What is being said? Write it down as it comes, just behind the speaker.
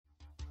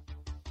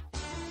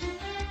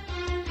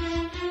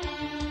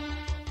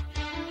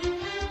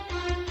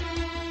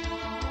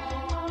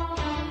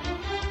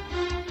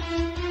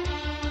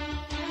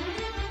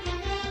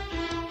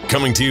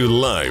Coming to you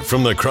live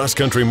from the Cross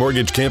Country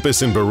Mortgage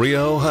Campus in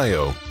Berea,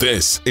 Ohio,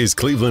 this is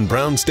Cleveland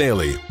Browns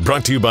Daily,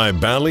 brought to you by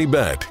Bally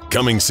Bet,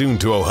 coming soon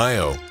to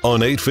Ohio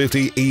on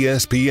 850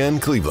 ESPN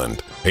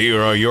Cleveland.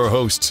 Here are your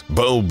hosts,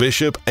 Bo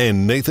Bishop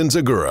and Nathan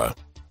Zagura.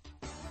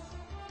 All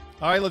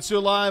right, let's do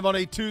it live on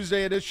a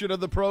Tuesday edition of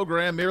the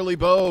program. Merely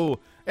Bo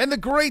and the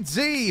Great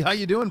Z. How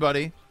you doing,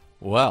 buddy?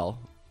 Well,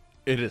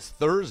 it is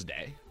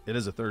Thursday. It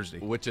is a Thursday.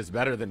 Which is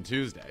better than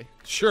Tuesday.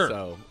 Sure.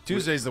 So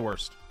Tuesday's the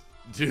worst.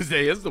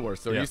 Tuesday is the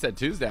worst. So Yeah. You said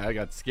Tuesday, I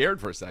got scared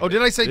for a second. Oh,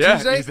 did I say yeah,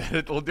 Tuesday? You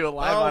said we'll do it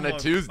live on a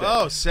Tuesday.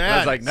 Oh, sad. And I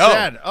was like, no.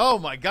 Sad. Oh,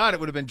 my God.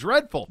 It would have been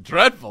dreadful.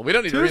 Dreadful. We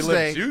don't need Tuesday. to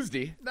relive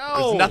Tuesday. No.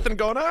 There's nothing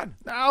going on.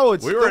 No,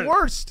 it's We were the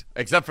worst.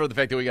 Except for the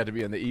fact that we got to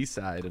be on the east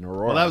side in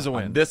Aurora. Well, that was a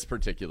win. On this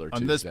particular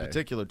Tuesday. On this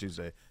particular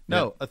Tuesday.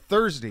 No, a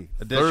Thursday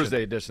edition.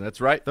 Thursday edition.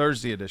 That's right.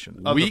 Thursday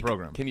edition of the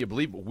program. Can you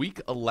believe week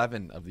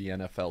 11 of the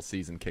NFL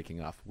season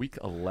kicking off? Week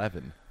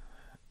 11.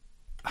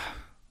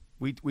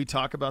 We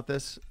talk about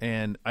this,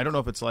 and I don't know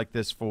if it's like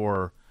this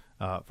for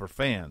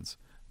fans,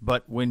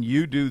 but when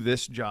you do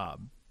this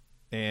job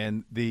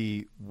and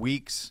the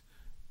weeks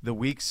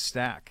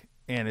stack,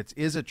 and it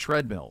is a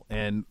treadmill,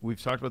 and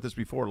we've talked about this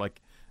before.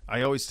 Like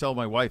I always tell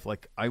my wife,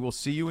 like I will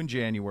see you in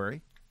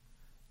January,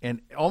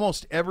 and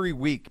almost every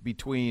week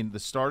between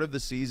the start of the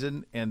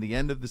season and the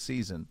end of the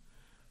season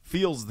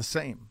feels the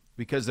same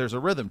because there's a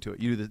rhythm to it.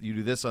 You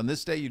do this on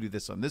this day, you do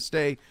this on this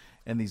day,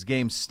 and these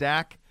games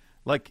stack.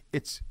 Like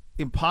it's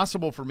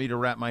impossible for me to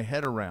wrap my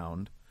head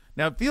around.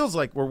 Now it feels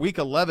like we're week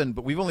 11,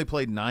 but we've only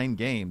played 9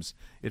 games.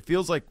 It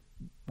feels like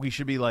we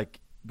should be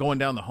like going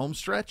down the home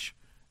stretch,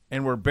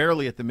 and we're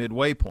barely at the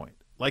midway point.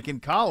 Like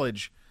in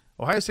college,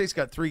 Ohio State's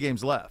got 3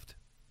 games left.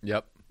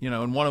 Yep. You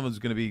know, and one of them is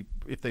going to be,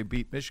 if they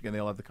beat Michigan,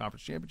 they'll have the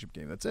conference championship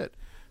game. That's it.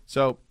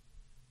 So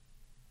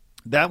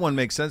that one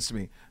makes sense to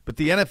me. But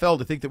the NFL,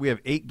 to think that we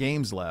have 8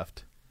 games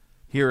left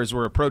here as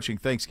we're approaching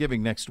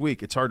Thanksgiving next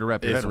week, it's hard to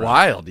wrap your head around. It's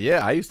wild.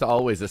 Yeah, I used to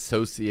always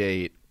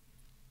associate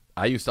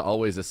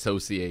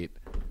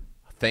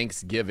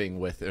Thanksgiving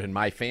with, in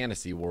my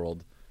fantasy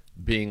world,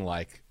 being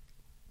like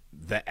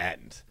the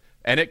end.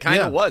 And it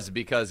kind of was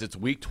because it's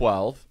week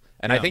 12.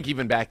 And I think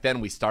even back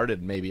then we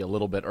started maybe a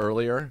little bit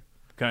earlier.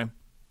 Okay.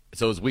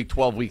 So it was week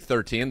 12, week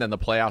 13. Then the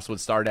playoffs would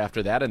start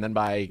after that. And then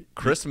by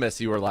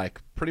Christmas, you were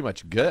like pretty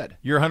much good.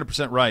 You're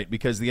 100% right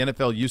because the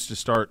NFL used to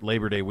start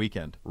Labor Day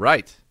weekend.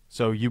 Right.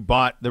 So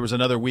there was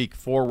another week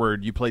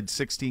forward. You played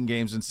 16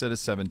 games instead of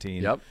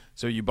 17. Yep.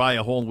 So you buy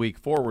a whole week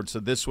forward. So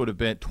this would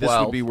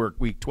be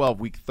week 12,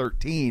 week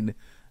 13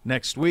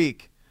 next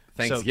week.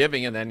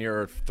 Thanksgiving, and then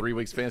you're 3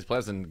 weeks fantasy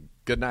playoffs, and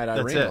good night,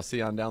 Irene. I'll see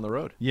you on down the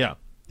road. Yeah.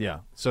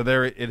 So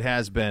there it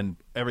has been.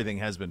 Everything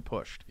has been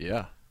pushed.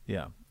 Yeah.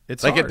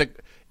 It's like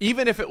hard.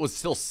 Even if it was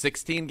still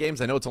 16 games,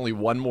 I know it's only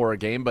one more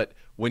game, but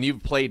when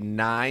you've played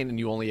 9 and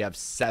you only have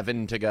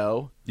 7 to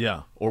go,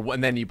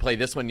 and then you play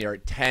this one, you're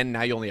at 10,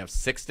 now you only have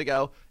 6 to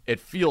go, it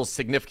feels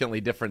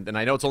significantly different. And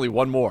I know it's only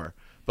one more,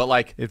 but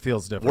like it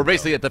feels different. We're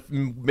basically at the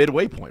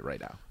midway point right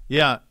now.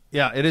 Yeah,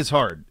 it is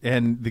hard,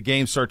 and the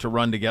games start to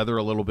run together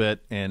a little bit,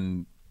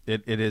 and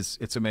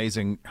it's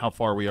amazing how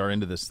far we are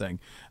into this thing.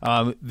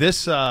 Let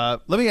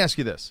me ask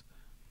you this: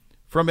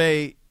 from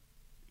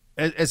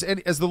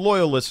as the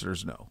loyal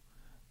listeners know,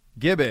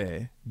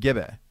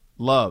 Gibbe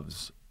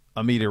loves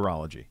a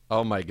meteorology.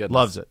 Oh my goodness,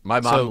 loves it. My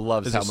mom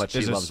loves how much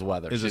he loves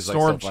weather. She's like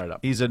so fired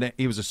up.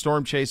 He was a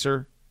storm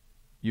chaser.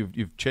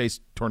 You've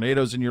chased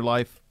tornadoes in your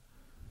life.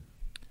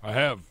 I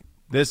have.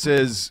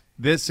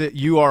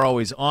 You are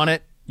always on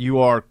it. You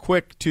are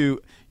quick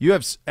to. You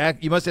must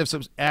have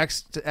some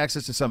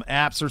access to some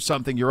apps or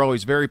something. You're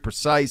always very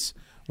precise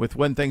with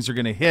when things are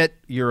going to hit.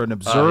 You're an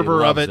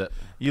observer of it.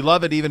 You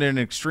love it even in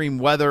extreme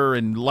weather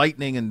and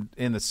lightning and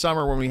in the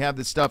summer when we have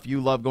this stuff.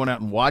 You love going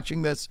out and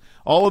watching this.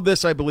 All of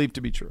this I believe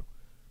to be true.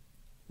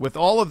 With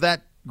all of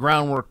that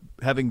groundwork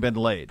having been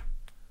laid,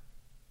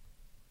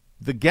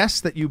 the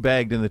guest that you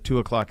bagged in the 2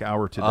 o'clock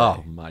hour today.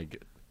 Oh, my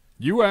God.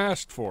 You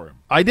asked for him.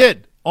 I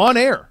did. On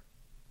air.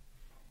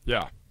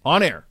 Yeah.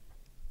 On air.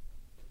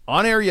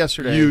 On air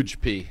yesterday.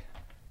 Huge P.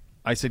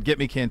 I said, get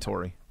me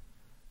Cantori.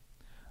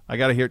 I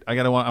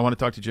want to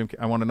talk to Jim.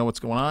 I want to know what's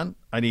going on.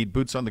 I need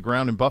boots on the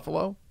ground in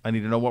Buffalo. I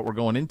need to know what we're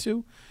going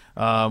into.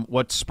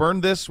 What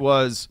spurned this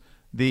was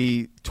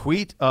the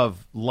tweet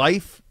of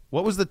Life.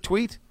 What was the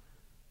tweet?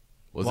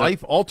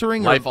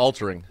 Life-altering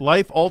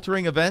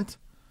event?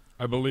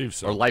 I believe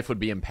so. Or life would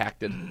be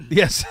impacted.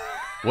 Yes.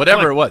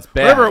 Whatever it was.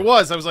 Bad. Whatever it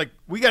was, I was like,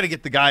 we got to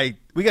get the guy.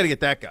 We got to get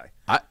that guy.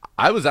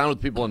 I was on with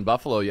people in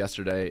Buffalo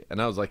yesterday,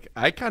 and I was like,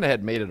 I kind of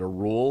had made it a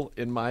rule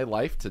in my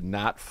life to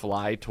not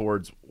fly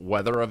towards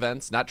weather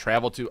events, not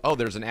travel to,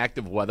 there's an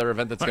active weather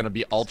event that's going to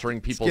be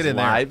altering people's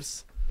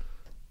lives.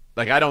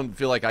 Like, I don't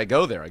feel like I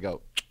go there.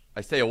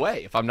 I stay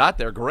away. If I'm not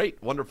there,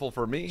 great, wonderful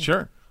for me.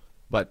 Sure.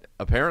 But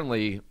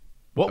apparently.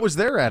 What was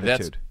their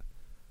attitude?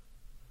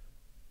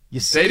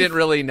 They didn't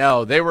really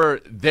know. They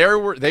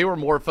were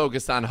more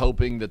focused on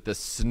hoping that the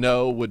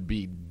snow would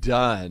be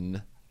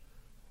done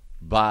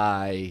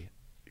by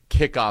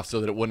kickoff so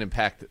that it wouldn't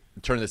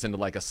turn this into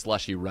like a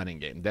slushy running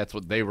game. That's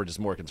what they were just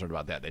more concerned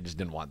about that. They just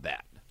didn't want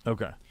that.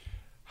 Okay.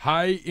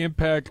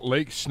 High-impact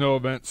lake snow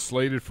event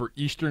slated for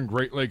eastern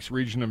Great Lakes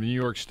region of New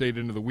York State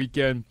into the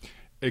weekend.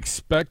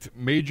 Expect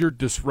major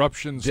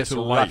disruptions to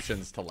life.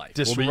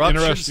 Will be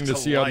interesting to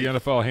see how the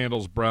NFL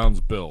handles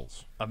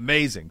Browns-Bills.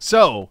 Amazing.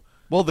 So,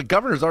 well, the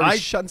governor's already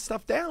shutting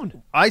stuff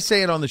down. I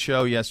say it on the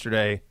show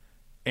yesterday,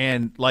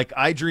 and like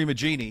I dream a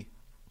genie,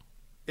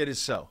 it is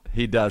so.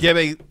 He does.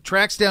 Gibby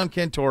tracks down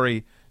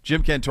Cantore.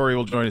 Jim Cantore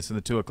will join us in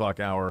the 2 o'clock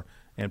hour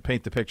and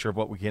paint the picture of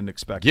what we can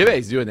expect.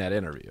 Gibby's doing that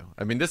interview.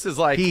 I mean, this is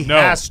like he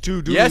has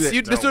to do. Yes,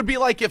 this would be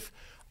like if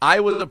I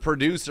was a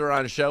producer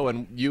on a show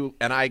and you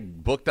and I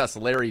booked us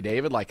Larry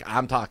David. Like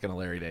I'm talking to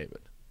Larry David.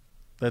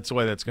 That's the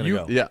way that's going to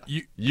go. Yeah,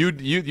 you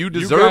deserve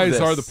this. You guys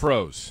this. are the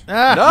pros.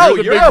 No,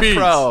 you're a bees.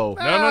 pro.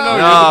 No,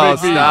 no, you're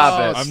the big stop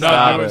bees. it. I'm Stop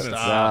not doing it.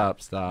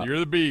 this. Stop. You're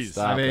the bees.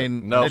 Stop I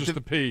mean, no, just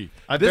the P.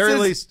 At very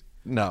least,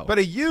 no. But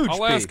a huge I'll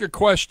P. ask a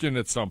question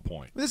at some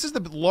point. This is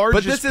the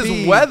largest. But this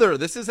P. is weather.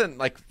 This isn't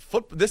like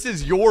football. This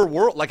is your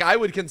world. Like I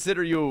would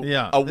consider you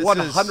Yeah, a this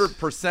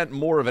 100%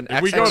 more of an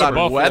If we expert go to on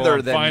Buffalo, weather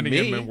I'm than finding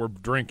me. him and we're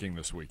drinking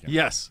this weekend.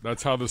 Yes.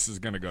 That's how this is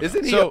going to go.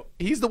 Isn't he? So-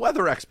 He's the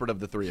weather expert of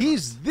the three of us.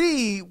 He's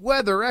the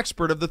weather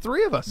expert of the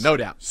three of us. No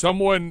doubt.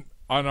 Someone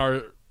on our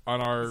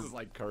This is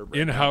like Curb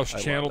right in-house now.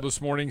 I channel love it.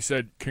 this morning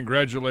said,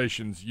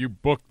 "Congratulations, you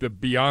booked the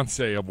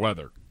Beyonce of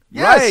weather."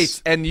 Yes.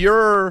 Right, and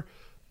you're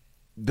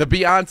the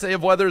Beyonce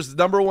of weather's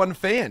 #1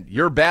 fan.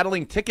 You're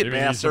battling He's the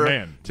Ticketmaster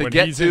man. to When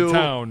get he's in to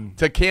town-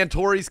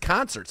 Cantore's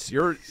concerts.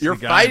 You're the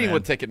guy, fighting man.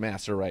 with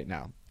Ticketmaster right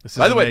now. This is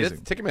By the way, amazing.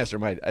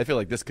 Ticketmaster I feel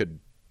like this could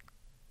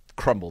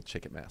crumble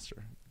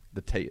Ticketmaster.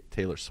 The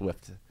Taylor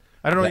Swift.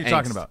 I don't know the what you're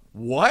talking angst. about.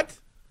 What?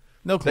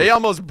 No clue. They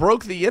almost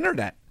broke the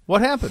internet.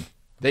 What happened?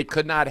 They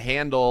could not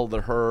handle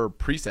her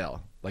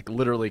presale. Like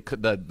literally,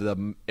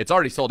 it's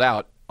already sold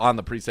out on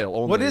the presale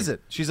only. What is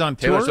it? She's on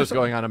tour. Taylor or Swift's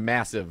something? going on a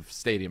massive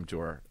stadium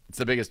tour. It's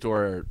the biggest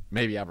tour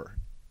maybe ever.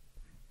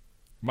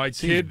 My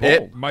Seems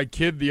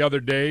kid the other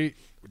day.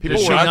 People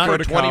did were not on go for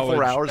to 24 college,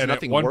 hours, and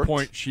nothing at one worked.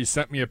 point she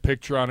sent me a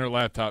picture on her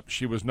laptop.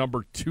 She was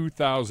number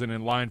 2,000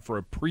 in line for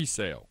a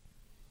pre-sale.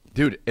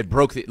 Dude, it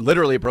broke the internet.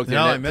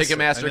 I missed it. I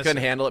Ticketmaster missed couldn't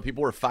it. handle it.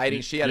 People were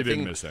fighting. She had You a didn't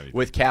thing miss anything.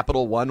 with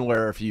Capital One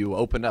where if you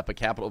opened up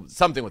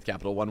something with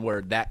Capital One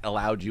where that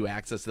allowed you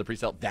access to the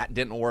presale, that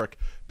didn't work.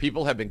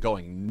 People have been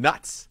going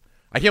nuts.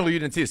 I can't believe you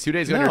didn't see this 2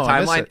 days ago on No, your I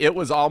missed timeline. it. It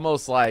was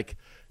almost like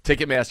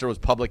Ticketmaster was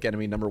public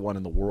enemy #1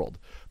 in the world.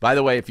 By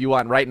the way, if you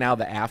want right now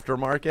the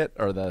aftermarket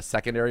or the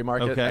secondary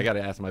market, Okay. I got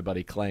to ask my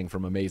buddy Klang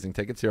from Amazing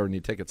Tickets. You already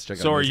need tickets. Check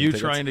out So are Amazing you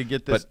Tickets. trying to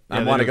get this? But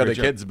I want to go to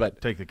kids,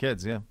 but take the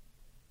kids. Yeah.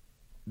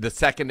 the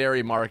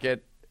secondary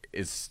market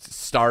is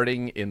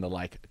starting in the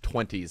like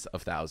 20s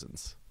of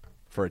thousands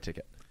for a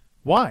ticket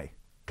Why?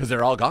 because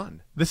they're all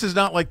gone. This is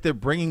not like they're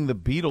bringing the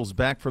Beatles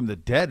back from the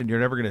dead, and you're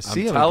never going to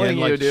see them telling again.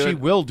 you, Like dude. she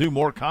will do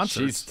more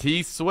concerts. She's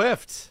T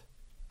Swift.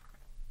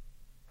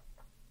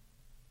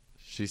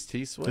 She's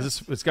T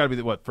Swift. It's got to be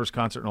the first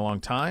concert in a long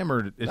time,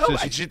 or it's No,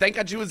 just thank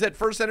God she was at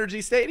First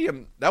Energy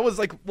Stadium. That was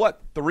like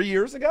what 3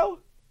 years ago.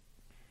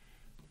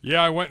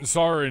 Yeah, I went and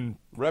saw her in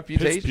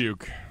Reputation.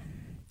 Pittsburgh.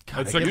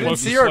 That's I the didn't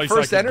closest see her at place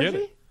First I could get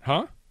Energy? it.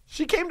 Huh?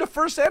 She came to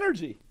First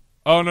Energy.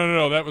 Oh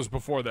no, that was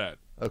before that.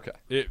 Okay.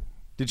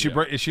 did she Yeah.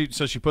 break? Is she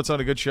so she puts on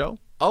a good show?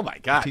 Oh my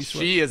gosh,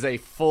 T-Swift. she is a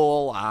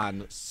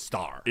full-on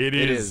star. It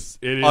is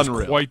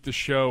unreal. quite the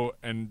show,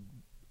 and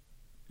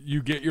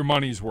you get your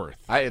money's worth.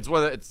 It's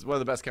one of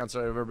the best concerts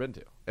I've ever been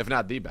to, if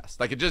not the best.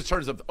 Like, in just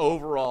terms of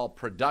overall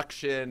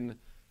production,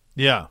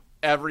 Yeah.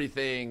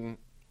 everything.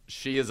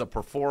 She is a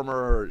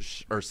performer.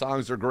 Her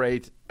songs are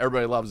great.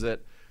 Everybody loves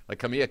it. Like,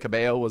 Camila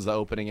Cabello was the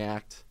opening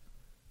act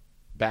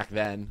back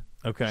then.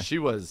 Okay. It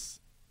was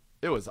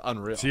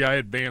unreal. See, I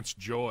had Vance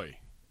Joy.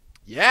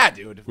 Yeah,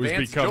 dude. Who's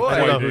Vance become Joy. I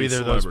don't know Quite who a either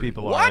of those celebrity.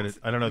 people What? are.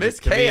 I don't know. Miss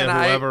the K Camilla, and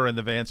I- whoever, and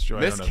the Vance Joy.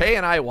 Miss K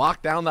and I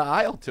walked down the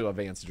aisle to a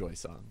Vance Joy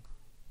song.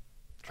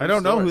 I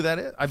don't know story. who that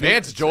is.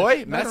 Vance Joy? I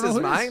don't Mess know is who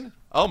it mine?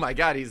 Oh, my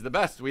God. He's the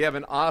best. We have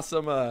an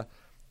awesome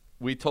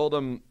we told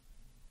him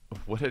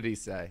 – what did he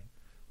say?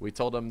 We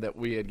told him that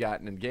we had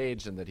gotten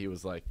engaged and that he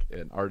was like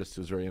an artist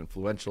who was very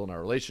influential in our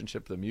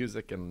relationship, the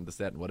music and this,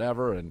 that, and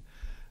whatever. And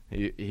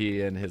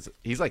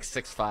he's like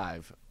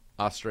 6'5",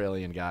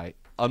 Australian guy.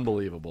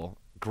 Unbelievable.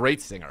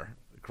 Great singer.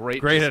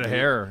 Great head of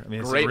hair. I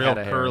mean, it's great real head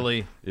of hair.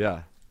 curly.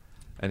 Yeah.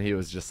 And he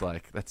was just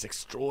like, that's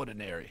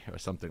extraordinary or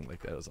something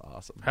like that. It was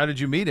awesome. How did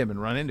you meet him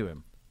and run into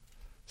him?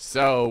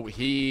 So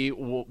he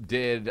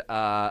did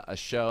a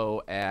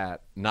show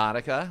at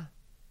Nautica,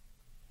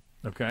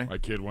 Okay. My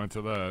kid went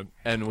to that.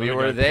 and I we think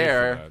were I paid for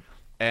there, that.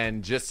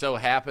 and just so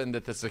happened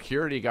that the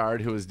security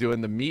guard who was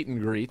doing the meet and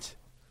greet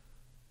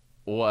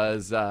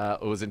was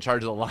in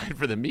charge of the line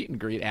for the meet and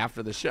greet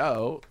after the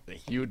show. A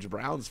huge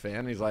Browns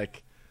fan. He's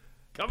like,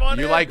 Come on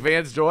 "You like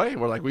Vance Joy?"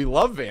 We're like, "We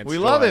love Vance. We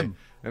Joy." love him.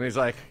 And he's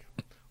like,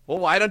 "Well,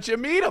 why don't you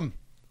meet him?"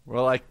 We're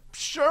like,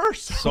 sure.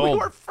 So we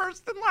were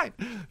first in line.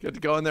 Get to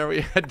go in there. We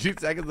had 2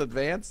 seconds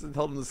advance and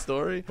told him the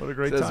story. What a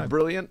great time. time. It's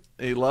brilliant.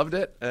 He loved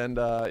it. And,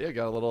 got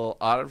a little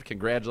autograph.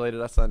 Congratulated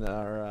us on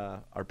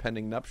our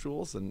pending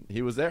nuptials, and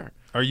he was there.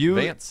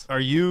 Vance. Are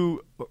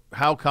you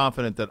how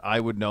confident that I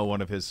would know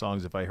one of his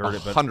songs if I heard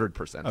it?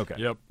 100%. Okay.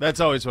 Yep. That's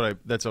always my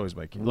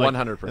key.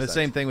 100%. The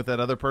same thing with that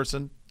other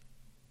person.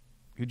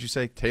 Who'd you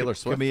say? Taylor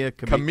Swift.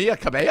 Camila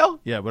Cabello?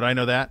 Yeah, would I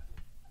know that?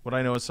 Would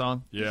I know a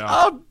song? Yeah.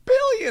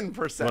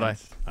 1,000,000,000%. Would I?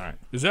 All right.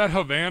 Is that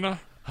Havana?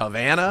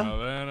 Havana?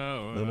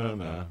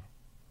 Havana.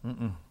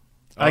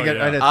 I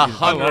yeah. I'd have to-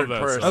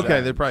 100%. Okay,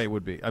 there probably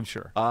would be. I'm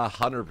sure.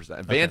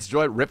 100%. Vance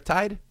Joy,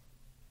 Riptide?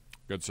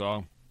 Good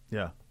song.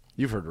 Yeah.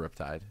 You've heard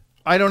Riptide.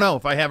 I don't know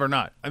if I have or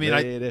not. I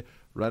mean,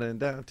 running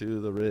down to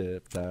the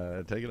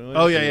Riptide, taking away.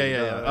 Oh,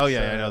 yeah. Oh,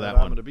 yeah, I know that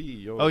I'm one. gonna be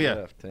your Oh yeah.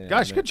 left hand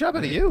Gosh, good job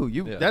out of you.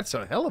 Yeah. That's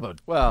a hell of a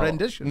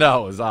rendition.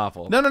 No, it was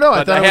awful. No. I But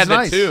thought I it was had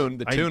nice. the tune.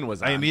 The tune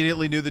was. I on.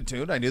 immediately knew the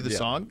tune. I knew the Yeah.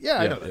 song. Yeah,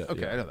 I Yeah, know that. yeah,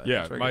 Okay, yeah. I know that. Yeah,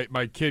 That's very good.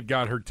 my kid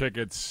got her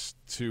tickets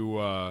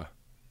to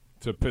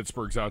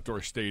Pittsburgh's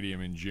outdoor stadium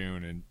in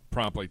June and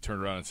promptly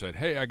turned around and said,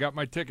 "Hey, I got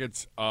my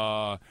tickets.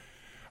 I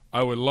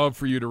would love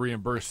for you to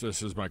reimburse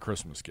this as my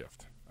Christmas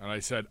gift." And I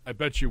said, "I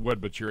bet you would,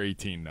 but you're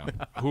 18 now.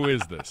 Who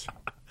is this?"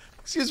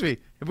 Excuse me.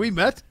 Have we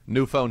met?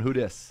 New phone. Who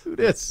dis? Who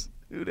this?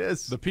 Who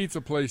this? The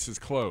pizza place is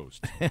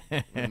closed.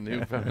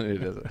 New phone. Who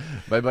dis?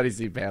 My buddy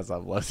Steve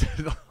Passoff loves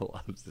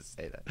to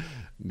say that.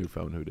 New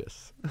phone. Who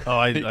dis?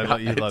 Oh, you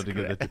love to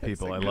give it to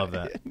people. I love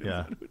that.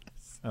 Yeah,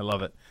 I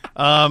love it.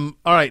 All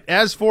right.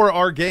 As for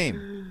our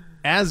game,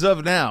 as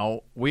of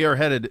now, we are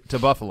headed to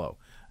Buffalo.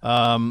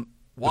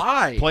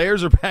 Why?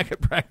 Players are back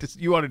at practice.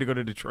 You wanted to go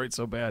to Detroit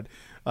so bad.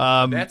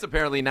 That's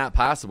apparently not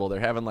possible. They're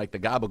having like the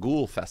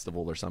Gabagool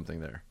Festival or something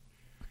there.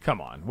 Come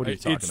on, what are you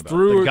talking It's about?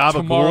 through the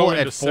tomorrow Gabagool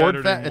into at Ford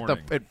Saturday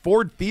morning. at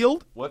Ford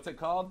Field. What's it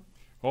called?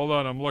 Hold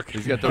on, I'm looking.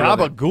 He's got the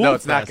Gabagool No,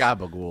 it's not Fest.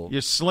 Gabagool.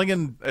 You're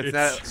slinging It's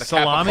not the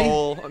salami.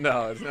 Capicole.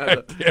 No, it's not. I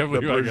can't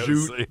believe I gotta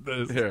prosciutto. say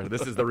this. Here,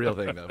 this is the real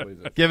thing, though. Please.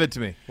 Give it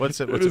to me.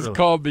 What's it? It What's is really?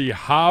 called the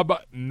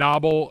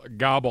Hobnobble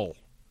Gobble.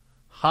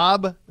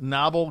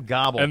 Hobnobble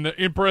Gobble. And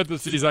in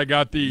parentheses, I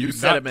got the, You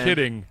said not it, man.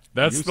 kidding,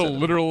 that's You the said it.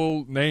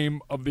 literal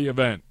name of the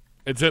event.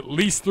 It's at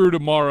least through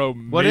tomorrow,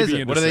 What maybe is it?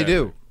 into What do they Saturday.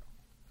 do?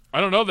 I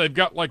don't know. They've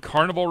got like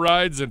carnival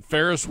rides and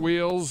Ferris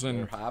wheels and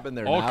They're hobbing,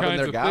 they're all knobbing, kinds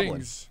they're of gobbling.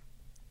 things.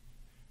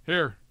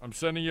 Here, I'm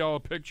sending y'all a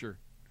picture.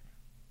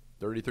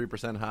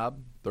 33% hob,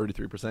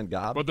 33%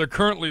 gob, But they're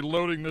currently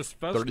loading this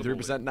festival.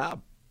 33%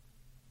 knob.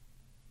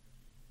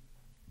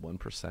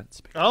 1%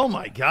 speak. Oh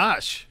my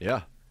gosh.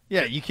 Yeah.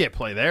 Yeah, you can't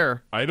play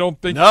there. I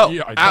don't think. No,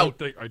 I out.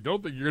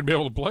 don't think you're gonna be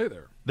able to play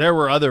there. There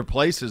were other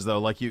places though,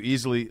 like you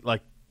easily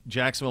like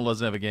Jacksonville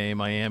doesn't have a game.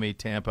 Miami,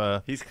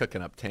 Tampa. He's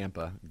cooking up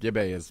Tampa.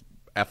 Gibbe is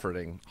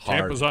efforting hard.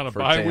 Tampa's on a for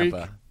bye week.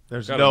 Tampa.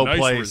 There's Got no a nice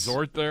place.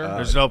 resort there.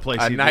 There's no place.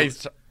 A he'd-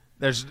 nice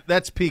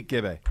That's Pete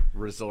Gibbe.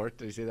 resort.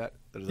 Did you see that?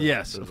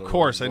 Yes, there's of a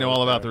course. I know resort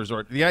all about the there.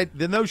 resort.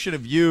 The notion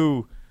of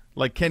you,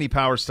 like Kenny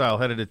Power style,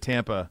 headed to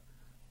Tampa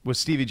with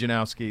Stevie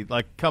Janowski.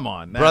 Like, come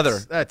on, Brother.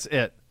 That's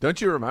it. Don't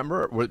you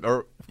remember?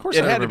 Of course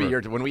it I had to be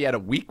remember. when we had a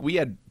week. We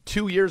had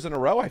 2 years in a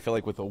row. I feel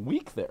like with a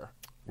week there.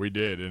 We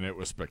did, and it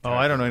was Oh, spectacular.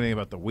 I don't know anything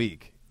about the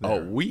week. A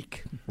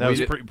week. That We was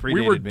did- predated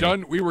We were me.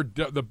 done. We were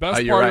done. The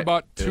best you're part right.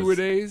 about It 2 was-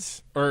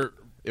 days or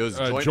It was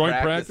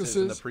joint practices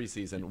in the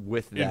practices. preseason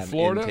with in them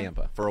Florida? in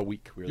Tampa for a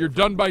week. We were You're there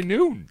for a done by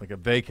noon. like a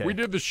vacay. We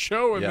did the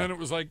show, and Yeah. then it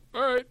was like,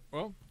 all right,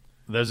 well,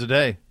 There's a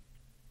day.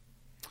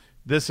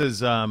 This is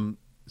the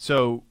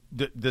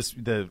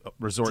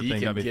resort thing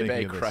Deke got and me thinking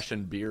Gibbe of this.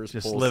 crushing beers,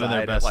 Just poolside living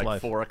their at best like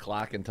life.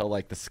 4:00 until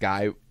like the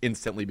sky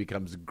instantly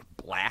becomes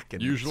black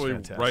and usually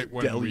fantastic. right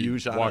when we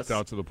Deluge on walked us.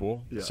 out to the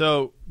pool. Yeah.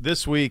 So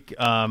this week,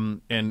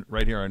 and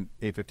right here on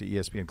 850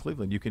 ESPN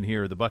Cleveland, you can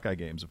hear the Buckeye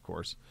games, of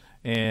course.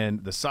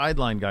 And the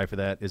sideline guy for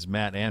that is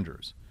Matt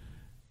Andrews.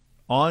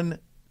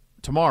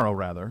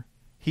 Tomorrow,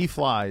 he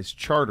flies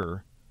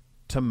charter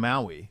to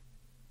Maui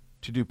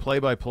to do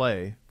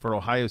play-by-play for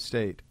Ohio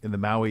State in the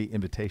Maui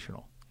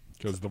Invitational.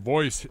 Because the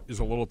voice is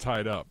a little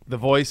tied up. The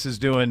Voice is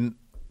doing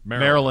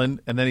Maryland.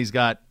 Maryland, and then he's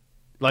got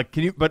like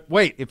but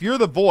wait, if you're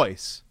the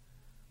Voice,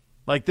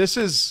 like this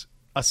is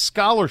a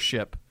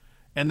scholarship,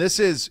 and this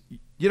is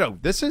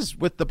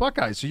with the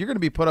Buckeyes. So you're going to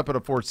be put up at a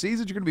Four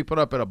Seasons, you're going to be put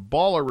up at a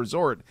baller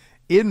resort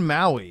in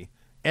Maui,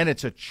 and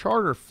it's a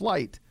charter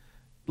flight.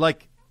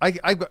 Like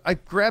I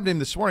grabbed him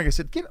this morning. I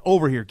said, "Get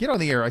over here, get on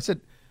the air." I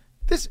said,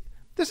 "This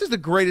is the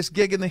greatest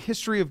gig in the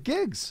history of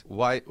gigs."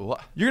 Why?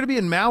 What? You're going to be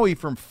in Maui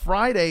from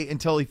Friday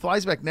until he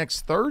flies back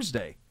next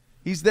Thursday.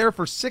 He's there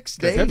for 6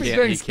 days. Happy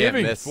can't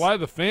Thanksgiving. miss- Fly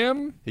the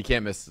fam. He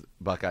can't miss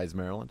Buckeyes,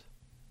 Maryland.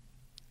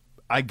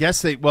 I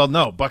guess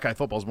no, Buckeye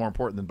football is more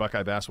important than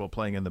Buckeye basketball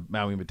playing in the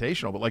Maui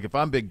Invitational. But like if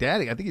I'm Big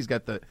Daddy, I think he's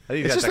got he's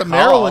it's got just the a call.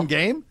 Maryland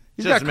game.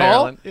 He's Just got call.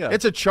 Maryland, yeah.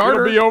 It's a It'll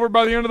charter. be over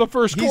by the end of the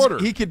first quarter.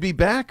 He could be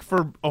back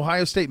for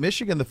Ohio State,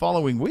 Michigan the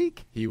following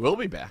week. He will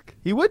be back.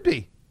 He would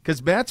be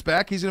because Matt's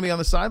back. He's going to be on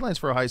the sidelines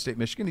for Ohio State,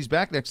 Michigan. He's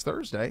back next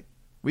Thursday,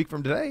 week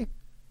from today.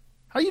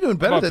 How are you doing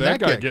better How about than that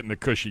that guy gig? getting the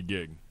cushy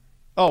gig?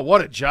 Oh,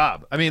 what a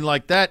job! I mean,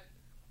 like that.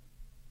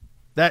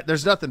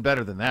 There's nothing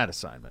better than that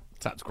assignment.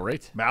 Sounds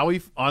great.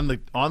 Maui on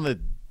the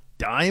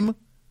dime.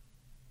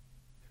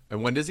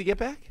 And when does he get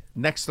back?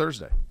 Next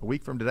Thursday, a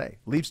week from today.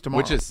 Leaves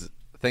tomorrow. Which is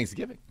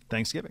Thanksgiving.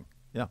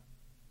 Yeah.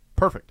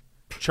 Perfect.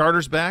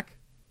 Charter's back.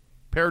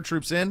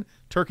 Paratroops in.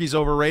 Turkey's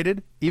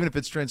overrated, even if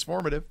it's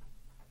transformative.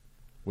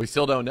 We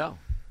still don't know.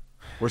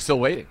 We're still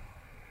waiting.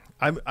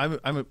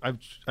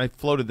 I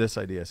floated this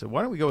idea. I said,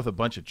 why don't we go with a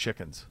bunch of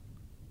chickens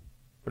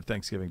for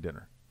Thanksgiving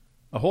dinner?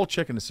 A whole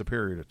chicken is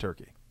superior to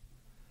turkey.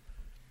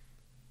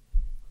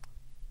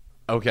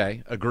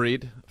 Okay,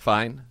 agreed.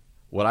 Fine.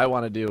 What I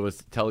want to do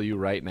is tell you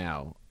right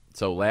now.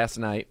 So last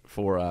night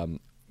for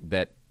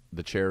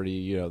the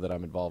charity that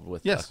I'm involved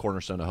with, yes.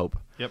 Cornerstone of Hope.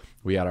 Yep.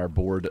 We had our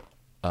board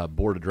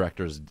of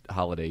directors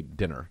holiday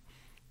dinner,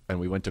 and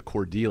we went to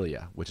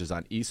Cordelia, which is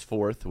on East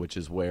 4th, which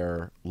is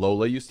where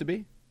Lola used to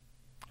be.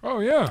 Oh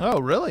yeah.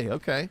 Oh really?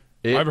 Okay.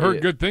 I've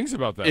heard good things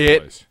about that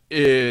place. It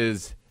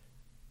is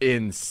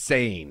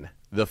insane.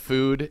 The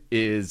food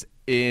is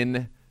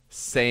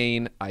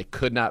insane. I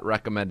could not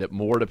recommend it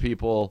more to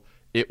people.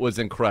 It was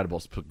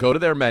incredible. So go to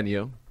their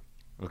menu,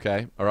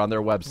 okay, or on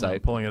their website. I'm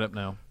pulling it up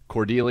now.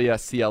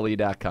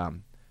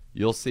 CordeliaCLE.com.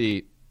 You'll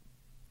see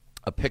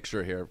a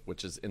picture here,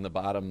 which is in the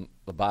bottom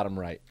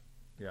right.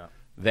 Yeah.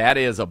 That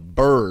is a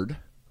bird.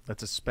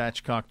 That's a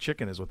spatchcock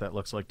chicken is what that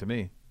looks like to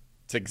me.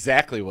 It's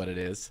exactly what it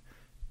is.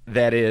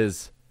 That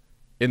is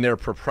in their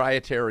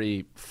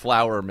proprietary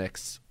flour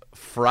mix,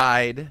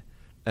 fried,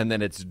 and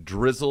then it's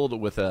drizzled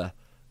with a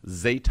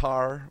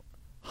za'atar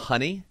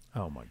honey.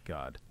 Oh, my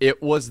God.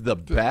 It was the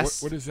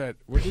best what is that?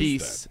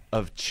 piece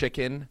of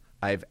chicken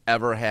I've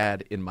ever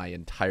had in my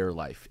entire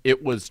life.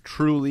 It was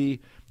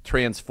truly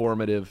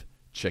transformative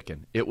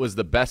chicken. It was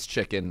the best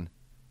chicken.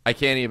 The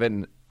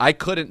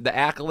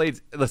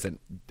accolades. Listen,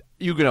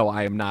 you know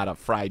I am not a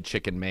fried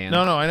chicken man.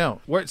 No, I know.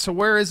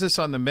 Where is this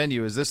on the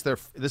menu? Is this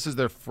is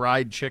their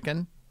fried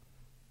chicken?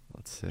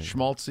 Let's see.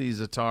 Schmaltzy,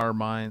 Za'atar,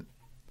 mine.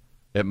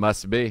 It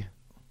must be.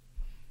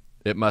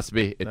 It's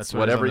That's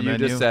whatever you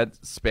just said.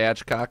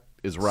 Spatchcock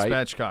is right.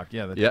 Spatchcock,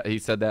 yeah. Yeah, he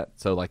said that.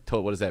 So,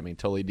 what does that mean?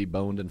 Totally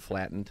deboned and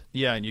flattened?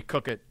 Yeah, and you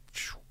cook it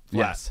flat.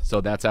 Yes.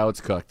 So that's how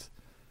it's cooked.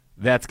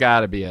 That's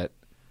got to be it.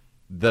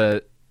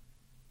 But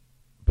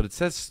it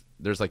says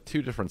there's like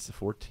two different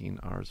 14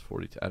 hours,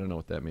 42. I don't know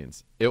what that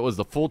means. It was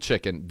the full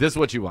chicken. This is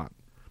what you want.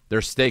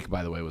 Their steak,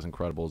 by the way, was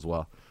incredible as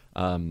well.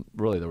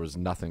 Really, there was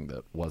nothing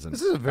that wasn't.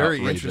 This is a very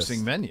outrageous.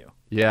 interesting menu.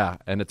 Yeah,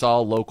 and it's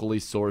all locally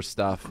sourced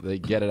stuff. They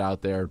get it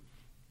out there.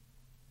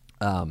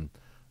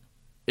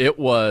 It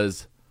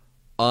was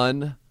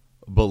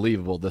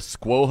unbelievable. The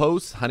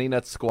Squojos honey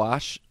nut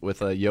squash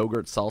with a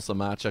yogurt, salsa,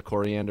 matcha,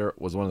 coriander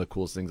was one of the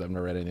coolest things. I've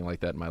never had anything like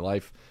that in my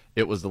life.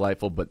 It was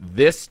delightful. But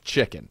this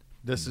chicken,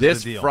 this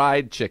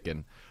fried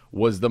chicken,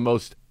 was the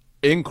most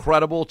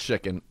incredible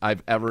chicken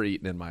I've ever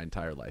eaten in my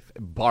entire life,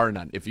 bar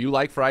none. If you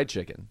like fried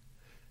chicken,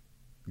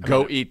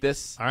 go eat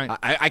this. All right.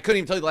 I couldn't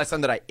even tell you the last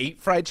time that I ate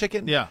fried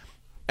chicken. Yeah.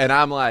 And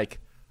I'm like,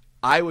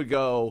 I would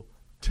go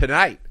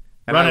tonight.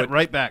 And Run I it would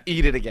right back.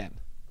 Eat it again.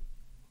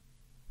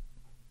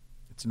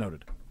 It's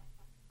noted.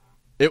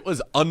 It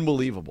was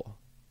unbelievable.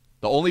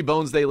 The only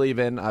bones they leave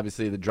in,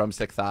 obviously, the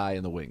drumstick thigh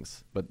and the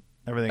wings. But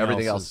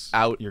everything else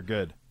out. You're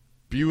good.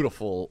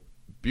 Beautiful,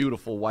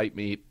 beautiful white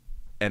meat.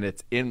 And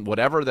it's in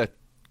whatever the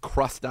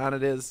crust on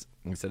it is.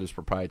 He said it was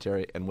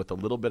proprietary. And with a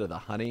little bit of the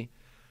honey,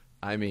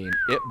 I mean,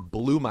 it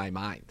blew my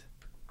mind.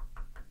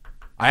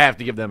 I have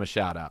to give them a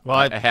shout out. Well,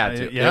 I had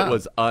to. Yeah. It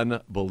was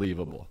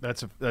unbelievable.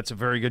 That's a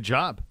very good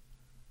job.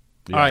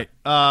 Yeah.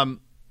 All right.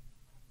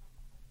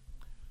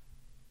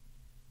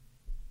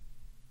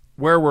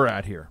 Where we're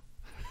at here,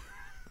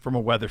 from a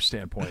weather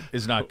standpoint,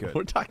 is not good.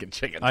 We're talking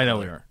chicken. I know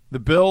we are. The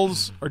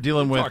Bills are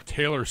dealing with talk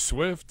Taylor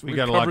Swift. We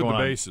got a lot going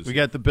on. We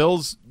got the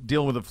Bills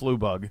dealing with a flu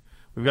bug.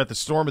 We've got the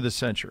storm of the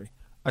century.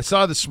 I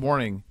saw this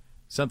morning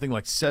something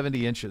like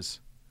 70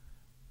 inches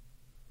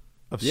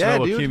of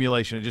snow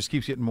accumulation. It just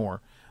keeps getting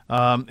more.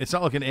 It's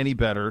not looking any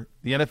better.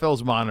 The NFL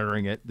is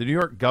monitoring it. The New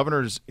York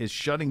governor is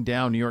shutting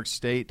down New York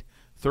State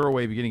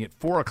Thoroughway beginning at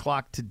 4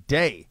 o'clock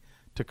today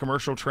to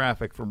commercial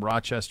traffic from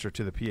Rochester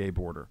to the PA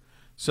border.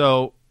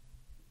 So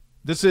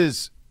this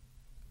is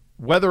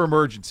weather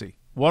emergency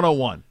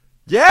 101.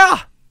 Yeah.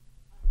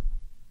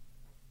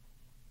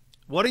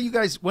 When are you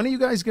guys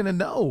going to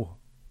know?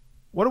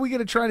 What are we going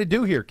to try to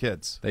do here,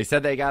 kids? They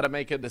said they got to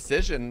make a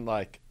decision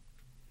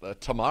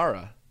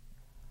tomorrow.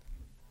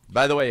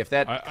 By the way, if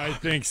that I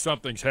think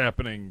something's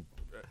happening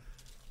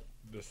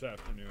this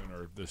afternoon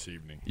or this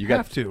evening. You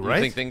have to, right?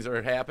 You think things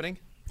are happening?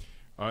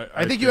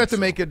 I think you have to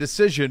make a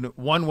decision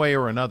one way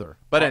or another.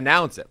 But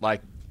announce it.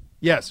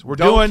 Yes, we're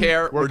don't doing.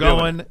 Care, we're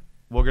going.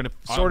 We're going to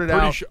sort it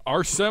out. Sure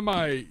our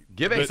semi.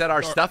 Gibbe said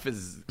our stuff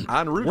is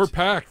en route. We're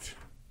packed.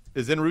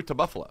 Is en route to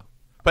Buffalo.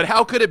 But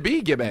how could it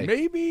be, Gibbe?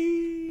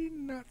 Maybe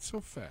not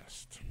so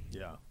fast.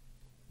 Yeah.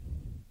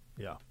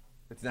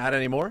 It's not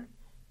anymore?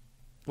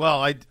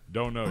 Well, I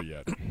don't know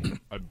yet.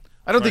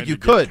 I don't think you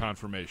could.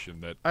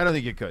 Confirmation that I don't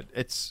think you could.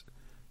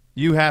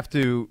 You have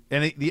to,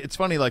 and it's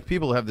funny, like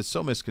people have this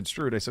so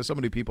misconstrued. I saw so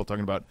many people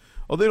talking about,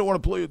 oh, they don't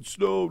want to play in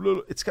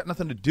snow. It's got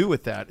nothing to do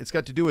with that. It's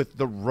got to do with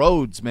the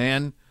roads,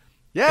 man.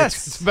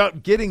 Yes. It's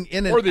about getting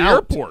in and out. Or the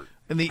airport.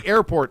 And the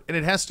airport. And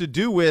it has to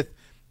do with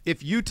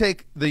if you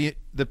take the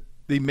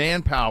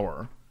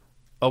manpower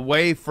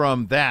away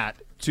from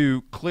that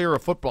to clear a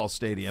football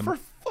stadium.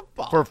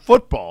 For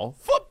football.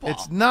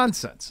 It's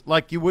nonsense.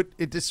 Like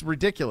it's just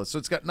ridiculous. So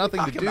it's got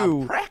nothing to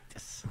do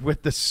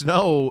with the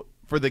snow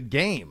for the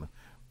game.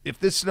 If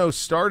this snow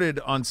started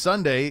on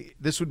Sunday,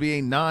 this would be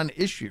a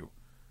non-issue.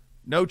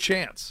 No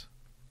chance.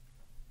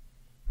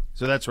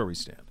 So that's where we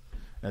stand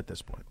at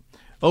this point.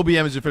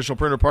 OBM is the official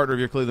printer partner of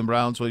your Cleveland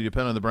Browns. Whether you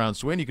depend on the Browns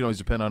to win, you can always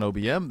depend on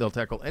OBM. They'll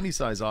tackle any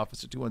size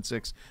office at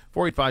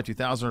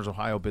 216-485-2000 or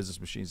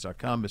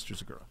OhioBusinessMachines.com. Mr.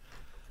 Segura.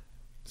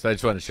 So I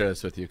just want to share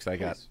this with you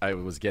because I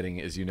was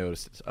getting, as you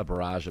noticed, a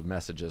barrage of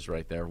messages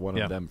right there. One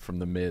of them from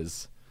The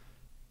Miz,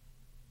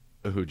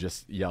 who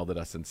just yelled at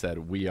us and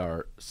said, "We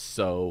are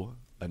so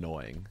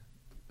annoying,"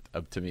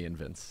 to me and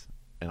Vince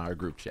in our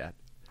group chat.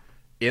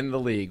 In the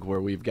league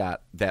where we've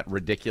got that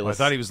ridiculous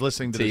I thought he was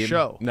listening to the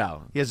show.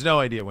 No. He has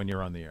no idea when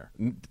you're on the air.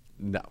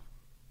 No.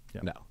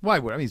 Yeah. No. Why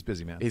would? I mean, he's a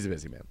busy man. He's a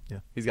busy man. Yeah.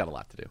 He's got a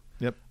lot to do.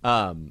 Yep.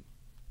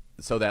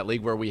 So that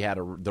league where we had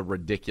the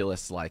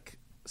ridiculous, like,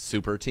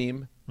 super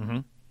team,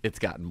 it's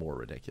gotten more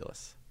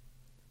ridiculous.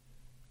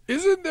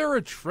 Isn't there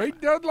a trade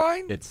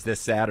deadline? It's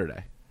this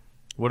Saturday.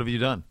 What have you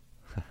done?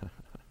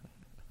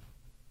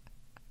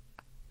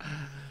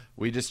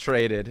 We just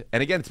traded.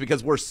 And again, it's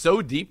because we're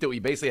so deep that we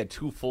basically had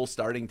two full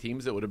starting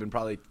teams. It would have been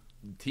probably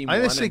team one.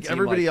 I just think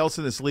everybody like, else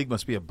in this league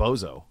must be a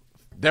bozo.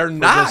 They're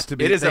not.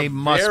 It is a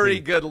very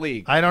good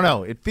league. I don't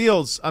know. It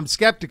feels, I'm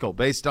skeptical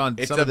based on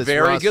some of this roster. It's a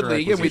very good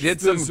league, and we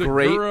did some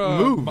great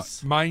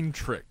moves. Mind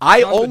trick.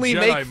 I only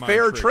make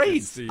fair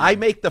trades. I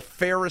make the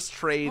fairest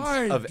trades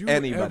of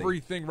anybody. I do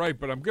everything right,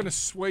 but I'm going to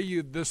sway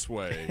you this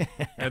way,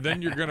 and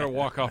then you're going to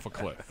walk off a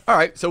cliff. All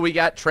right, so we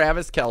got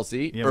Travis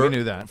Kelce. Yeah, we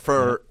knew that.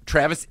 For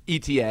Travis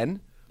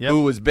Etienne. Yep.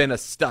 Who has been a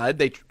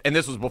stud. And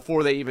this was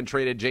before they even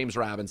traded James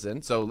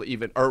Robinson. So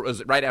it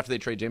was right after they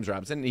traded James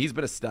Robinson. And he's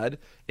been a stud,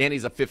 and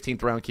he's a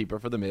 15th round keeper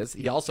for the Miz.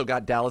 He also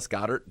got Dallas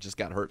Goedert, just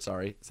got hurt.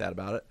 Sorry, sad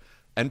about it.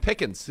 And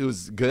Pickens,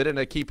 who's good and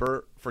a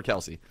keeper for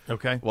Kelce.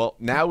 Okay. Well,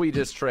 now we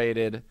just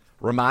traded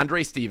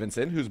Ramondre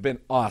Stevenson, who's been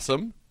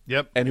awesome.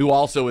 Yep. And who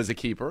also is a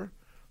keeper.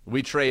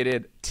 We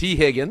traded T.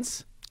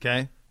 Higgins.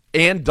 Okay.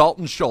 And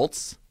Dalton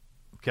Schultz.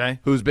 Okay.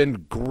 Who's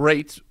been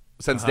great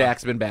since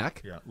Dak's been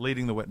back. Yeah.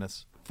 Leading the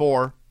witness.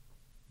 4.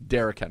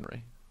 Derrick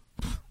Henry.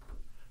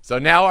 So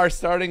now our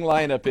starting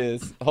lineup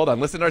is – hold on,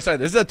 listen to our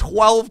starting. This is a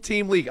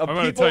 12-team league. I'm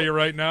going to tell you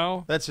right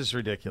now. That's just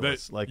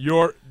ridiculous.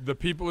 The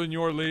people in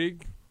your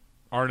league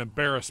are an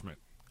embarrassment.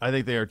 I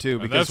think they are too,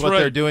 because what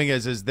they're doing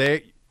is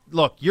they –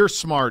 look, you're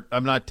smart.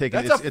 I'm not taking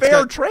 – That's a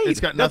fair trade. It's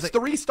got nothing.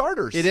 That's 3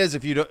 starters. It is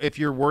if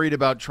you're worried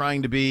about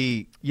trying to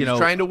be – he's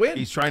trying to win.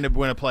 He's trying to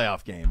win a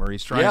playoff game, or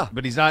he's trying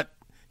but he's not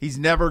 – he's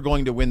never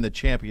going to win the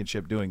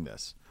championship doing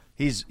this.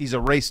 He's a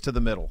race to the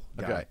middle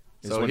guy. Okay.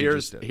 So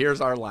here's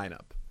our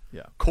lineup.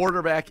 Yeah.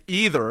 Quarterback,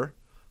 either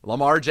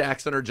Lamar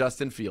Jackson or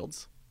Justin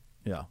Fields.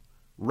 Yeah.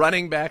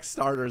 Running back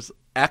starters,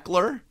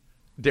 Eckler,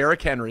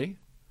 Derrick Henry.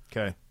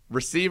 Okay.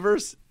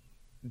 Receivers,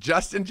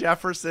 Justin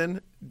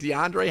Jefferson,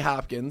 DeAndre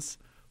Hopkins.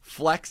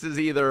 Flex is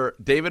either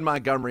David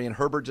Montgomery, and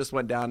Herbert just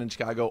went down in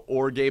Chicago,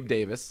 or Gabe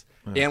Davis.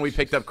 And we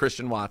picked up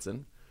Christian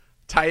Watson.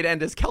 Tight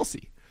end is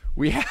Kelce.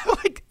 We have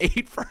like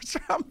 8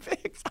 first-round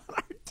picks on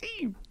our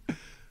team.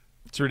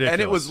 It's ridiculous.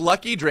 And it was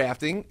lucky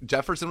drafting.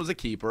 Jefferson was a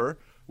keeper.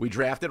 We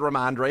drafted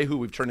Ramondre, who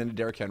we've turned into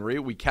Derrick Henry.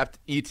 We kept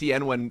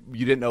Etienne when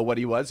you didn't know what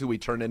he was, who we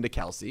turned into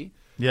Kelce.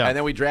 Yeah. And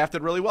then we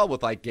drafted really well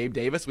with like Gabe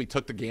Davis. We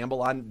took the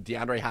gamble on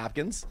DeAndre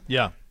Hopkins.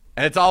 Yeah.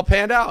 And it's all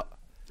panned out.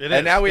 It and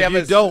is. Now we if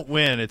you don't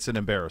win, it's an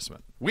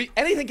embarrassment.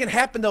 Anything can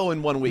happen though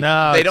in 1 week.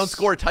 No, they don't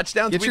score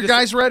touchdowns. Get your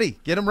guys ready.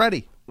 Get them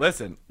ready.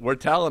 Listen, we're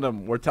telling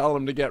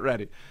them to get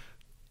ready.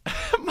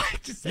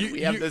 Mike just said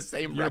we have the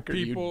same record.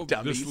 People, you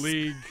dummies. This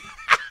league,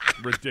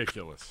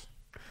 ridiculous.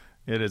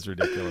 It is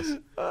ridiculous.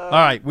 All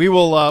right, we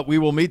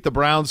will meet the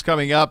Browns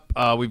coming up.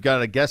 We've got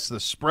to guess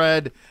the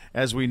spread.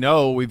 As we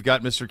know, we've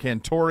got Mr.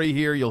 Cantori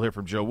here. You'll hear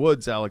from Joe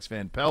Woods, Alex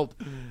Van Pelt.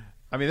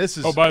 I mean, this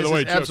is by the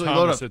way, absolutely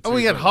Joe loaded up.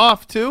 We got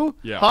Hoff too.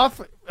 Yeah, Hoff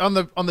on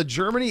the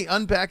Germany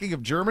unpacking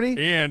of Germany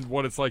and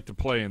what it's like to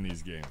play in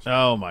these games.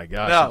 Oh my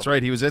gosh, that's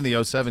right. He was in the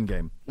 2007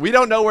 game. We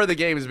don't know where the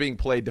game is being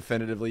played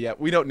definitively yet.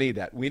 We don't need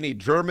that. We need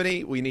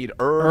Germany. We need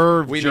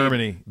Irv we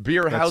Germany. Need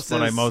beer houses.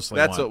 That's what I mostly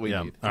That's want. what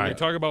we need. Can we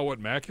talk about what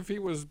McAfee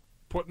was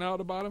putting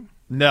out about him?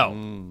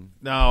 No,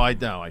 I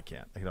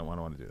can't. I don't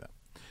want to do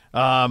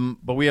that.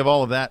 But we have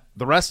all of that.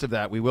 The rest of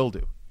that we will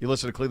do. You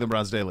listen to Cleveland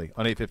Browns Daily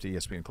on 850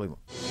 ESPN Cleveland.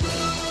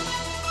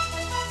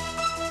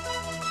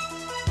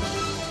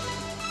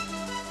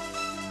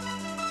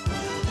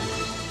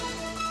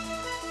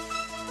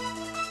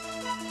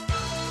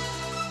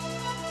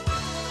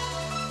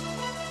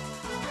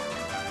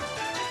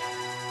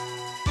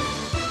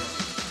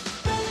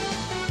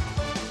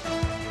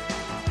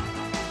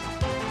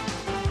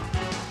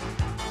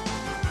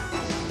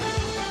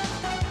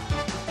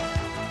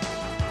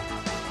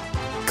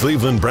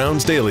 Cleveland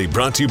Browns Daily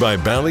brought to you by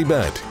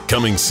Ballybet.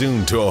 Coming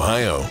soon to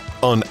Ohio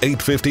on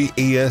 850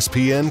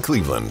 ESPN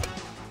Cleveland.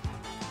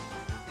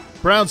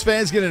 Browns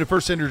fans get into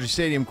First Energy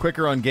Stadium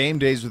quicker on game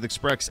days with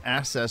Express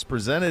Access,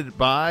 presented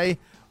by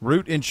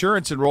Root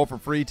Insurance. Enroll for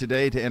free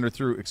today to enter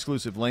through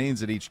exclusive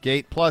lanes at each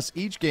gate. Plus,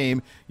 each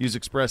game, use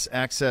Express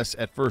Access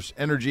at First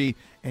Energy,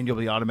 and you'll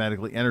be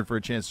automatically entered for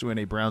a chance to win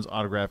a Browns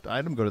autographed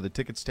item. Go to the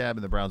Tickets tab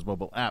in the Browns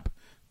mobile app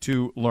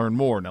to learn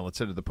more. Now let's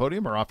head to the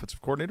podium. Our offensive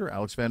coordinator,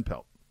 Alex Van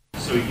Pelt.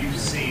 So you've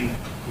seen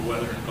the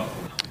weather in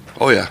Buffalo?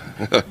 Oh,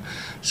 yeah.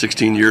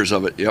 16 years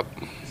of it, yep.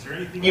 Is there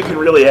anything you can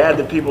really add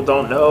that people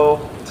don't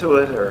know to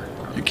it? Or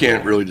you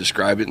can't really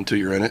describe it until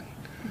you're in it.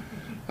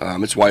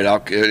 It's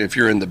whiteout. If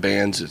you're in the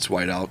bands, it's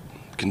whiteout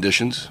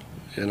conditions,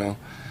 you know.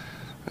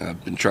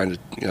 I've been trying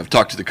to, I've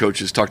talked to the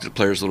coaches, talked to the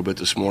players a little bit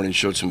this morning,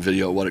 showed some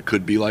video of what it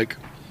could be like.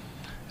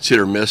 It's hit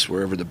or miss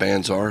wherever the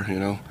bands are, you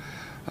know.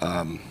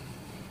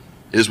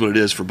 It is what it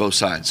is for both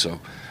sides, so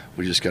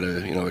we just got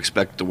to,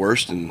 expect the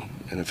worst, and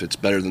if it's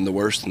better than the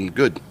worst, then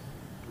good.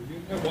 Were you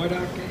in that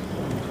whiteout game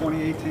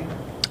in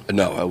 2018?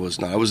 No, I was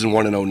not. I was in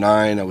one in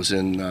 2009. I was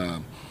in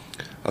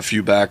a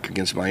few back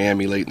against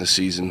Miami late in the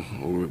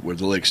season where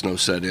the lake snow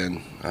set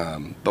in.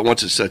 But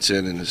once it sets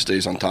in and it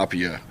stays on top of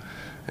you,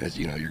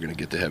 you're going to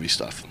get the heavy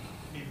stuff.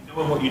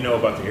 Knowing what you know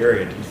about the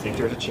area, do you think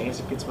there's a chance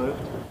it gets moved?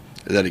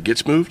 That it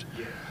gets moved?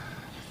 Yeah.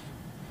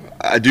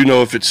 I do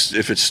know if it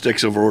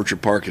sticks over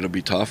Orchard Park, it'll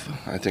be tough.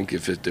 I think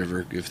if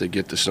they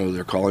get the snow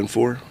they're calling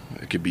for,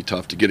 it could be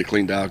tough to get it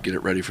cleaned out, get it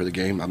ready for the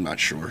game. I'm not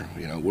sure.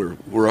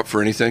 We're up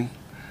for anything.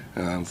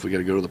 If we got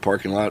to go to the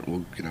parking lot,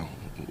 we'll.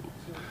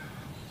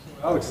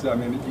 Alex, I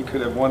mean, you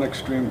could have one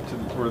extreme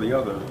or the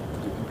other.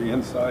 You could be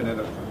inside in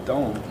a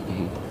dome.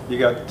 Mm-hmm. You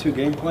got two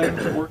game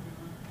plans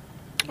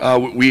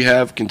working? We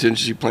have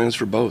contingency plans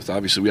for both.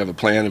 Obviously, we have a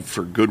plan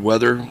for good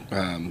weather.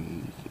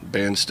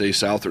 Bands stay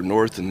south or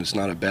north, and it's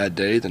not a bad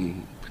day,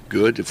 then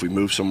good. If we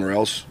move somewhere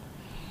else,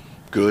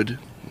 good.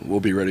 We'll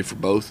be ready for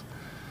both.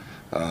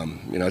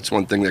 It's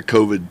one thing that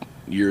COVID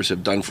years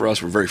have done for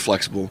us. We're very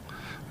flexible,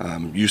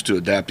 used to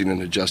adapting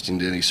and adjusting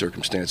to any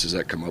circumstances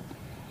that come up.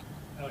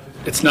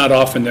 It's not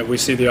often that we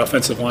see the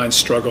offensive line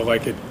struggle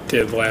like it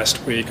did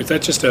last week. Is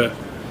that just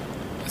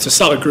it's a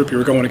solid group you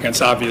were going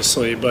against,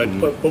 obviously, but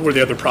what were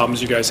the other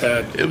problems you guys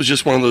had? It was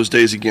just one of those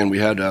days, again. We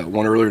had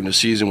one earlier in the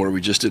season where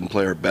we just didn't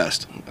play our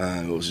best.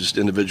 It was just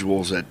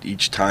individuals that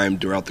each time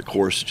throughout the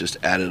course just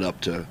added up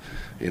to,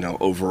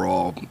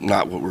 overall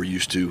not what we're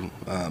used to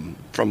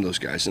from those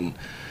guys. And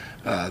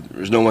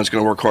there's no one's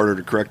going to work harder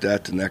to correct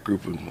that than that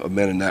group of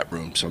men in that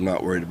room, so I'm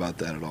not worried about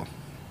that at all.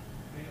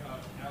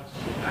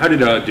 How did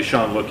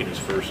Deshaun look in his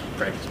first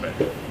practice back?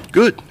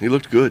 Good. He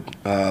looked good.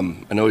 I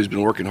know he's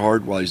been working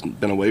hard while he's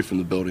been away from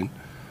the building.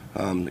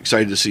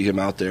 Excited to see him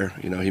out there.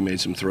 He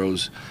made some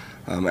throws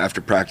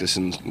after practice,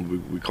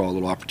 and we call it a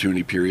little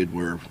opportunity period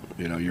where,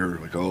 you're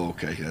like, oh,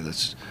 okay, yeah,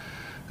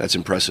 that's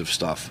impressive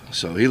stuff.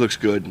 So he looks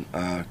good.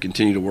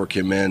 Continue to work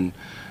him in,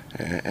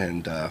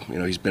 and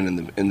he's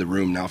been in the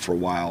room now for a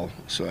while,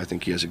 so I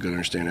think he has a good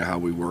understanding of how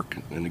we work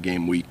in the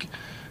game week,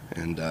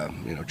 and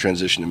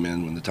transition him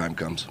in when the time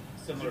comes.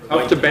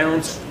 How to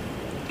balance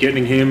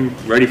getting him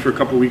ready for a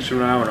couple of weeks from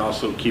now and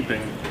also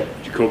keeping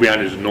Jacoby on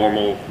his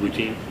normal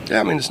routine? Yeah,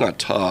 I mean, it's not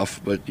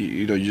tough, but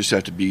you just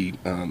have to be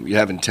you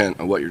have intent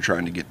on what you're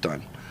trying to get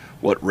done,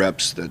 what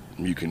reps that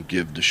you can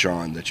give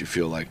Deshaun that you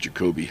feel like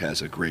Jacoby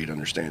has a great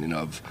understanding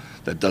of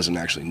that doesn't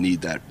actually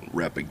need that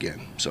rep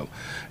again. So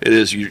it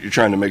is, you're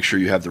trying to make sure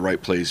you have the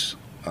right plays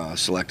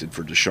selected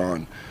for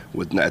Deshaun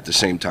with at the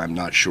same time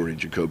not shorting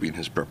Jacoby in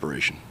his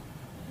preparation.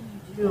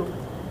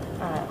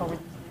 Over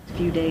the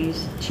few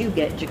days to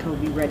get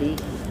Jacoby ready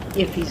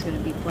if he's going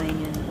to be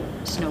playing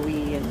in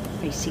snowy and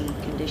icy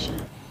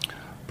conditions?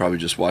 Probably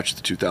just watch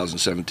the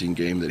 2017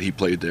 game that he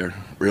played there,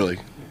 really.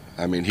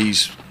 I mean,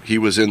 he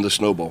was in the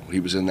Snowball. He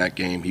was in that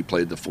game. He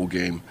played the full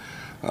game,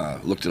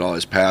 looked at all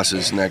his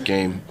passes in that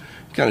game.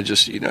 Kind of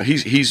just,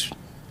 he's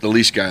the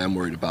least guy I'm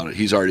worried about it.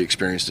 He's already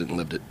experienced it and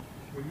lived it.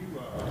 When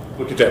you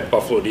look at that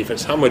Buffalo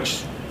defense, how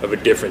much of a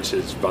difference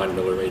has Von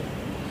Miller made?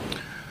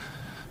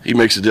 He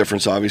makes a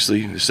difference, obviously.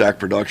 His sack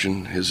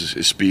production, his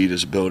speed,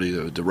 his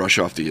ability to rush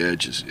off the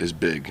edge is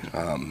big.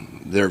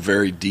 They're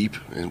very deep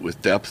and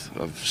with depth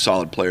of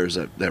solid players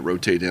that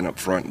rotate in up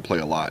front and play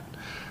a lot.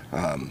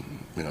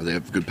 They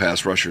have good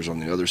pass rushers on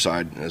the other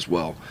side as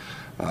well.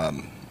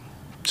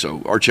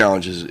 So our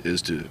challenge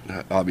is to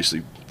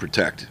obviously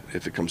protect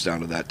if it comes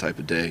down to that type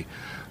of day.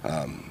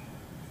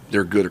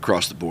 They're good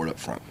across the board up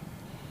front.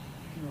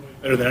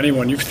 Better than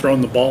anyone, you've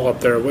thrown the ball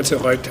up there. What's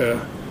it like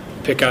to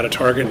pick out a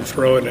target and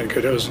throw it, and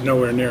it was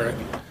nowhere near it?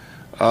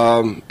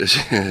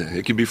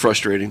 It can be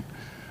frustrating.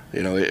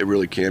 It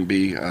really can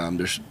be.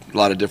 There's a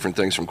lot of different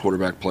things from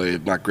quarterback play,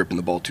 not gripping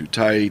the ball too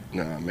tight,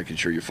 making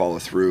sure you follow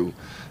through.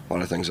 A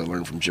lot of things I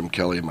learned from Jim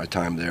Kelly in my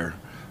time there.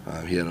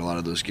 He had a lot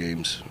of those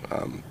games.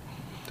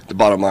 The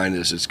bottom line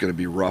is it's going to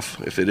be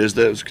rough. If it is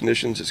those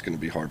conditions, it's going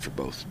to be hard for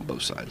both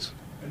sides.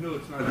 I know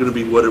it's not going to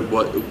be what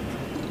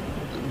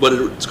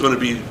it's going to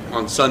be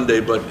on Sunday,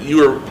 but you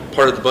were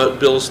part of the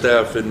Bills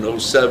staff in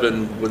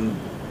 2007 when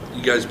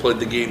you guys played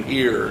the game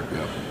here.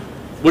 Yeah.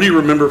 What do you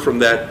remember from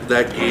that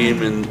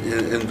game and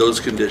those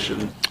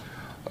conditions?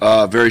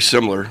 Very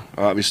similar.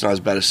 Obviously not as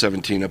bad as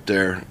 17 up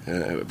there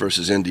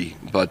versus Indy,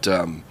 but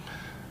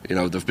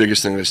the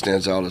biggest thing that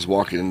stands out is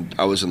walking.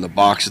 I was in the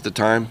box at the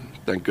time,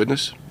 thank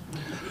goodness.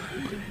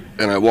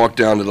 And I walked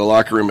down to the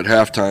locker room at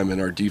halftime,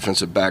 and our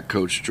defensive back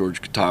coach,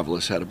 George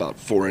Katavolis, had about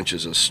 4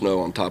 inches of snow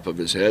on top of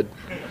his head.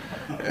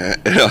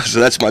 So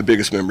that's my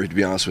biggest memory, to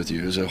be honest with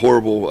you. It was a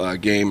horrible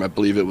game. I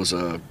believe it was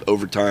a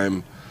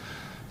overtime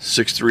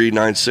 6-3,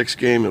 9-6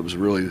 game. It was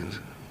really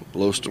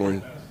low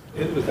scoring.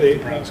 It was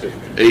 8 rounds.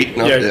 8?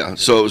 No, yeah.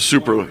 So it was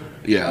super,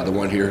 the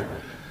one here.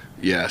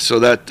 Yeah, so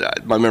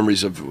that my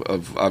memories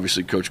of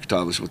obviously Coach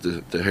Katavolis with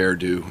the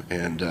hairdo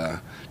and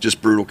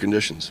just brutal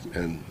conditions.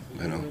 And,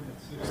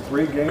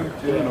 3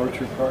 games in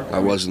Orchard Park. I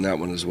was in that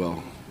one as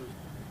well.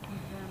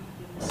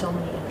 So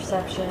many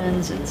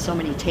interceptions and so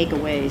many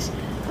takeaways.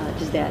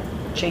 Does that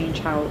change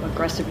how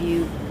aggressive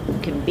you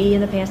can be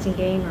in the passing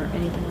game or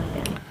anything like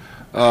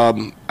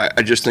that?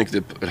 I just think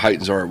that it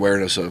heightens our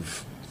awareness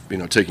of,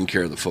 taking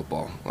care of the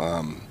football.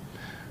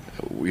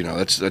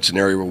 That's an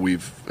area where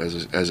we've,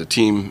 as a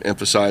team,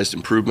 emphasized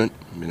improvement.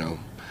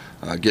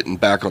 Getting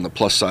back on the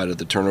plus side of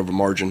the turnover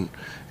margin,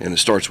 and it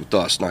starts with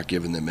us not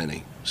giving them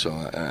any. So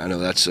I know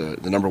that's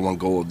the number one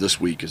goal of this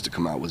week is to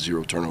come out with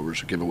 0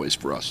 turnovers or giveaways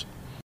for us.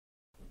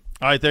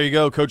 All right, there you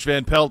go. Coach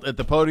Van Pelt at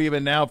the podium.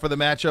 And now for the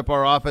matchup,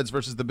 our offense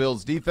versus the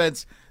Bills'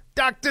 defense,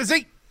 Dr.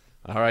 Z.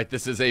 All right,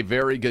 this is a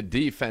very good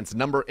defense.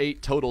 Number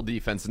 8 total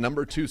defense,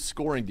 number 2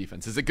 scoring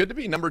defense. Is it good to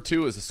be number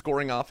 2 as a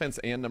scoring offense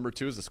and number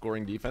 2 as a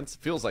scoring defense?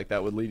 Feels like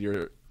that would lead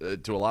you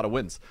to a lot of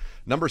wins.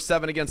 Number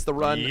 7 against the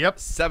run,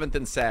 7th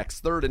in sacks,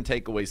 3rd in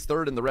takeaways,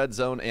 3rd in the red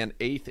zone, and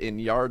 8th in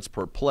yards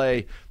per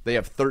play. They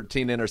have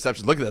 13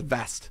 interceptions. Look at the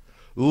vest.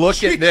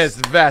 Look at this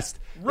vest.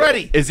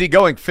 Ready. Is he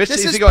going fishing?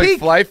 Is he going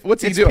fly?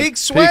 What's he doing? Peak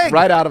swag. Peak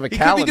right out of a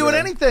calendar. He could be doing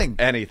anything.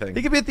 Anything.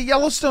 He could be at the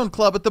Yellowstone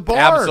Club at the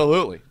bar.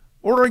 Absolutely.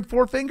 Ordering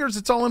 4 fingers.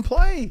 It's all in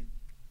play.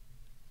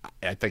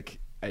 I think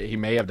he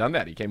may have done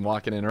that. He came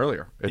walking in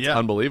earlier. It's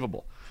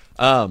unbelievable.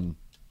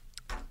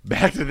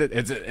 Back to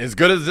it's as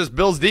good as this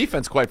Bills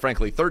defense, quite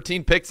frankly.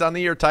 13 picks on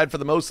the year, tied for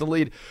the most in the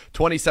league.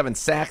 27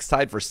 sacks,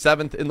 tied for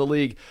 7th in the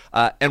league.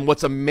 And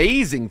what's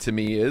amazing to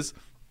me is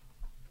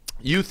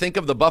you think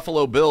of the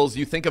Buffalo Bills,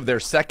 you think of their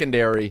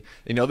secondary.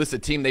 This is a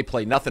team, they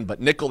play nothing but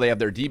nickel. They have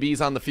their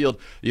DBs on the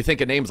field. You think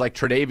of names like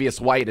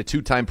Tre'Davious White, a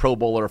 2-time Pro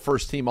Bowler, a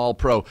first-team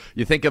All-Pro.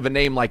 You think of a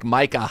name like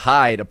Micah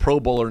Hyde, a Pro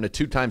Bowler and a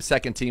 2-time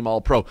second-team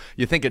All-Pro.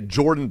 You think of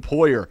Jordan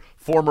Poyer,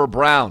 former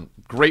Brown,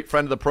 great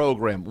friend of the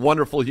program,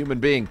 wonderful human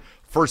being,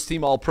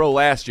 first-team All-Pro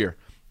last year.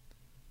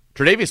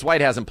 Tre'Davious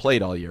White hasn't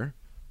played all year.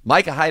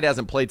 Micah Hyde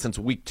hasn't played since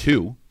week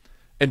 2.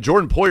 And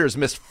Jordan Poyer's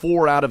missed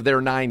 4 out of their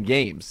 9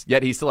 games,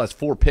 yet he still has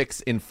 4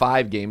 picks in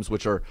 5 games,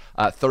 which are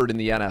 3rd in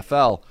the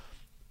NFL.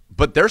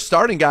 But they're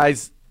starting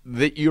guys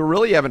that you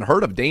really haven't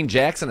heard of. Dane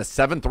Jackson, a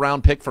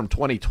 7th-round pick from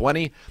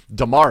 2020.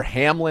 Damar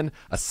Hamlin,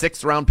 a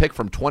 6th-round pick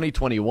from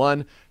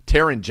 2021.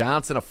 Taron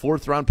Johnson, a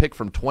 4th-round pick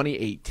from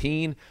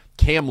 2018.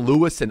 Cam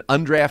Lewis, an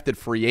undrafted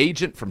free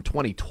agent from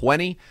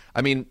 2020.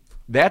 I mean,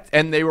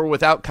 and they were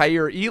without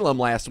Kaiir Elam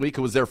last week,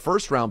 who was their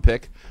 1st-round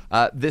pick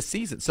this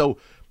season. So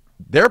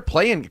they're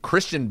playing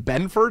Christian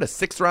Benford, a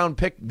 6th-round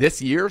pick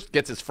this year,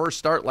 gets his first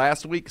start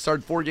last week,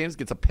 started 4 games,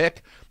 gets a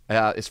pick,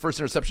 his first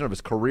interception of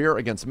his career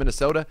against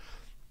Minnesota.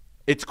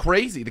 It's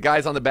crazy. The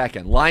guys on the back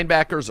end.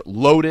 Linebackers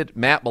loaded.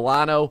 Matt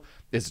Milano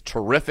is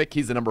terrific.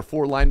 He's the number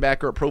 4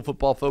 linebacker at Pro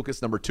Football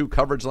Focus, number 2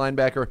 coverage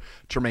linebacker.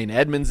 Tremaine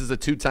Edmonds is a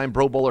 2-time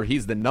Pro Bowler.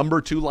 He's the number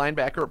 2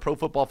 linebacker at Pro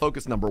Football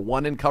Focus, number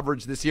 1 in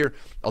coverage this year,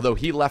 although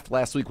he left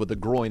last week with a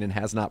groin and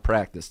has not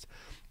practiced.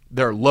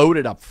 They're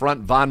loaded up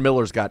front. Von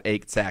Miller's got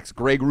 8 sacks.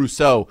 Greg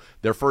Rousseau,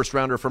 their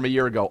first-rounder from a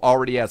year ago,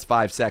 already has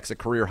 5 sacks, a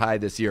career high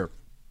this year.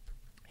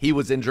 He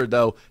was injured,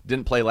 though,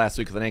 didn't play last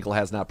week with an ankle,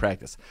 has not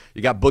practiced.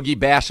 You got Boogie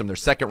Basham, their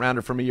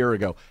 2nd-rounder from a year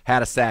ago,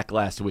 had a sack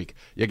last week.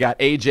 You got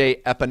A.J.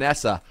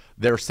 Epinesa,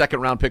 their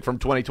 2nd-round pick from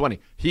 2020.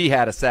 He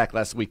had a sack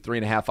last week,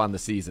 3.5 on the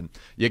season.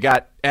 You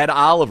got Ed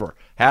Oliver,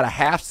 had a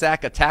half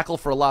sack, a tackle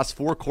for a loss,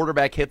 4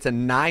 quarterback hits,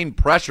 and 9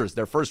 pressures.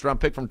 Their 1st-round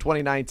pick from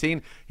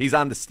 2019. He's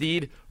on the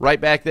steed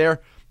right back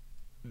there.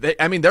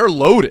 They're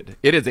loaded.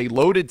 It is a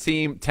loaded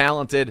team,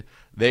 talented.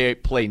 They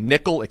play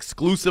nickel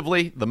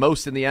exclusively, the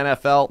most in the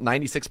NFL,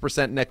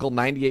 96% nickel,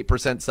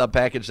 98%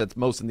 sub-package. That's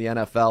most in the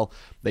NFL.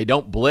 They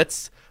don't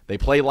blitz. They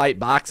play light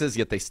boxes,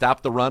 yet they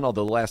stop the run,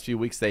 although the last few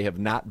weeks they have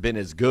not been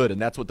as good,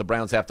 and that's what the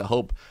Browns have to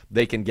hope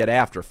they can get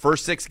after.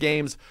 First 6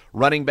 games,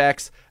 running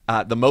backs,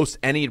 the most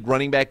any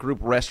running back group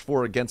rushed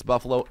for against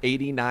Buffalo,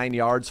 89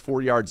 yards,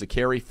 4 yards a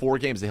carry. 4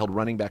 games they held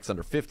running backs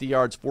under 50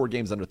 yards, 4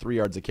 games under 3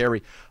 yards a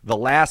carry. The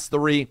last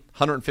 3,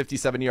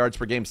 157 yards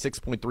per game,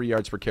 6.3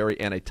 yards per carry,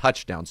 and a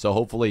touchdown. So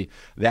hopefully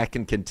that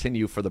can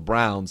continue for the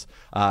Browns.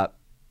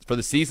 For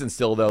the season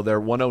still, though,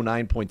 they're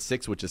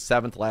 109.6, which is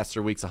 7th. Last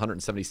 3 weeks,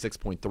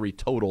 176.3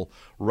 total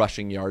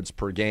rushing yards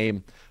per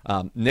game.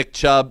 Nick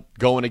Chubb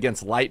going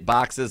against light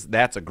boxes.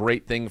 That's a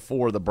great thing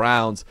for the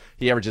Browns.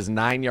 He averages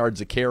 9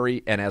 yards a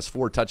carry and has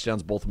 4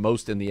 touchdowns, both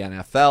most in the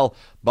NFL.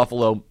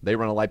 Buffalo, they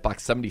run a light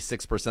box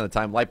 76% of the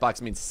time. Light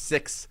box means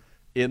 6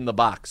 in the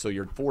box. So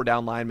your 4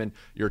 down linemen,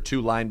 your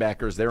 2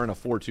 linebackers, they're in a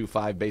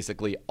 4-2-5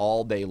 basically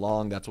all day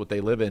long. That's what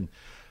they live in.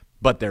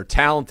 But they're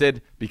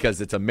talented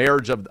because it's a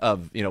marriage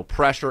of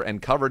pressure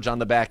and coverage on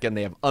the back end.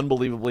 They have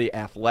unbelievably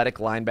athletic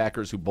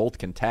linebackers who both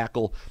can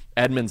tackle.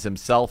 Edmonds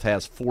himself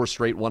has 4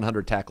 straight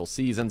 100-tackle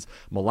seasons.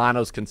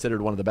 Milano's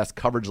considered one of the best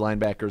coverage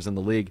linebackers in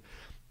the league.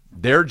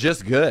 They're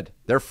just good.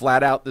 They're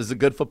flat out, this is a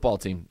good football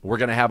team. We're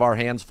going to have our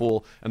hands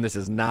full, and this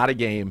is not a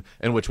game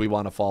in which we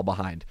want to fall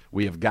behind.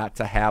 We have got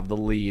to have the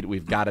lead.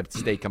 We've got to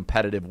stay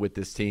competitive with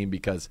this team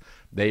because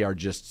they are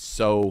just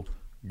so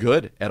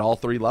good at all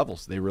 3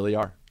 levels. They really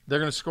are. They're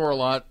going to score a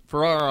lot.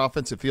 For our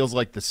offense, it feels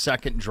like the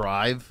second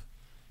drive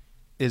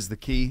is the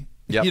key.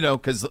 Yep.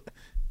 Because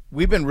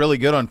we've been really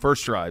good on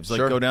first drives. Like,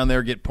 go down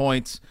there, get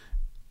points.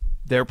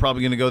 They're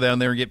probably going to go down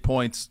there and get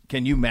points.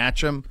 Can you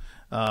match them?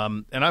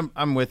 And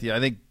I'm with you. I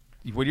think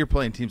when you're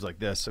playing teams like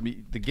this, I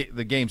mean, the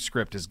game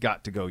script has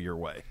got to go your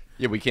way.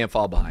 Yeah, we can't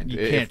fall behind. You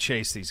can't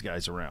chase these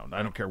guys around.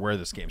 I don't care where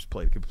this game's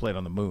played. It could be played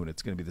on the moon.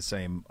 It's going to be the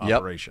same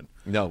operation.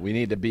 No, we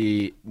need to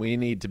be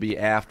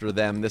after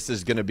them. This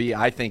is going to be,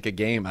 I think,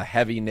 a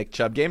heavy Nick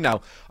Chubb game.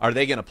 Now, are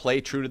they going to play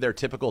true to their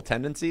typical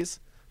tendencies?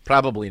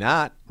 Probably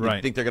not. Right.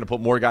 I think they're going to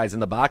put more guys in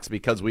the box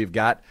because we've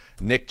got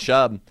Nick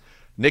Chubb.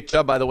 Nick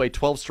Chubb, by the way,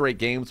 12 straight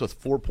games with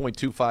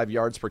 4.25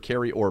 yards per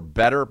carry or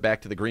better,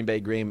 back to the Green Bay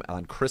game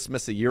on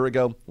Christmas a year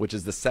ago, which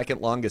is the second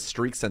longest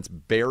streak since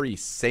Barry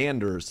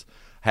Sanders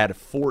had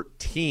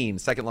 14,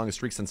 second longest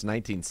streak since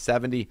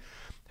 1970.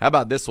 How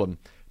about this one?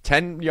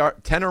 10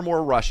 or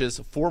more rushes,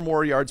 4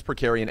 more yards per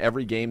carry in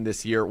every game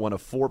this year. One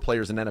of 4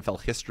 players in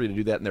NFL history to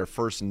do that in their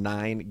first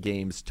 9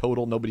 games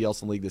total. Nobody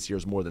else in the league this year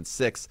is more than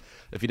 6.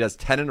 If he does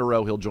 10 in a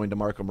row, he'll join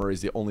DeMarco Murray.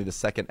 He's only the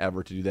second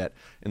ever to do that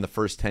in the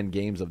first 10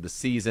 games of the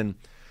season.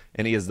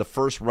 And he is the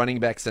first running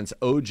back since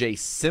O.J.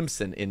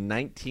 Simpson in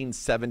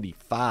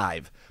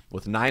 1975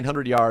 with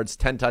 900 yards,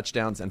 10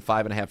 touchdowns, and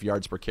 5.5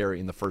 yards per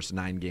carry in the first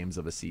 9 games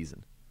of a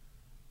season.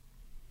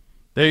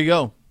 There you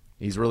go.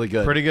 He's really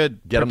good. Pretty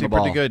good. Get him the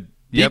ball. Pretty good.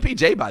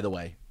 DPJ, by the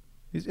way.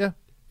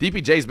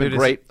 DPJ's been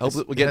great.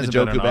 Hopefully we'll get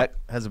Njoku back.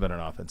 Hasn't been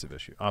an offensive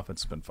issue.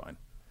 Offense has been fine.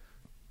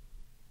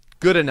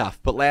 Good enough.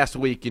 But last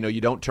week,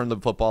 you don't turn the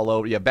football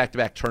over. You have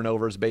back-to-back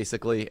turnovers,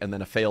 basically, and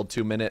then a failed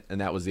 2-minute,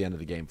 and that was the end of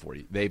the game for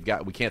you. We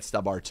can't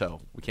stub our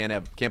toe. We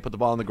can't put the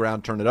ball on the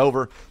ground, turn it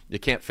over. You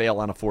can't fail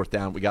on a 4th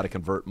down. We got to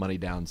convert money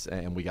downs,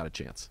 and we got a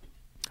chance.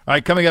 All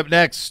right, coming up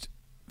next,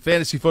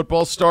 fantasy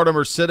football, start 'em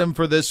or sit 'em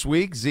for this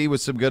week. Z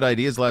with some good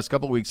ideas last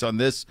couple of weeks on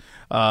this.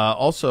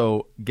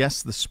 Also,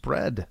 guess the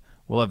spread.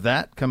 We'll have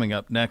that coming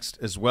up next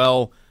as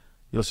well.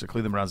 You'll listen to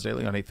Cleveland Browns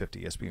Daily on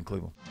 850 ESPN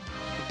Cleveland.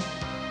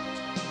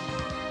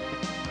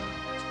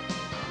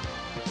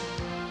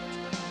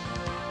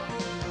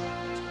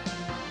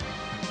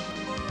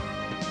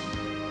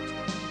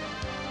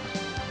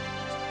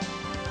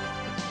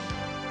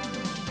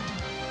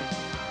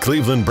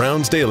 Cleveland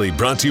Browns Daily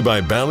brought to you by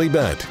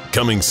Ballybet,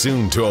 coming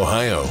soon to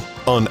Ohio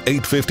on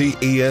 850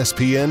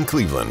 ESPN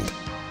Cleveland.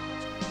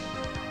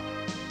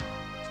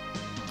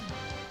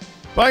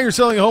 Buying or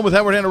selling a home with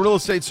Howard Hanna Real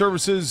Estate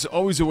Services,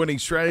 always a winning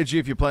strategy.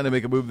 If you plan to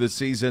make a move this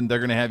season, they're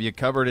going to have you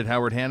covered at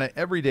Howard Hanna.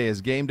 Every day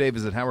is game day.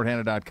 Visit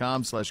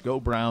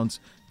howardhanna.com/GoBrowns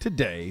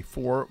today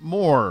for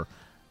more.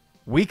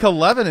 Week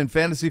 11 in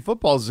fantasy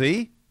football,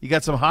 Z. You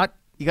got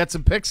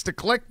some picks to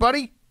click,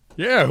 buddy?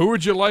 Yeah, who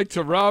would you like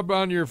to rob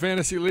on your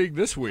fantasy league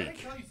this week? Let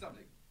me tell you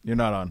something. You're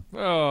not on.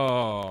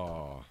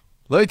 Oh.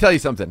 Let me tell you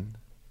something.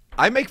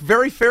 I make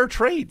very fair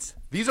trades.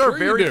 These are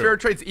very fair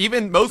trades.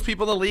 Even most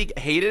people in the league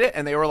hated it,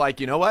 and they were like,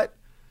 you know what?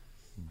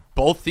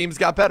 Both teams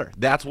got better.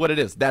 That's what it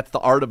is. That's the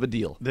art of a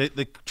deal.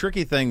 The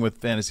tricky thing with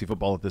fantasy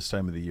football at this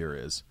time of the year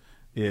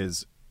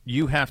is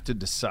you have to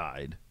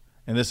decide,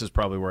 and this is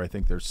probably where I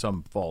think there's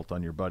some fault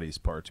on your buddies'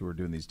 parts who are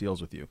doing these deals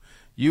with you.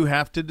 You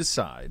have to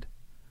decide,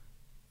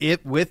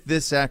 with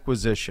this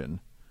acquisition,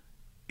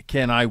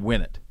 can I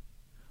win it?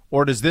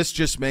 Or does this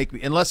just make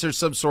me, unless there's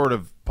some sort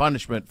of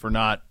punishment for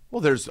not.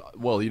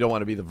 Well, you don't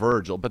want to be the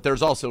Virgil, but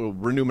there's also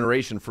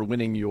remuneration for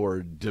winning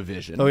your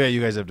division. Oh yeah,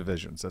 you guys have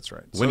divisions. That's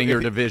right. Winning your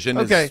division.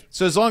 Okay,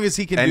 so as long as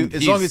he can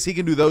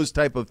do those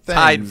type of things,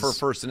 tied for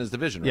first in his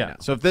division right now.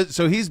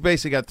 So he's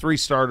basically got 3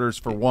 starters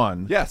for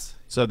 1. Yes.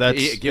 So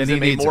it gives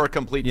him a more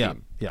complete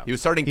team. Yeah. He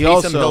was starting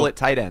Taysom Hill at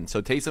tight end. So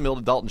Taysom Hill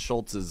to Dalton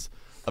Schultz is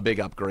a big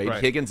upgrade.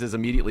 Right. Higgins is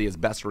immediately his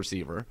best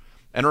receiver.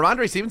 And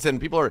Ramondre Stevenson,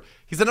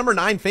 he's the number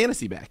 9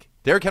 fantasy back.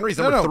 Derrick Henry's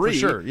number 3. For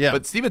sure, yeah.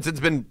 But Stevenson's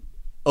been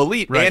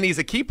elite, and he's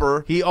a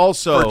keeper. He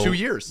also, for 2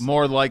 years,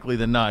 more likely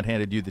than not,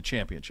 handed you the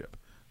championship.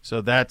 So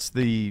that's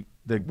we've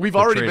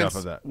already been. off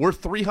of that. We're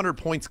 300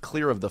 points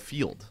clear of the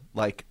field.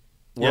 Like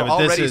We're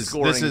already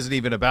scoring. This isn't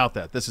even about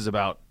that. This is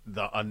about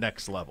a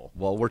next level.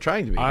 Well, we're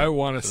trying to be. I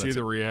want to see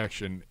the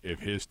reaction if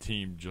his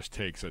team just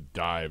takes a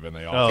dive and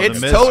they all. It's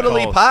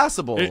totally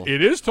possible.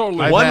 It is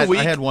totally.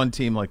 I had one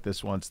team like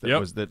this once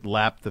that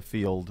lapped the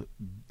field.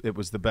 It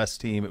was the best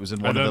team. It was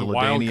in one of the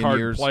LaDainian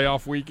years,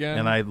 playoff weekend,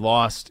 and I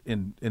lost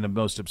in a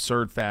most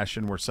absurd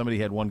fashion where somebody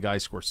had one guy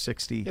score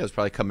 60. Yeah, it was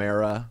probably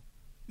Kamara.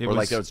 It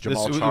was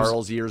Jamal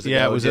Charles years ago.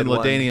 Yeah, it was in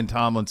LaDainian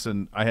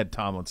Tomlinson. I had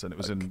Tomlinson. It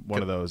was in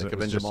one of those. It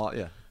was Jamal.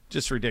 Yeah.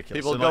 Just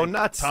ridiculous. People go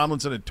nuts.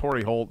 Tomlinson and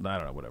Torrey Holt, and I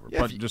don't know, whatever.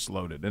 Yeah, but just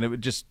loaded. And it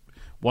would just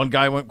one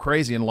guy went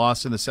crazy and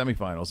lost in the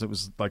semifinals. It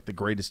was like the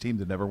greatest team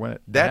to never win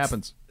it. That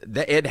happens.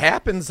 It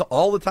happens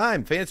all the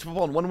time. Fantasy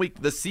football in 1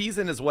 week. The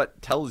season is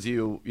what tells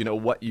you,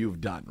 what you've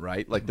done,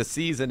 right? Like the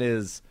season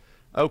is,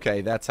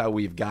 okay, that's how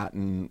we've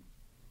gotten.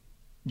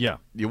 Yeah.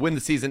 You win the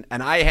season.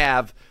 And I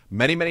have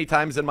many, many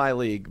times in my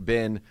league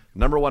been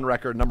number 1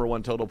 record, number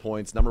 1 total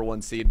points, number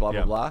 1 seed, blah,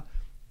 blah, blah.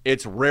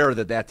 It's rare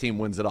that team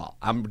wins it all.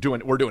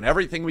 We're doing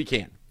everything we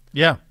can.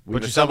 Yeah.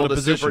 We've assembled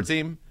a super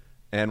team,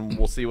 and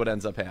we'll see what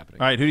ends up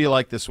happening. All right, who do you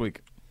like this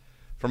week?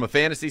 From a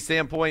fantasy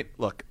standpoint,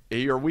 look,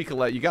 your week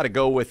you got to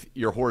go with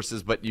your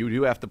horses, but you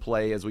do have to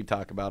play, as we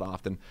talk about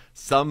often,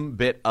 some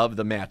bit of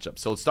the matchup.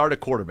 So start a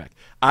quarterback.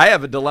 I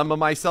have a dilemma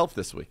myself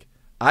this week.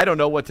 I don't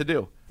know what to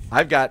do.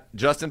 I've got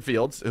Justin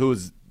Fields,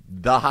 who's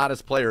the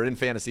hottest player in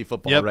fantasy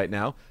football right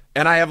now,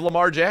 and I have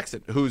Lamar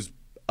Jackson, who's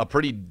a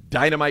pretty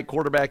dynamite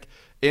quarterback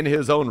in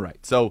his own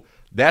right. So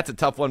that's a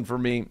tough one for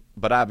me,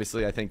 but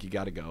obviously I think you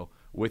got to go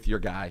with your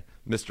guy,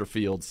 Mr.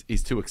 Fields.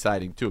 He's too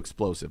exciting, too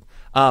explosive.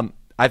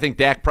 I think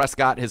Dak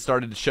Prescott has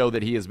started to show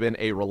that he has been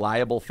a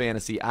reliable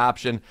fantasy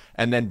option.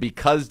 And then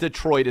because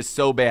Detroit is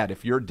so bad,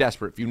 if you're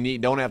desperate, if you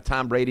don't have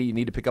Tom Brady, you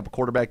need to pick up a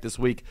quarterback this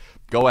week,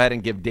 go ahead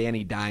and give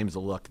Danny Dimes a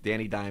look.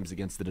 Danny Dimes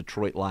against the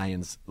Detroit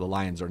Lions. The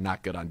Lions are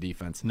not good on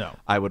defense. No.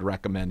 I would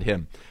recommend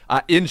him.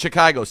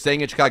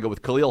 Staying in Chicago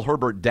with Khalil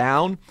Herbert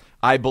down,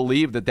 I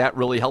believe that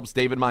really helps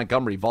David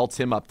Montgomery, vaults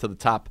him up to the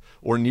top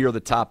or near the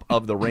top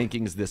of the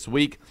rankings this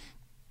week.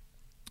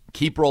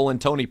 Keep rolling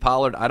Tony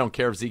Pollard. I don't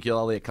care if Ezekiel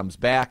Elliott comes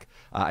back.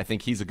 I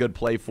think he's a good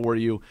play for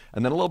you.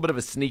 And then a little bit of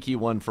a sneaky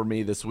one for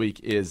me this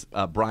week is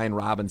Brian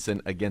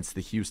Robinson against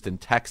the Houston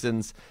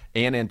Texans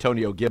and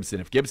Antonio Gibson.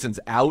 If Gibson's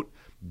out,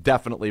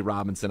 definitely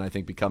Robinson, I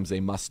think, becomes a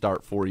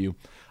must-start for you.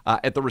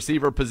 At the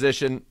receiver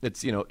position,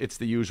 it's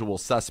the usual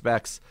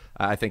suspects.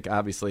 I think,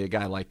 obviously, a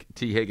guy like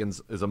T.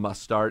 Higgins is a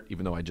must-start,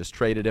 even though I just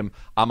traded him.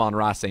 I'm on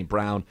Ross St.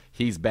 Brown.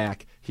 He's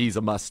back. He's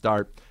a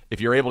must-start. If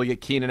you're able to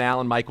get Keenan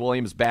Allen, Mike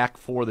Williams back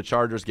for the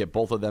Chargers, get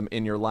both of them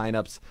in your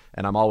lineups,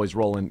 and I'm always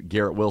rolling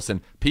Garrett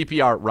Wilson.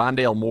 PPR,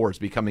 Rondale Moore is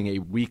becoming a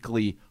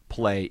weekly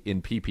play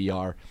in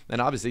PPR. And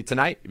obviously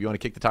tonight, if you want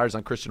to kick the tires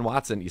on Christian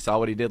Watson, you saw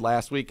what he did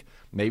last week.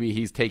 Maybe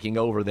he's taking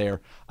over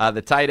there.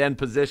 The tight end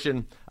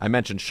position, I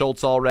mentioned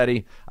Schultz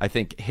already. I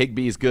think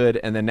Higbee's good.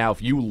 And then now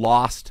if you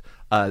lost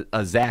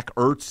a Zach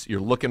Ertz, you're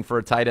looking for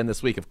a tight end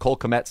this week. If Cole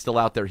Kmet's still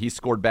out there, he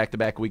scored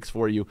back-to-back weeks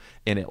for you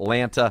in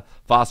Atlanta.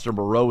 Foster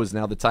Moreau is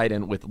now the tight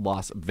end with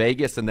Las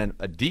Vegas. And then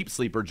a deep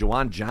sleeper,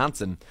 Juwan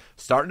Johnson,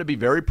 starting to be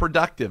very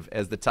productive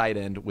as the tight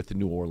end with the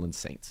New Orleans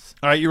Saints.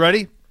 All right, you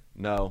ready?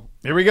 No.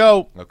 Here we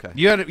go. Okay.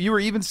 You were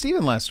even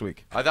Steven last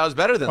week. I thought it was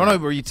better than that. No,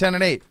 were you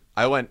 10-8?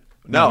 I went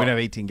No, we didn't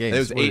have 18 games. It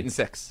was 8 and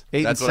 6.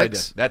 8 That's and what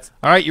 6? I did. That's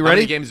all right. You ready? How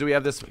many games do we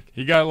have this week?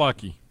 He got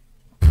lucky.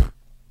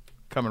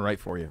 Coming right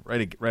for you.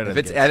 Right. If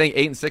it's, I think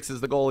 8 and 6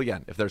 is the goal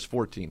again. If there's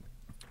 14,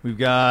 we've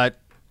got.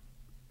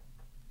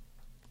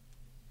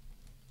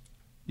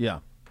 Yeah.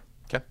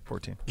 Okay.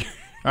 14. All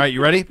right.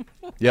 You ready?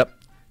 Yep.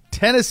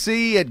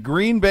 Tennessee at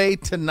Green Bay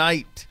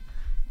tonight.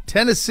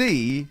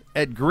 Tennessee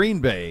at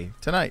Green Bay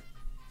tonight.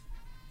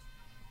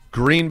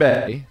 Green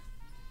Bay.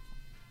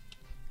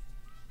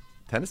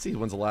 Tennessee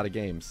wins a lot of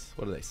games.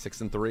 What are they?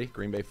 6-3.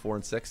 Green Bay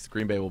 4-6.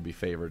 Green Bay will be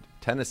favored.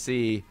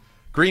 Tennessee.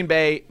 Green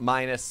Bay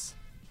minus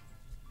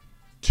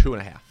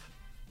 2.5.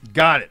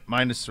 Got it.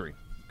 -3.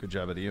 Good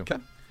job out of you. Okay.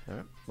 All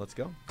right. Let's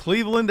go.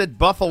 Cleveland at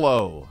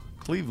Buffalo.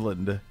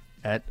 Cleveland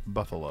at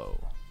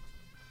Buffalo.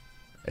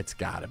 It's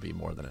got to be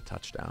more than a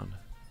touchdown.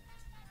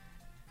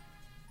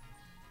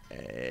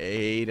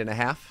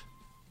 8.5.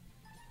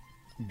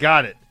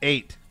 Got it.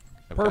 8.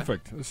 Okay.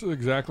 Perfect. This is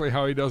exactly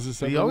how he does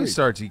this. He always week.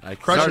 starts. He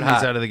crushing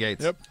these out of the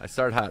gates. Yep. I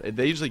start hot.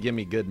 They usually give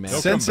me good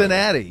matches.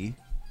 Cincinnati.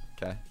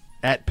 Okay.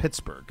 At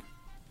Pittsburgh.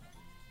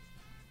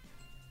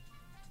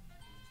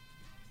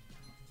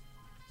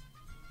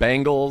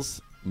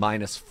 Bengals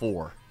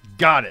 -4.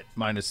 Got it.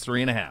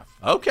 -3.5.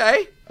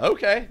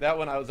 Okay. That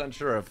one I was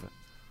unsure of.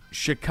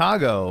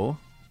 Chicago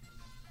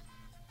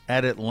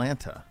at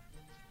Atlanta.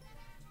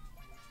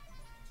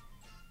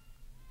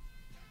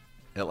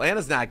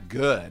 Atlanta's not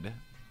good,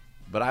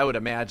 but I would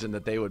imagine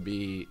that they would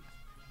be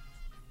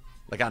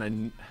like on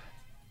a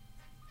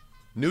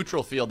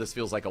neutral field. This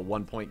feels like a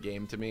 1-point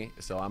game to me,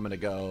 so I'm going to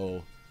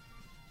go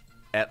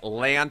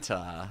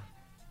Atlanta.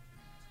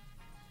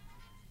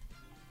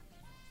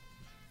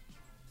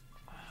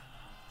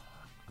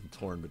 I'm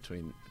torn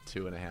between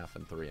 2.5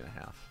 and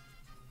 3.5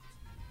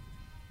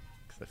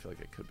 because I feel like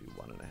it could be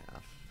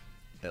 1.5.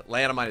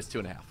 Atlanta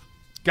 -2.5.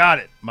 Got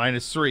it.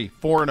 -3.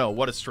 4-0.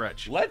 What a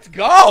stretch. Let's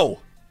go.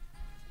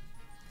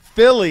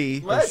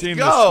 Philly. I've seen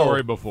this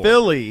story before.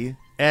 Philly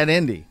at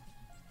Indy.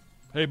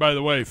 Hey, by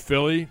the way,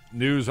 Philly,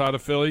 news out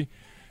of Philly,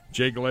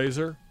 Jay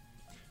Glazer.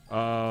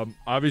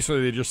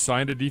 Obviously, they just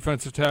signed a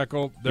defensive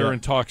tackle. They're in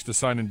talks to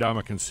sign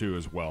Ndamukong Suh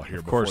as well here.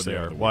 Of course they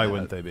are. Why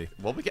wouldn't they be?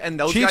 Well, and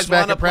those Chiefs guys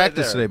back wanna at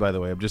practice play today, by the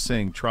way. I'm just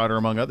saying Trotter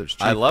among others.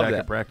 Chiefs I love back that.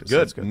 At practice.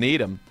 Good. Good.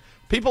 Need them.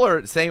 People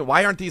are saying,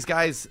 why aren't these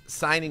guys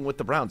signing with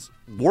the Browns?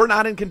 We're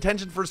not in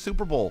contention for a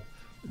Super Bowl.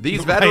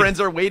 These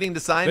veterans are waiting to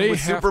sign with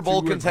Super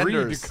Bowl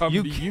contenders.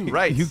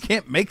 Right. You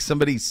can't make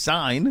somebody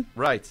sign.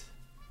 Right.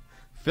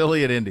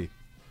 Philly at Indy.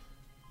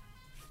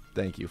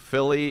 Thank you,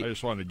 Philly. I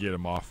just wanted to get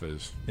him off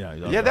his. Yeah,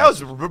 that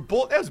was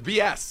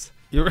BS.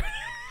 You're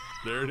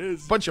there it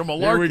is. Bunch of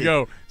malarkey. There we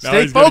go. Now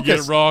Stay he's focused. Get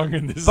it wrong,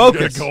 and this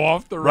Focus. is going to go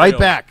off the rails. Right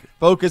back.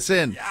 Focus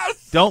in.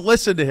 Yes. Don't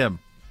listen to him.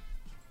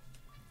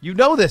 You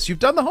know this. You've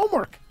done the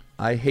homework.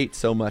 I hate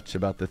so much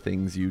about the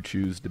things you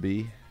choose to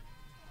be.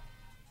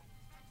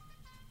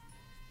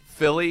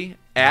 Philly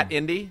at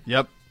Indy.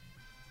 Yep.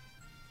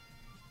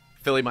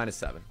 Philly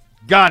 -7.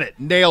 Got it.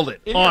 Nailed it.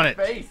 In on your it.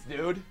 face,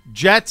 dude.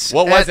 Jets.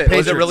 What was at it?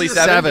 Was it Patriots. really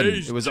 7?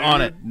 Jeez, It was dude.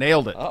 on it.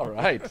 Nailed it. All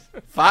right.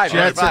 5.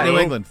 Jets All right, at New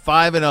 5. England.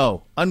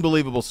 5-0.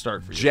 Unbelievable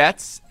start for you.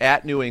 Jets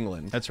at New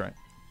England. That's right.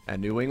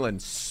 And New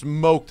England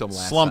smoked them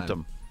last Slumped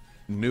time.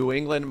 them. New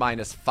England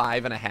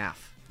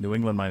 -5.5. New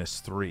England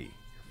 -3.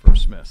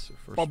 First miss.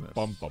 Bum,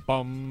 bum, bum,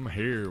 bum.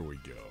 Here we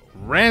go.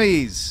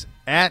 Rammies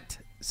at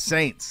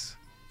Saints.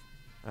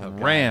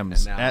 Okay.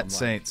 Rams And now at I'm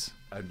Saints.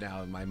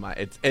 Now in my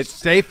mind, it's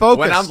Stay focused.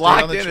 When I'm Stay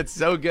locked on the in, it's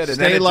so good, and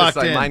Stay then it's locked just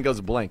like in. mine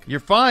goes blank. You're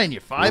fine.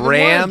 You're 5-1.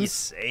 Rams You're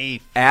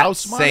safe. at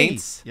House money.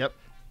 Saints. Yep.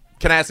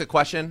 Can I ask a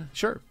question?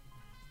 Sure.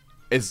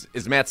 Is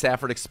Matt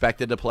Stafford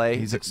expected to play?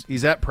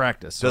 He's at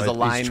practice. So Does the he's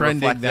line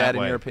trending reflect that,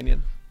 way. in your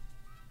opinion?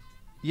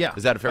 Yeah.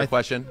 Is that a fair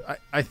question?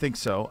 I think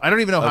so. I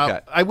don't even know how. Okay.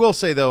 I will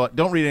say, though,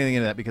 don't read anything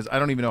into that because I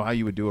don't even know how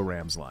you would do a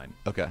Rams line.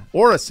 Okay.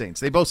 Or a Saints.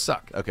 They both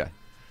suck. Okay.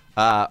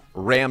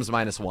 Rams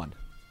 -1.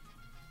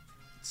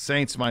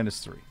 Saints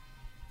 -3.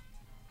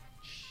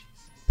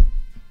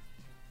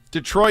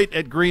 Detroit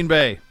at Green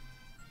Bay.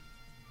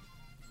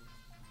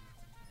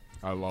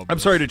 I love I'm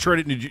this. sorry, Detroit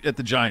at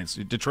the Giants.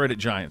 Detroit at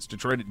Giants.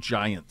 Detroit at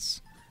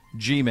Giants.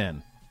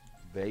 G-Men.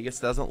 Vegas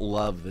doesn't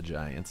love the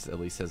Giants, at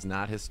least has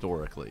not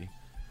historically.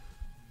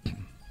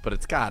 But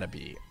it's got to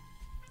be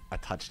a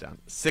touchdown.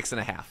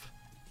 6.5.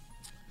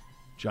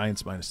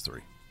 Giants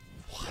 -3.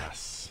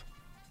 Yes.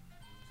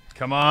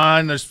 Come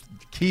on.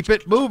 Keep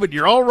it moving.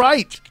 You're all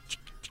right.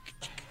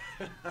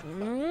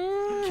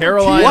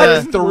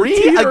 Carolina. What?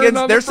 3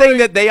 against? They're saying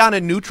that they on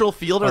a neutral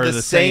field are the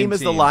same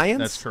as the team. Lions?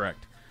 That's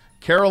correct.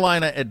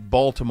 Carolina at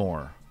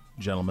Baltimore,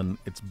 gentlemen.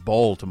 It's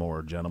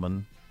Baltimore,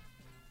 gentlemen.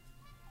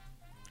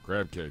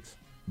 Crab cakes.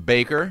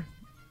 Baker.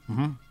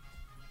 Mm-hmm.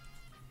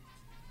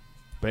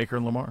 Baker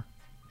and Lamar.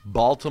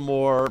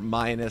 Baltimore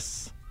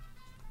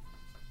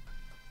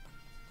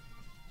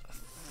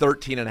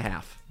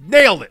 -13.5.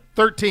 Nailed it.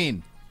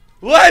 13.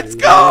 Let's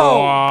go.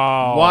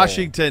 Wow.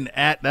 Washington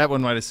at, that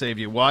one might have saved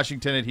you.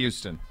 Washington at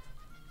Houston.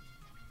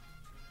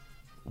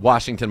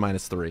 Washington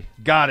 -3.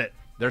 Got it.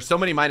 There's so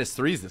many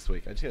 -3s this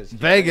week.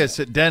 Vegas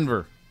at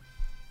Denver.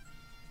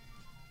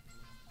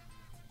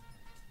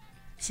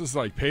 This is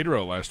like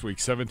Pedro last week,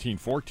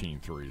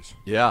 17-14 threes.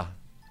 Yeah.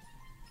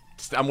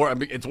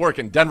 It's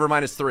working. Denver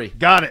 -3.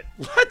 Got it.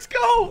 Let's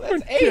go.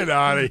 That's 8. Get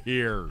out of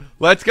here.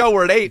 Let's go.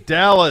 We're at 8.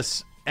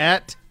 Dallas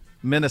at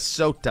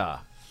Minnesota.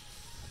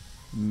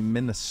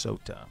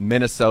 Minnesota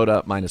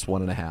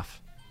 -1.5.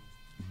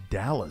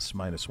 Dallas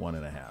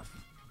 -1.5.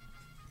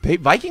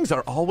 Vikings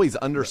are always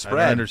under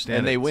spread. I understand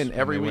and it. they win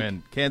every week.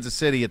 Win. Kansas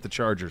City at the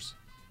Chargers.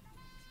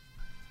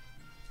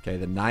 Okay,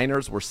 the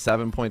Niners were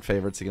 7-point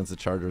favorites against the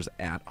Chargers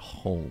at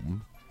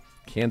home.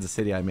 Kansas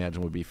City, I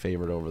imagine, would be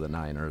favored over the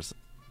Niners.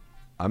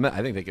 I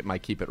think they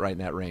might keep it right in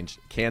that range.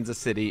 Kansas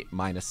City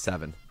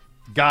 -7.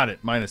 Got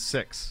it.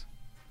 -6.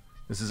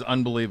 This is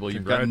unbelievable.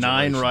 You've got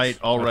 9 right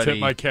already. I'll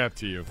tip my cap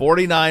to you.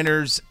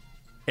 49ers,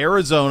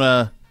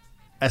 Arizona,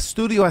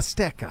 Estadio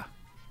Azteca.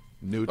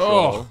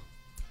 Neutral.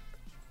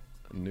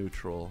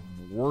 Neutral.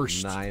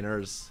 Worst.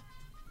 Niners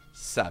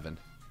 7.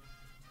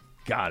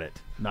 Got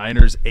it.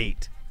 Niners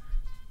 8.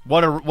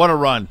 What a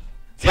run.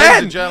 10.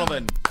 Ladies and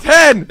gentlemen.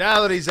 10.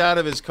 Now that he's out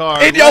of his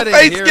car. In your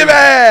face, give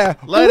it.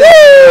 Let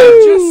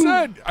I just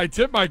said I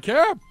tip my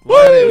cap.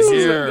 Let it This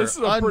hear. is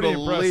a pretty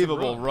impressive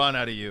Unbelievable run. run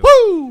out of you.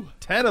 Woo!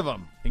 10 of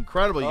them.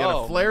 Incredible. You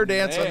got a flare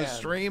dance on the man.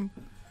 stream.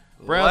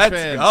 Browns Let's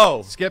fans,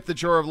 go. skip the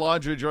chore of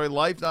laundry. Enjoy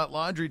Life Not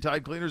Laundry.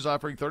 Tide Cleaners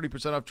offering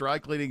 30% off dry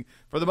cleaning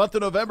for the month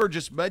of November.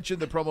 Just mention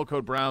the promo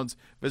code Browns.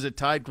 Visit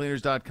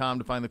TideCleaners.com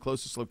to find the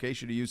closest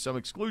location to you. Some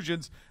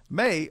exclusions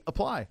may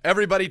apply.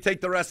 Everybody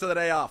take the rest of the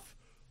day off.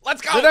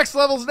 Let's go. The next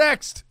level's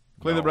next.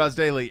 Cleveland Browns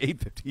Daily,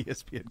 850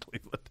 ESPN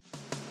Cleveland.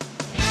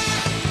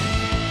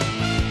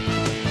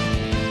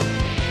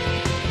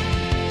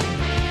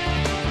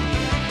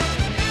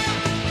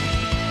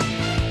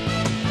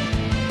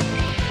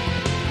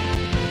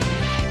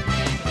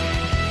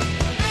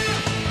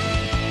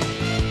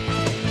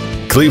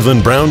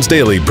 Cleveland Browns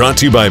Daily brought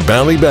to you by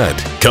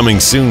Ballybet. Coming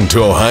soon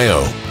to Ohio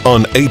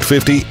on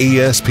 850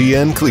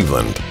 ESPN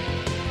Cleveland.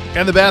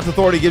 And the Bath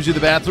Authority gives you the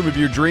bathroom of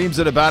your dreams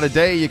in about a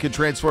day. You can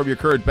transform your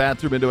current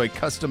bathroom into a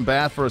custom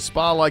bath for a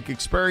spa-like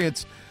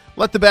experience.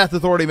 Let the Bath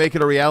Authority make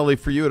it a reality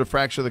for you at a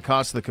fraction of the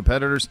cost of the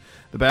competitors.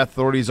 The Bath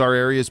Authority is our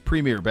area's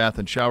premier bath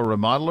and shower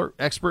remodeler,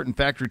 expert and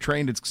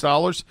factory-trained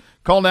installers.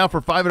 Call now for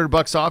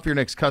 $500 off your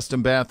next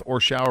custom bath or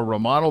shower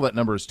remodel. That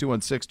number is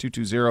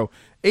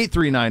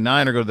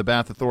 216-220-8399 or go to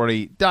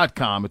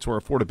thebathauthority.com. It's where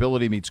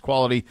affordability meets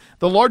quality.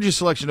 The largest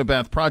selection of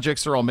bath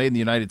projects are all made in the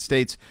United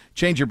States.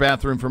 Change your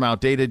bathroom from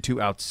outdated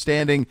to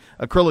outstanding.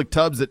 Acrylic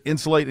tubs that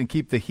insulate and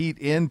keep the heat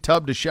in.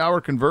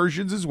 Tub-to-shower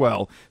conversions as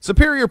well.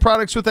 Superior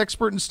products with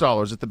expert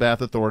installers at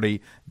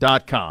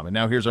thebathauthority.com. And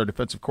now here's our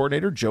defensive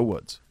coordinator, Joe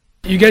Woods.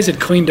 You guys had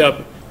cleaned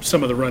up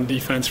some of the run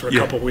defense for a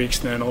couple weeks,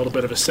 then a little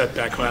bit of a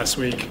setback last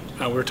week.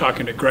 We were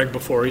talking to Greg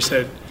before. He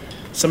said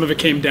some of it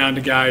came down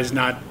to guys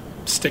not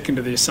sticking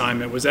to the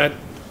assignment. Was that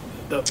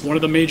one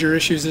of the major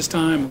issues this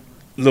time?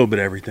 A little bit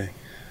of everything.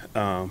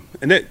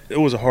 And it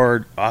was a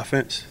hard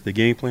offense, the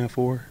game plan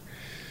for.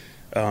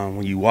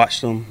 When you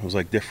watched them, it was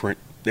like different.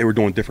 They were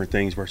doing different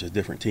things versus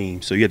different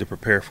teams, so you had to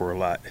prepare for a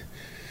lot.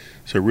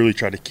 So really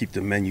tried to keep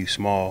the menu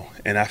small.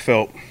 And I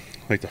felt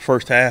like the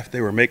first half they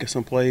were making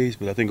some plays,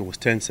 but I think it was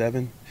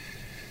 10-7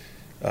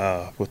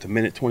 with a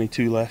minute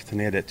 22 left, and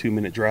they had that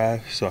 2-minute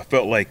drive. So I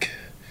felt like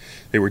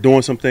they were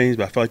doing some things,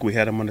 but I felt like we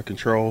had them under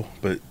control.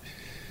 But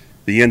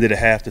the end of the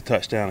half, the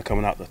touchdown, and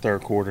coming out the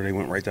third quarter, they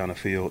went right down the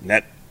field,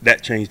 and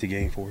that changed the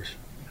game for us.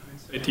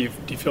 Do you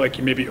feel like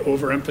you maybe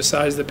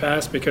overemphasized the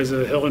pass because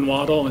of Hill and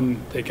Waddle,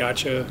 and they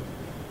got you?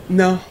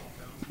 No.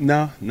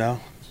 I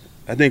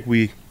think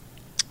we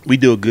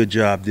do a good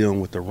job dealing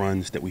with the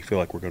runs that we feel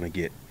like we're going to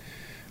get.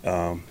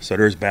 So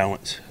there's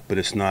balance, but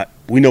it's not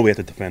 – we know we have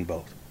to defend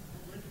both.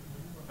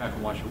 Back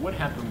and watch it. What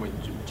happened with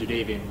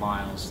Jadeveon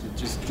Miles? It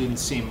just didn't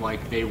seem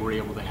like they were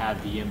able to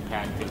have the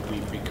impact that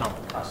we've become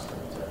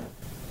accustomed to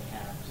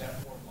have. Is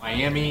that more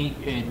Miami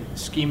and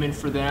scheming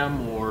for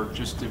them, or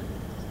just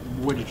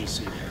what did you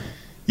see there?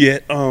 Yeah,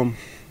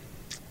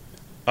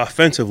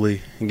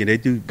 offensively, again, they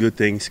do good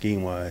things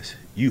scheme-wise.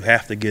 You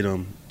have to get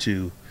them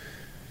to,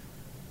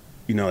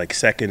 like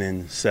 2nd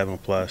and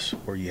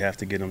 7+, or you have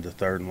to get them to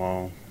 3rd and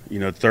long.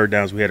 The third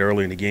downs we had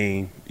early in the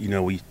game,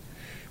 we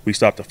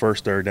stopped the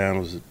first third down. It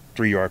was a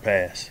 3-yard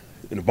pass,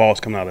 and the ball's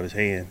coming out of his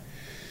hand.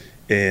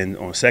 And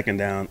on 2nd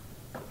down,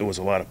 it was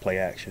a lot of play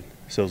action.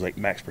 So it was like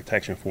max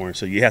protection for him.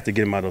 So you have to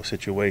get him out of those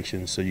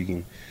situations so you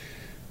can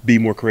be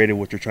more creative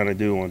what you're trying to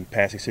do on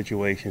passing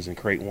situations and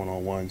create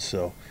one-on-ones.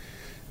 So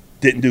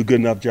didn't do a good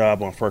enough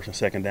job on 1st and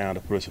 2nd down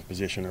to put us in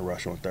position to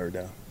rush on 3rd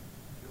down.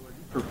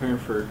 Preparing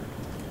for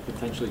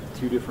potentially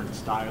 2 different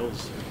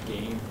styles of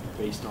game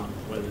based on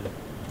whether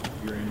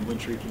you're in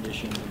wintry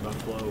conditions in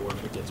Buffalo or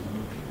if it gets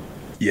moved?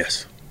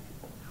 Yes.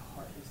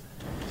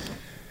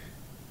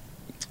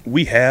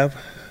 We have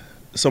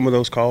some of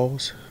those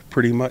calls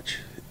pretty much,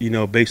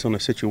 based on the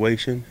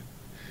situation.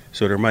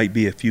 So there might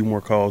be a few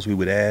more calls we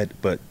would add,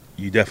 but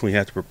you definitely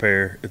have to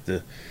prepare if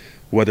the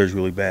weather's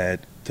really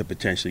bad to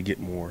potentially get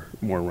more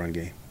run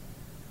game.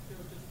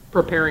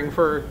 Preparing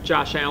for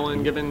Josh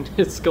Allen, given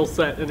his skill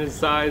set and his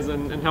size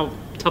and how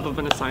tough of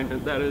an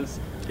assignment that is.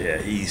 Yeah,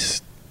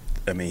 he's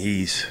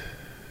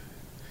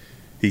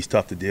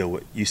tough to deal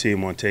with. You see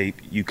him on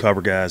tape, you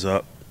cover guys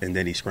up, and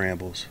then he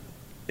scrambles.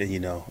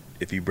 And,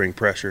 if you bring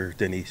pressure,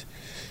 then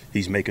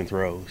he's making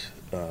throws.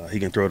 He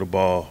can throw the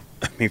ball,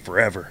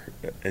 forever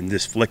and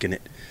just flicking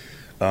it.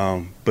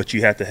 But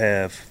you have to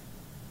have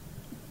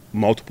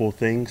multiple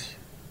things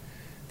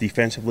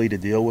defensively to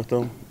deal with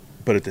them.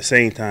 But at the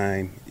same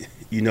time,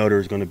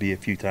 there's going to be a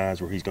few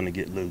times where he's going to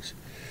get loose.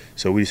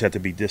 So we just have to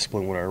be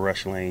disciplined with our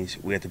rush lanes.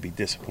 We have to be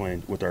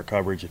disciplined with our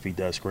coverage if he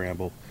does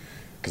scramble.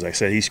 Because like I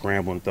said, he's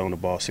scrambling and throwing the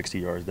ball 60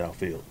 yards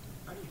downfield.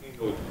 How do you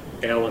handle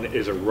Allen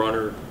as a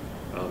runner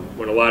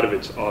when a lot of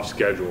it's off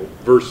schedule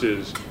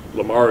versus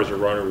Lamar as a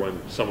runner when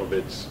some of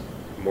it's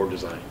more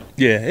designed?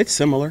 Yeah, it's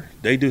similar.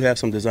 They do have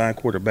some design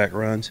quarterback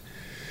runs,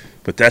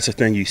 but that's the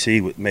thing you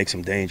see what makes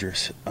them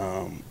dangerous.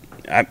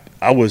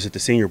 I was at the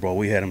Senior Bowl.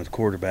 We had him as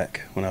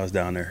quarterback when I was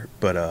down there,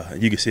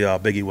 but you can see how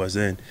big he was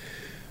then.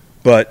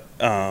 But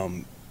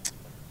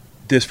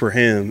this for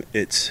him,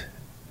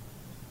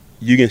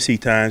 you can see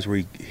times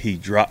where he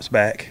drops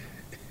back,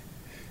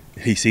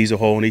 he sees a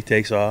hole and he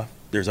takes off.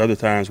 There's other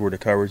times where the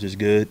coverage is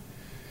good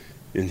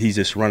and he's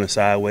just running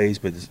sideways,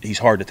 but he's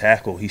hard to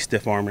tackle. He's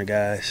stiff-arming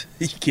guys.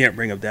 You can't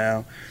bring him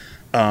down.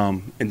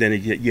 And then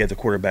you have the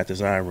quarterback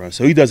design run.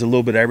 So he does a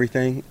little bit of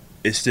everything.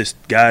 It's just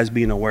guys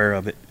being aware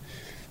of it,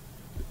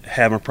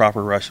 having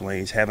proper rush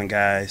lanes, having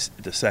guys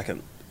at the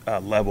second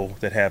level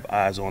that have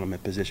eyes on him in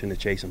position to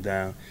chase him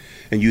down.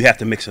 And you have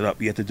to mix it up.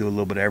 You have to do a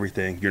little bit of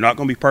everything. You're not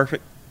going to be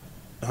perfect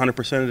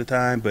 100% of the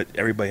time, but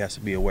everybody has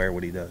to be aware of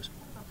what he does.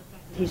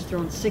 He's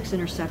thrown 6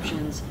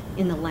 interceptions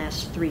in the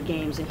last 3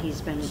 games, and he's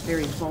been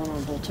very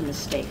vulnerable to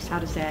mistakes. How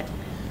do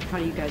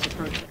you guys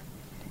approach it?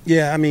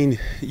 Yeah,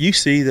 you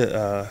see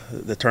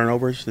the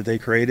turnovers that they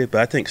created,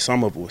 but I think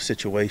some of it was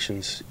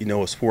situations.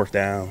 It's 4th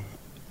down.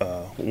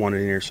 one of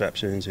the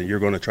interceptions, and you're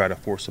going to try to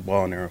force the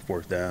ball in there on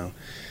fourth down.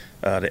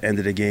 The end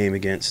of the game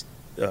against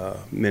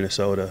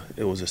Minnesota,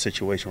 it was a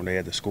situation where they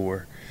had to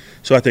score.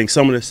 So I think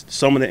some of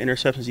the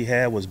interceptions he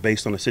had was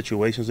based on the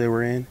situations they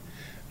were in,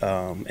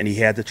 and he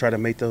had to try to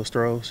make those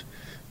throws.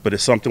 But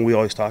it's something we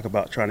always talk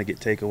about, trying to get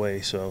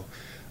takeaways. So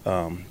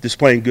just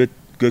playing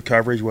good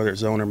coverage, whether it's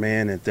zone or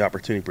man, and if the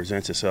opportunity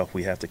presents itself,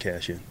 we have to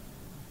cash in.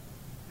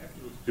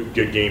 Two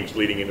good games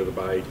leading into the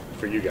bye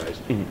for you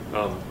guys.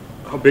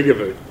 How big of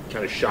a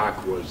kind of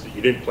shock was that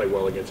you didn't play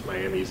well against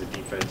Miami as a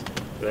defense?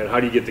 And then how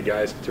do you get the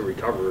guys to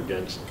recover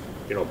against,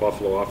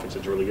 Buffalo offense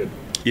that's really good?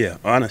 Yeah,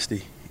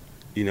 honesty.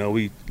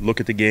 We look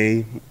at the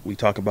game. We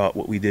talk about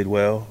what we did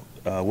well,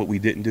 what we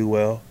didn't do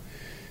well,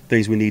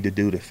 things we need to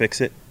do to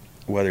fix it,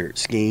 whether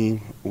it's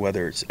scheme,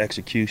 whether it's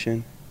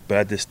execution. But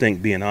I just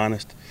think being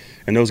honest,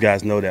 and those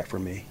guys know that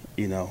from me.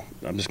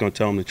 I'm just going to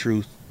tell them the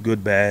truth,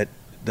 good, bad,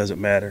 doesn't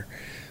matter.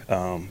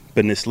 But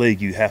in this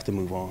league, you have to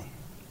move on.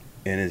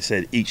 And it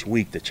said each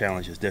week the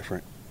challenge is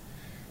different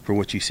from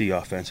what you see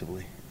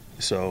offensively.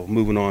 So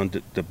moving on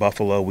to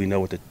Buffalo, we know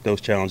what those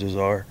challenges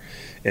are,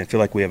 and feel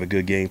like we have a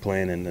good game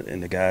plan,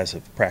 and the guys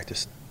have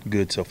practiced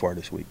good so far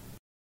this week.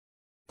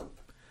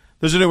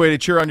 There's a new way to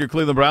cheer on your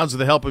Cleveland Browns with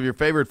the help of your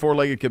favorite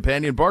four-legged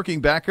companion.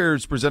 Barking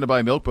Backers, presented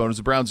by Milk-Bone, is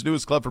the Browns'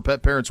 newest club for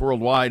pet parents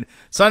worldwide.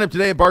 Sign up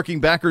today at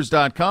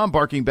barkingbackers.com.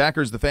 Barking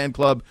Backers, the fan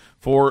club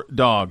for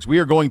dogs. We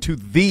are going to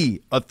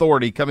the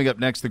authority. Coming up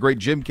next, the great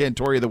Jim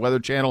Cantori of the Weather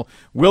Channel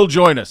will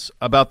join us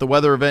about the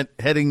weather event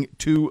heading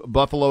to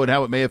Buffalo and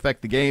how it may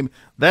affect the game.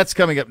 That's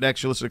coming up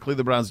next. You'll listen to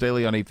Cleveland Browns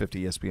Daily on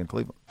 850 ESPN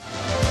Cleveland.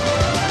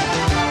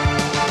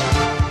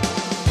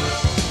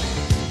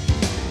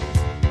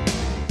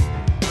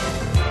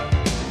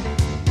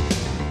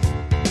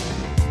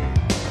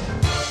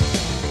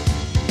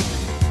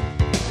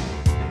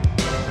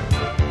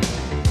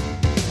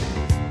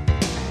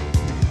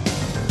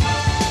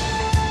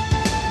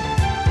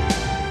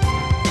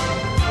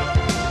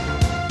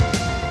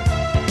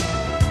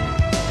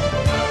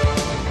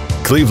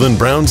 Cleveland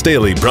Browns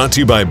Daily brought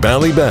to you by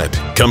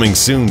Ballybet, coming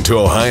soon to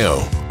Ohio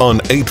on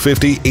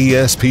 850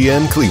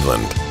 ESPN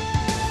Cleveland.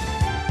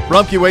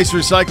 Rumpke Waste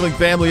Recycling,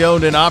 family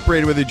owned and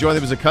operated. Whether you join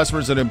them as a customer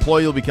or as an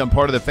employee, you'll become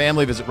part of the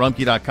family. Visit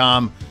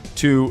rumpke.com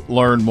to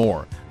learn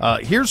more.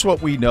 Here's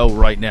what we know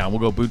right now. We'll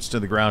go boots to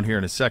the ground here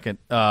in a second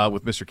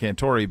with Mr.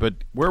 Cantori, but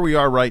where we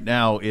are right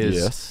now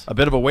is a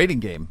bit of a waiting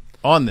game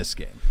on this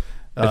game.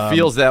 It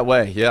feels that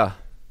way, yeah.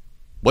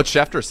 What's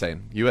Schefter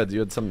saying? You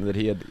had something that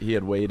he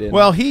had weighed in.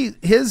 Well, he's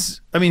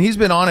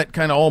been on it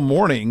kind of all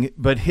morning,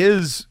 but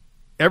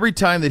every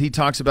time that he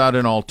talks about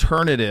an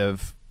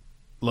alternative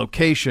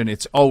location,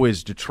 it's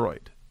always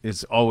Detroit.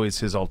 It's always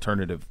his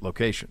alternative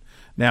location.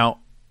 Now,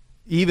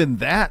 even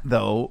that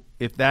though,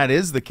 if that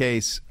is the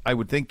case, I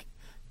would think,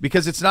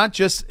 because it's not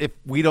just if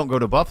we don't go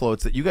to Buffalo,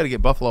 it's that you got to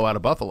get Buffalo out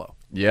of Buffalo.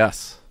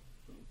 Yes,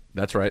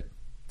 that's right.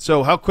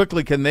 So how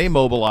quickly can they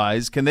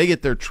mobilize? Can they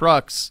get their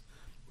trucks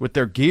with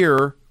their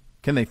gear?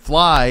 Can they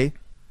fly?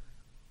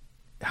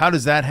 How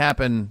does that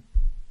happen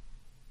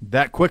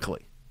that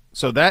quickly?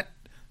 So that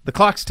the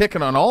clock's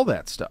ticking on all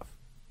that stuff.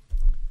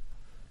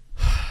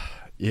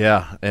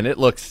 Yeah, and it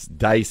looks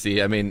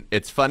dicey. I mean,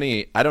 it's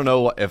funny. I don't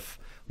know if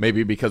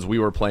maybe because we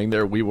were playing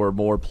there, we were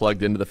more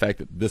plugged into the fact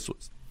that this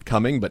was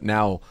coming, but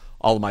now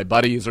all of my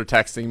buddies are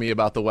texting me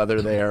about the weather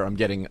there. I'm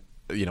getting,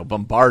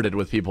 bombarded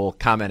with people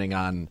commenting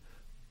on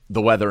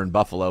the weather in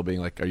Buffalo,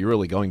 being like, are you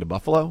really going to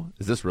Buffalo?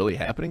 Is this really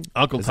happening?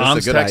 Uncle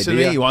Tom's texting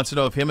me. He wants to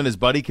know if him and his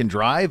buddy can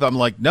drive. I'm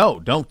like,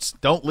 no,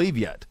 don't leave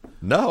yet.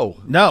 No.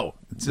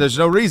 There's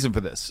no reason for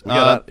this.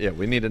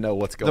 We need to know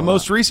what's going on. The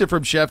most recent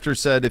from Schefter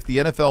said if the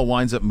NFL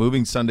winds up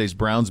moving Sunday's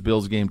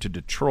Browns-Bills game to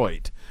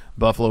Detroit,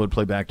 Buffalo would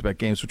play back-to-back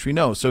games, which we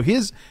know. So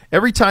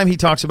every time he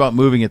talks about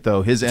moving it,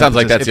 though, his sounds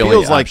like that's the only option.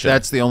 It feels like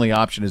that's the only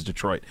option is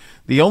Detroit.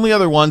 The only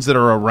other ones that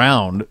are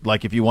around,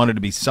 like if you wanted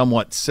to be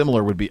somewhat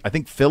similar, would be, I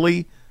think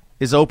Philly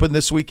is open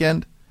this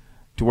weekend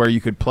to where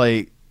you could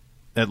play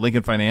at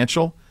Lincoln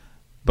Financial.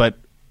 But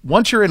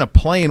once you're in a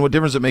plane, what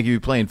difference does it make if you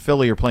play in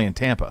Philly or play in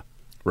Tampa?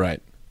 Right.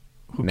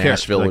 Who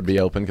Nashville cares? would be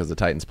open because the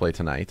Titans play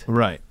tonight.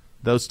 Right.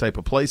 Those type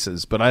of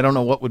places. But I don't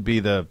know what would be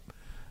the...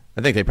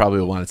 I think they probably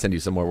would want to send you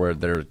somewhere where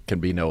there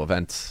can be no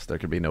events. There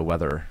can be no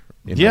weather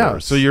indoors. Yeah,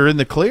 so you're in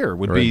the clear.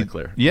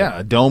 Yeah,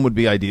 a dome would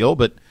be ideal.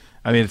 But,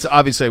 I mean, it's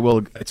obviously,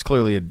 it's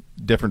clearly a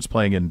difference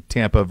playing in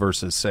Tampa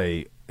versus,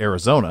 say,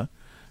 Arizona.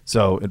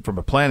 So from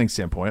a planning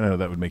standpoint, I know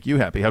that would make you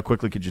happy. How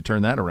quickly could you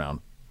turn that around?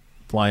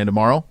 Fly in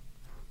tomorrow?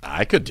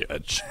 I could do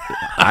it.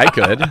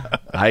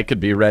 I could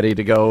be ready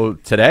to go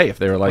today if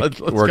they were like,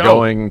 we're go.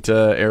 going to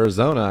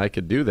Arizona. I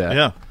could do that.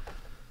 Yeah.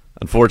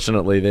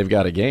 Unfortunately, they've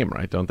got a game,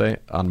 right? Don't they?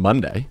 On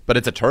Monday. But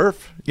it's a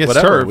turf. Yeah, it's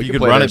whatever. turf. We you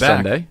could could run it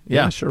back. Sunday.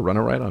 Yeah, sure. Run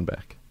it right on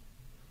back.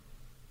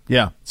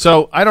 Yeah.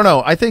 So I don't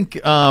know. I think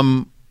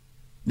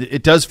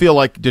it does feel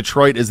like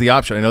Detroit is the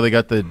option. I know they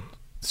got the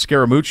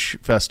Scaramouche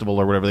Festival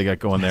or whatever they got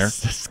going there.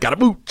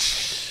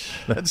 Scaramouche.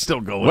 That's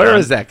still going. Where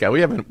is that guy?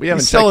 We haven't.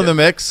 He's still in the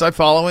mix. I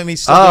follow him.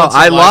 He's still doing some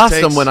I live lost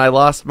takes. him when I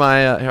lost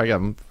my. Here I got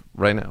him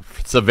right now.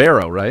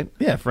 Severo, right?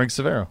 Yeah, Frank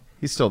Severo.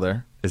 He's still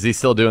there. Is he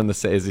still doing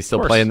the? Is he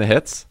still playing the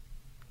hits?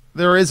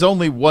 There is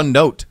only one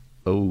note.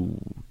 Oh,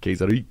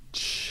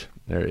 Kesarich.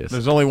 There he is.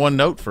 There's only one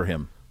note for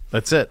him.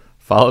 That's it.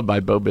 Followed by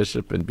Bo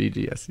Bishop and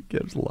BGS.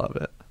 Gibbs. Love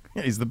it.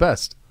 Yeah, he's the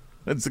best.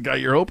 That's the guy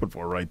you're hoping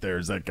for right there,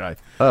 is that guy.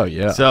 Oh,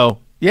 yeah. So,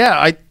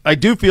 yeah, I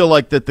do feel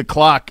like that the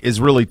clock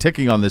is really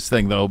ticking on this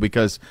thing, though,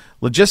 because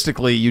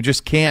logistically you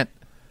just can't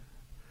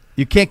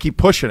keep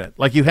pushing it.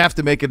 Like, you have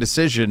to make a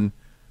decision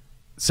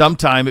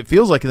sometime. It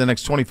feels like in the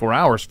next 24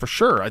 hours for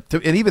sure.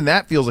 And even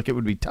that feels like it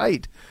would be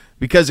tight,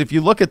 because if you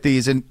look at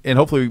these, and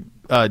hopefully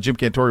Jim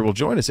Cantore will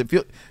join us.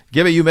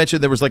 Gibby, you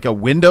mentioned there was like a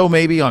window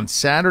maybe on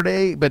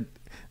Saturday, but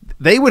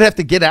they would have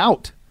to get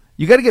out.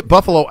 You got to get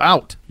Buffalo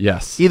out.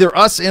 Yes. Either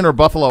us in or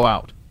Buffalo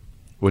out.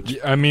 Which,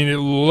 I mean, it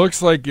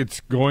looks like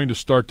it's going to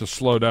start to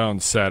slow down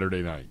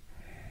Saturday night.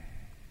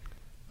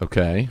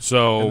 Okay.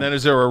 So, and then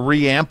is there a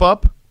re-amp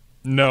up?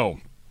 No.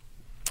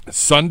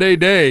 Sunday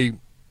day,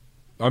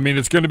 I mean,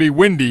 it's going to be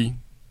windy.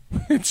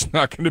 It's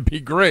not going to be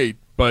great,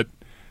 but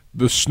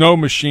the snow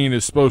machine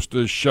is supposed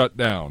to shut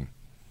down.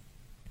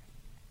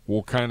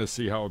 We'll kind of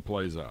see how it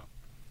plays out.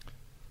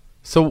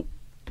 So,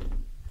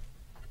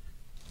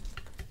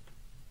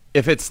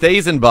 if it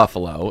stays in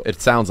Buffalo,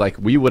 it sounds like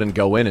we wouldn't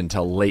go in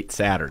until late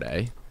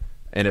Saturday.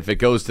 And if it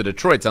goes to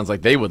Detroit, it sounds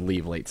like they would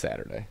leave late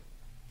Saturday.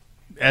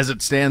 As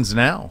it stands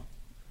now,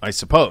 I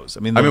suppose. I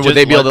mean, would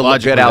they be able to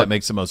get out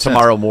makes the most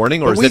tomorrow sense.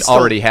 morning, or But is it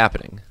already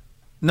happening?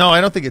 No,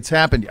 I don't think it's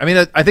happened. I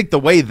mean, I think the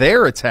way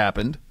there it's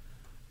happened,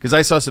 because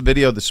I saw some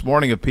video this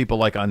morning of people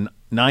like on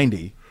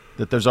 90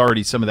 that there's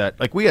already some of that.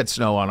 Like, we had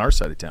snow on our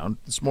side of town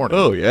this morning.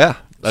 Oh, yeah.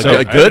 So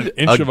a good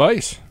inch of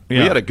ice. We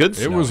had a good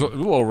snow. It was a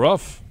little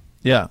rough.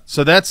 Yeah,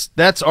 so that's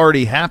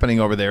already happening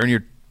over there,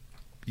 and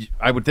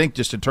I would think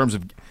just in terms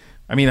of,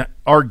 I mean,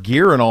 our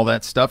gear and all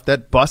that stuff.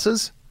 That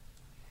buses,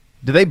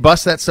 do they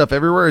bus that stuff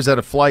everywhere? Or is that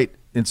a flight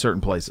in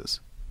certain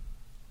places?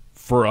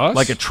 For us,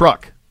 like a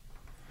truck.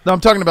 No, I'm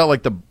talking about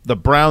like the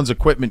Browns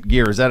equipment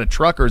gear. Is that a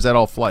truck or is that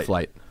all flight?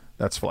 Flight.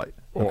 That's flight.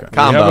 Okay.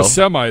 Combo. We have a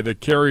semi that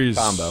carries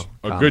Combo.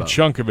 a good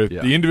chunk of it.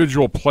 Yeah. The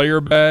individual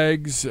player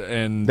bags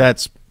and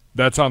that's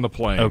on the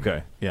plane.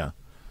 Okay, yeah.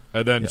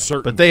 And then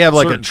certain, but they have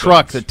like a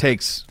truck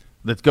things.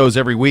 that goes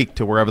every week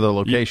to wherever the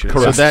location is.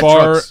 Correct. So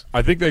that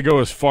I think they go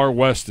as far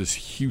west as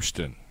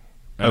Houston,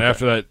 and Okay.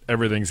 after that,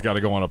 everything's got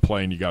to go on a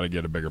plane. You got to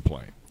get a bigger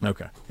plane.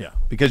 Okay, yeah,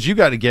 because you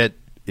got to get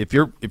if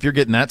you're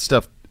getting that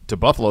stuff to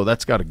Buffalo,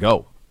 that's got to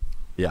go.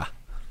 Yeah,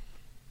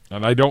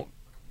 and I don't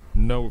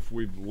know if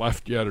we've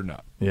left yet or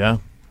not. Yeah,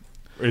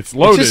 it's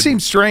loaded. It just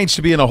seems strange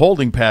to be in a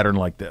holding pattern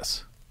like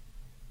this.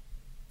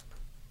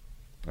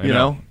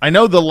 I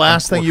know the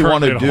last thing you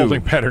want to do.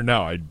 Holding pattern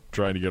now. I'm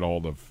trying to get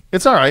all of.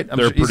 It's all right.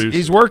 Their producers.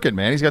 He's working,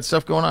 man. He's got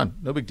stuff going on.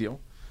 No big deal.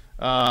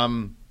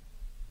 But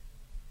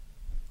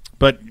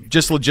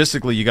just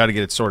logistically, you got to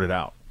get it sorted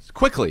out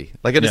quickly.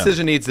 Like a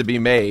decision needs to be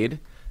made,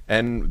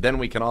 and then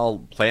we can all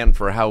plan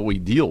for how we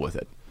deal with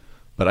it.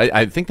 But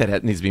I think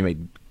that needs to be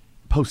made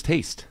post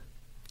haste.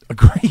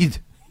 Agreed.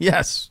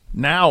 Yes.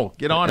 Now,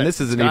 get on and it.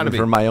 This isn't even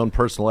for my own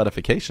personal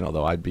edification,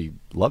 although I'd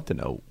love to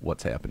know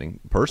what's happening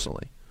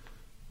personally,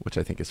 which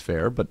I think is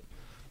fair. But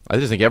I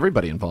just think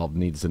everybody involved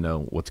needs to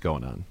know what's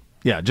going on.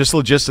 Yeah, just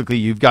logistically,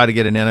 you've got to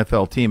get an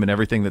NFL team and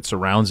everything that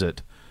surrounds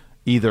it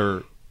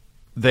either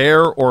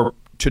there or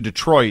to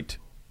Detroit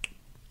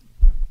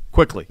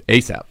quickly.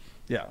 ASAP.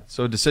 Yeah,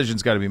 so a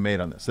decision's got to be made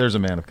on this. There's a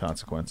man of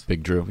consequence.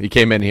 Big Drew. He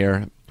came in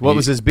here. What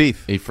was his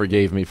beef? He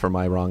forgave me for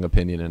my wrong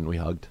opinion, and we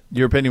hugged.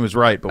 Your opinion was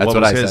right, but That's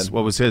what was I his? said.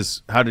 What was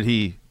his? How did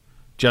he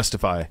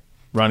justify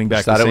running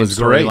back thought the it same was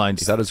great. storylines?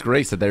 He thought it was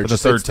great. So they're for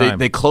just the third time.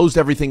 They closed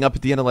everything up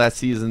at the end of last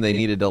season. They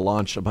needed to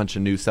launch a bunch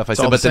of new stuff. I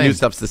said, all but the the new same.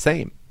 stuff's the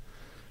same.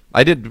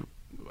 And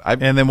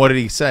then what did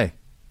he say?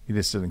 He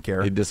just didn't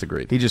care. He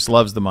disagreed. He just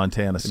loves the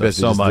Montana stuff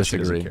so much he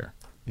doesn't care.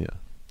 Yeah.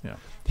 Yeah.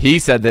 He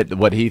said that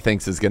what he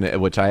thinks is going to,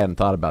 which I hadn't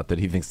thought about, that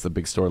he thinks the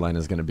big storyline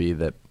is going to be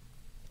that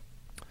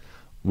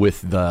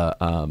with the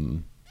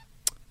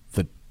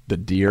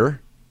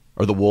deer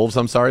or the wolves,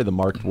 the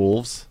marked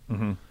wolves,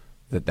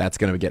 that's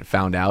going to get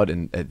found out,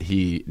 and that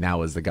he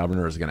now as the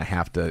governor is going to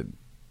have to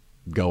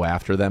go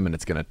after them, and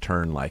it's going to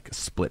turn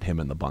split him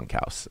in the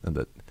bunkhouse, and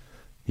that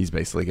he's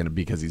basically going to,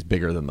 because he's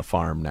bigger than the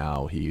farm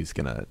now, he's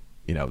going to,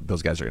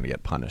 those guys are going to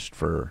get punished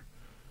for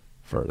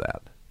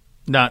that.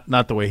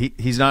 Not the way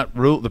he's not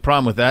the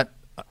problem with that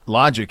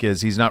logic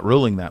is he's not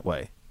ruling that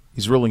way.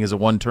 He's ruling as a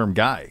one-term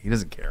guy. He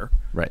doesn't care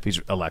if he's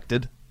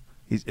elected.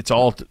 It's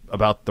all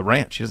about the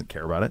ranch. He doesn't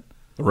care about it.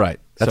 Right.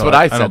 That's what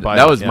I said.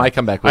 That was my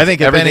comeback. I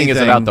think everything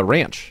is about the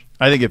ranch.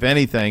 I think if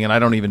anything, and I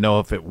don't even know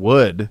if it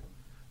would,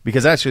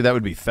 because actually that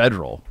would be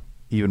federal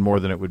even more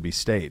than it would be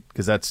state,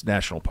 because that's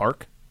national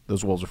park.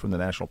 Those wolves are from the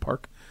national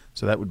park,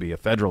 so that would be a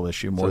federal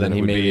issue more than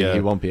it would be. He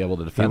won't be able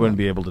to defend. He wouldn't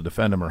be able to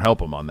defend him or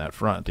help him on that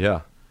front.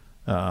 Yeah.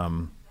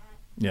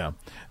 Yeah.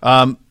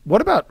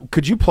 What about?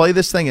 Could you play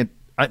this thing?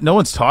 No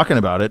one's talking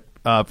about it.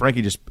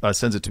 Frankie just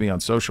sends it to me on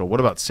social. What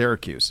about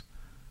Syracuse?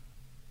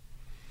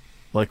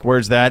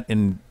 Where's that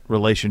in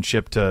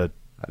relationship to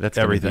That's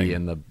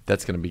everything.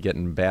 That's going to be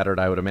getting battered,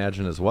 I would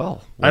imagine, as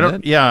well. I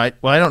don't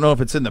know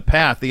if it's in the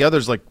path. The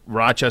others, like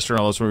Rochester and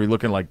all those, where we're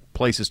looking like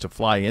places to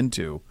fly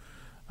into.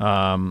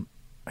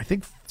 I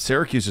think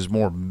Syracuse is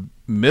more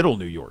middle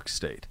New York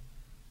State.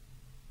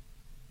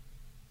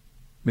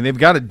 I mean, they've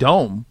got a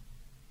dome.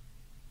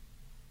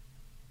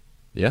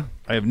 Yeah.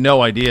 I have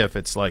no idea if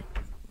it's like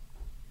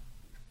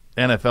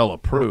NFL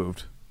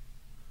approved.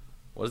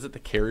 What is it, the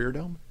Carrier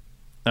Dome?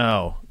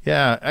 Oh,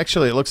 yeah.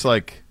 Actually, it looks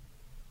like.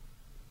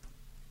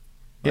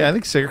 Yeah, I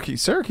think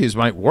Syracuse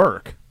might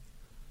work.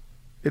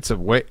 It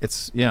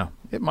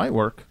might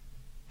work.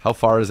 How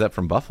far is that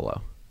from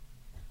Buffalo?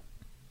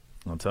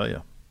 I'll tell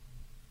you.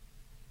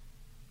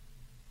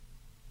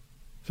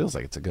 Feels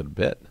like it's a good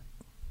bit.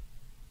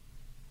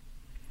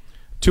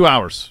 2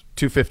 hours,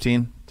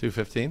 2:15.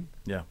 2:15?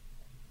 Yeah.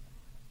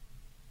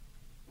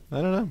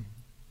 I don't know.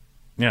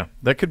 Yeah,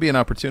 that could be an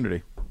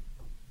opportunity.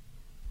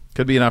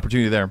 Could be an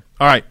opportunity there.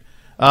 All right.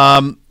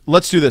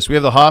 Let's do this. We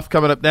have the Hoff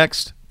coming up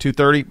next,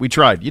 2:30. We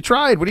tried. You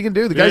tried. What are you going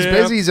to do? The guy's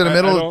busy. He's in the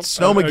middle of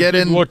Snowmageddon. I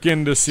did look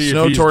in to see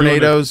snow if he's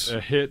tornadoes. doing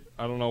a hit.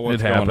 I don't know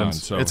what's it going happens. on.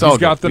 So it's all he's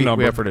got good. the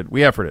number.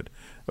 We efforted.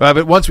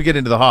 But once we get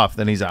into the Hoff,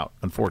 then he's out,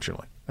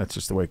 unfortunately. That's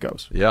just the way it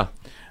goes. Yeah.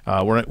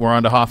 We're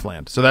on to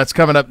Hoffland. So that's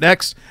coming up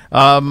next.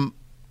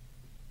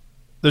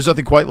 There's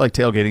nothing quite like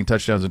tailgating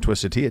touchdowns and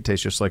Twisted Tea. It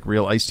tastes just like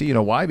real iced tea. You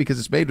know why? Because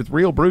it's made with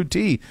real brewed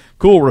tea.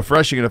 Cool,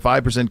 refreshing, and a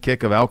 5%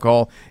 kick of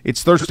alcohol.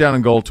 It's Thirst Down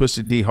and Gold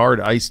Twisted Tea, hard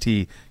iced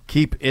tea.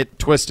 Keep it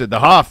twisted. The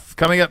Hoff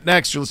coming up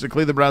next. You're listening to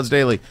Cleveland Browns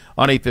Daily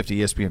on 850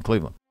 ESPN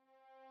Cleveland.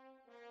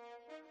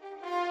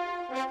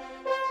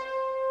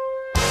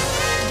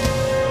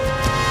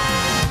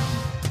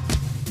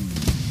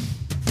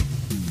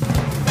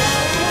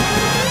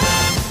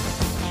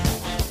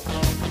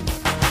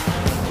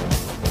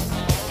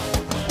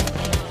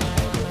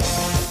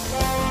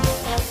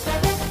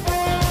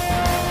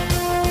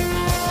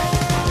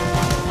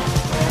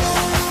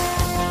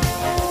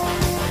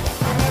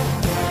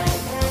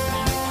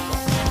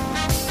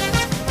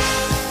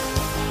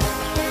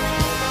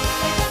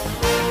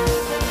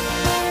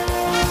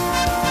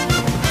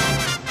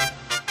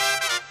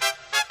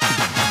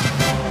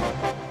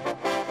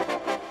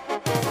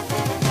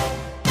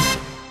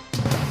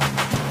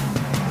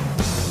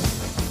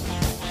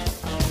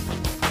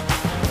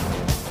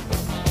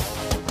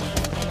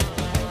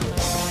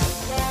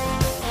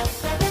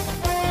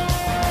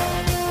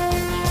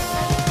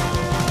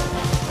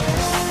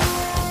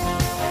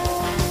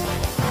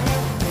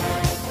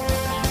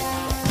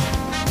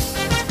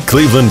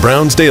 Cleveland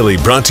Browns Daily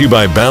brought to you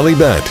by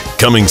Ballybet.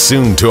 Coming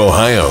soon to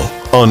Ohio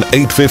on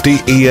 850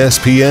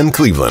 ESPN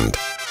Cleveland.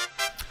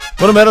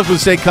 When a medical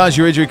mistake causes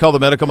your injury, call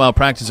the medical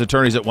malpractice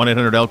attorneys at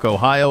 1-800-ELK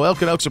Ohio.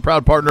 Elk & Elk's a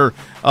proud partner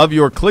of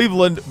your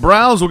Cleveland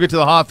Browns. We'll get to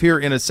the Hoff here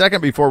in a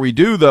second. Before we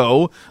do,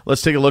 though,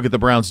 let's take a look at the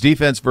Browns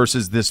defense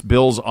versus this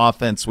Bills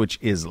offense, which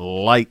is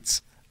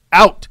lights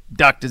out.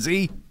 Dr.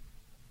 Z?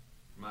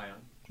 Am I on?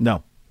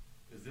 No.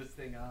 Is this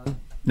thing on?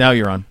 Now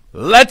you're on.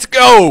 Let's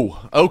go.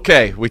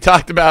 Okay, we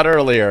talked about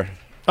earlier.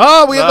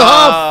 Oh, we have the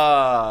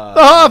Hoff.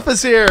 The Hoff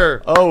is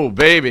here. Oh,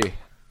 baby.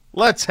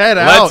 Let's head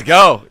out. Let's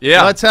go.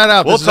 Yeah. Let's head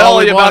out. We'll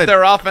tell you about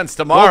their offense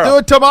tomorrow. We'll do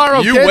it tomorrow,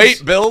 You kids.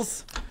 wait,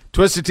 Bills.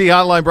 Twisted Tea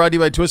Hotline brought to you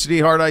by Twisted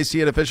Tea Hard Iced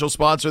Tea, an official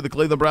sponsor of the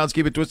Cleveland Browns.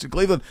 Keep it twisted,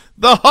 Cleveland.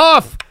 The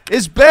Hoff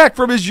is back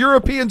from his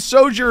European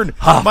sojourn.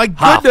 Hoff, My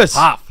goodness.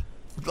 Hoff.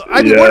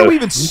 I mean, where do we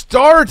even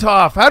start,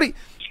 Hoff? How do you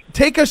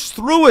take us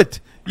through it?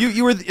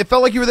 You were. It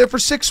felt like you were there for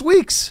 6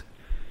 weeks.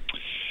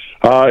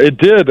 It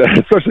did,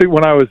 especially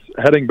when I was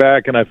heading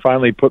back and I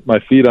finally put my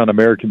feet on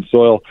American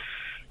soil,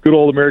 good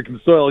old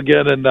American soil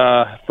again, and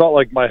felt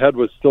like my head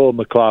was still in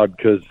the cloud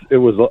because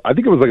I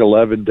think it was like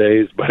 11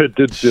 days, but it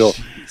did feel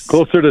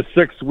closer to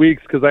 6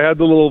 weeks because I had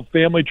the little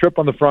family trip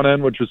on the front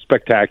end, which was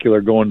spectacular,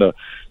 going to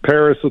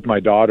Paris with my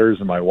daughters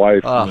and my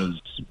wife. It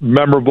was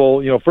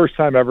memorable, first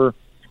time ever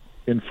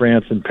in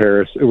France and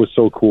Paris. It was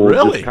so cool.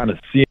 Really? Just kind of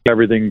seeing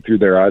everything through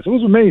their eyes. It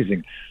was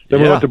amazing.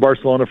 Then we went to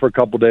Barcelona for a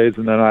couple of days,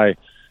 and then I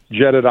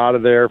jetted out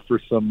of there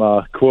for some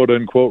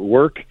quote-unquote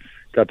work.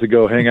 Got to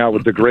go hang out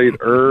with the great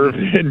Irv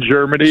in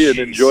Germany and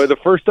enjoy the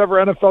first ever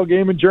NFL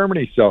game in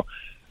Germany. So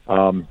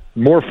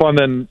more fun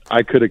than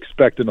I could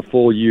expect in a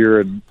full year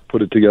and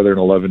put it together in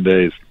 11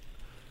 days.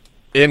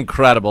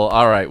 Incredible.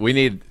 All right. We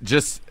need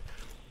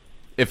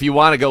if you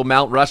want to go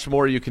Mount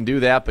Rushmore, you can do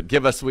that,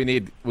 but we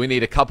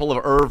need a couple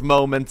of Irv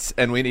moments,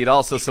 and we need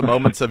also some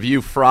moments of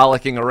you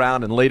frolicking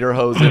around in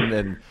Lederhosen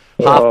and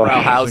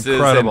Hofbrauhauses.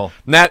 Incredible.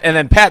 And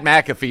then Pat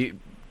McAfee.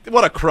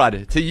 What a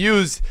crud to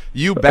use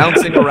you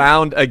bouncing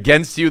around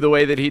against you the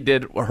way that he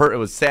did. It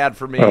was sad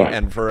for me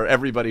and for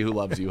everybody who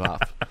loves you,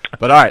 Hoff.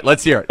 But all right,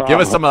 let's hear it.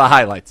 Give us some of the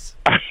highlights.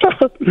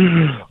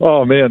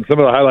 Oh man, some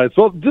of the highlights.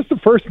 Well, just the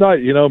first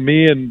night,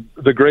 me and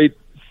the great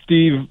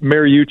Steve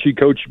Mariucci,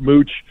 Coach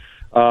Mooch,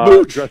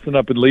 dressing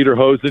up in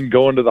Lederhosen,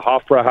 going to the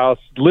Hofbrauhaus,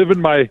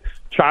 living my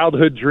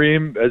childhood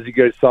dream. As you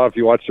guys saw, if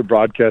you watched the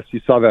broadcast,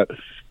 you saw that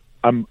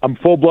I'm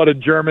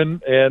full-blooded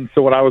German, and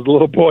so when I was a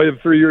little boy of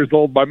 3 years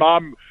old, my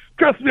mom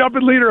dressed me up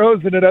in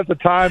Lederhosen, and at the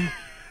time,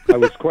 I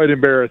was quite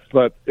embarrassed,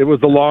 but it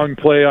was a long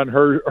play on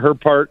her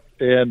part.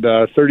 And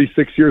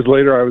 36 years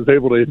later, I was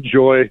able to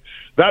enjoy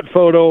that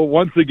photo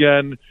once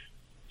again,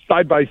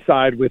 side by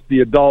side with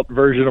the adult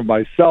version of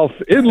myself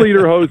in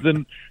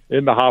lederhosen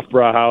in the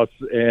Hofbrauhaus,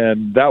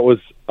 and that was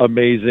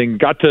amazing.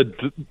 Got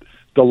to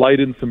delight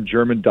in some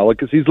German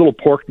delicacies. Little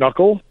pork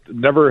knuckle,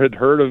 never had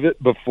heard of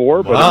it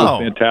before, but It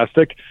was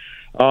fantastic.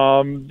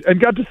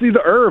 And got to see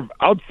the Irv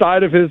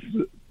outside of his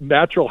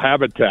natural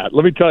habitat.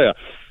 Let me tell you,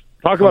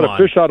 talk about a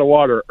fish out of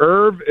water.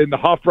 Irv in the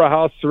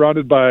Hofbrauhaus,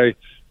 surrounded by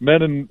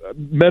men in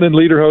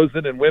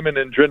lederhosen and women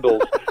in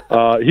drindles.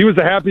 He was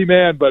a happy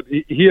man, but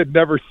he had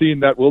never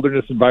seen that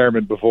wilderness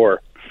environment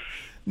before.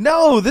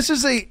 No, this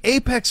is a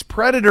apex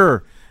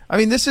predator. I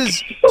mean, this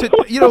is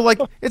like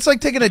it's like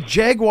taking a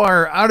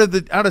jaguar out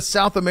of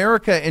South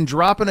America and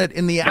dropping it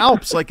in the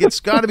Alps. Like, it's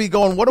got to be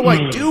going, what do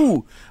I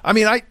do? I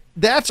mean,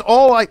 that's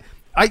all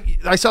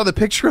I saw the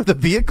picture of the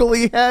vehicle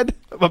he had.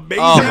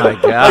 Amazing. Oh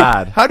my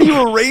God. Like, how do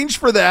you arrange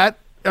for that?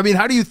 I mean,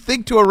 how do you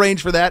think to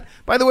arrange for that?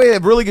 By the way, they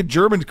have really good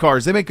German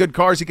cars. They make good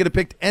cars. He could have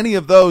picked any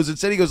of those.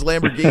 Instead, he goes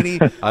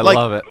Lamborghini. I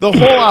love it. The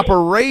whole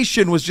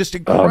operation was just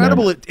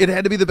incredible. It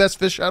had to be the best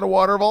fish out of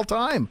water of all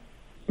time.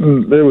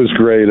 It was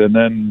great. And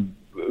then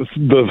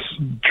the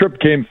trip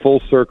came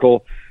full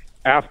circle.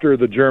 After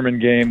the German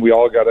game, we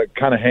all got to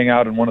kind of hang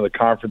out in one of the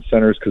conference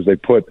centers because they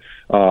put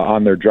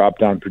on their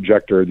drop-down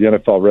projector the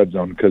NFL Red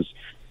Zone. Because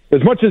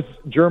as much as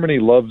Germany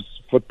loves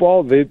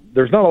football,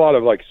 there's not a lot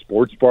of like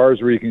sports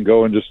bars where you can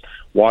go and just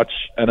watch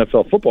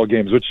NFL football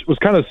games, which was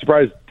kind of a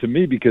surprise to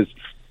me because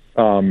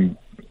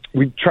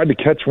we tried to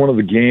catch one of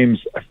the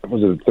games.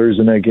 Was it a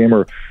Thursday night game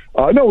or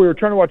no? We were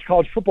trying to watch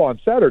college football on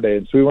Saturday,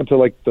 and so we went to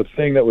like the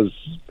thing that was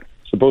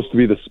supposed to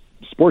be the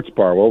sports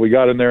bar. Well, we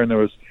got in there and there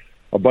was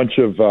a bunch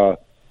of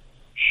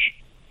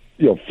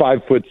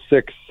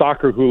 5'6"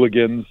 soccer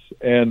hooligans,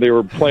 and they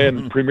were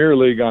playing Premier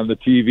League on the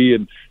TV,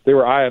 and they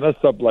were eyeing us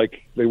up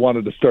like they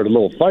wanted to start a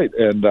little fight.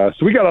 And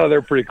so we got out of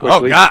there pretty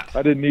quickly. Oh, God.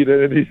 I didn't need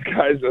any of these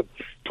guys with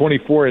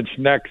 24-inch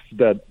necks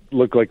that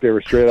looked like they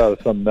were straight out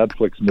of some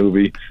Netflix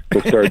movie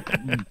to start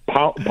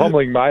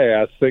pummeling my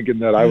ass, thinking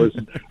that I was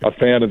a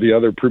fan of the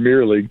other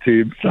Premier League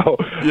team. So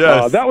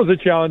that was a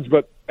challenge.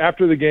 But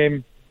after the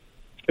game,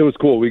 it was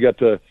cool. We got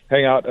to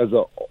hang out as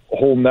a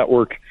whole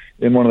network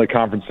in one of the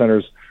conference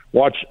centers,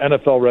 watch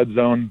NFL Red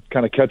Zone,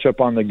 kind of catch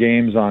up on the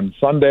games on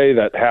Sunday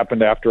that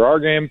happened after our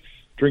game,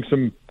 drink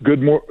some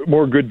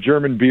more good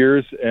German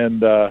beers,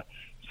 and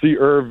see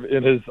Irv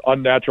in his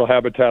unnatural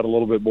habitat a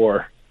little bit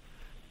more.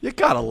 You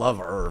gotta love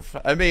Irv.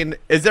 I mean,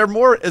 is there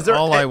more? Is there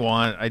all I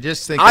want? I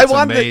just think it's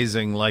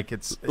amazing. I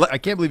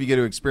can't believe you get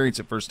to experience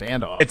it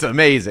firsthand. It's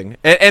amazing,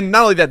 and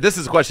not only that. This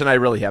is a question I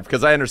really have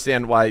because I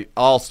understand why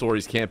all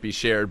stories can't be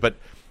shared. But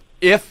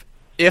if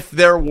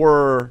there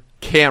were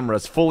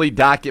cameras fully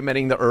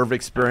documenting the Irv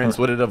experience,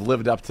 would it have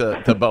lived up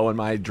to Bo and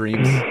my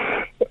dreams?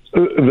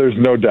 There's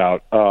no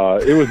doubt.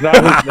 It was not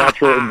his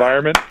natural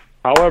environment.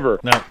 However,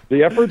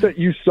 the effort that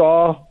you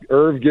saw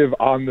Irv give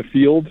on the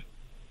field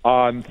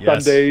on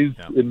Sundays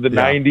in the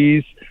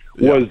 90s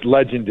was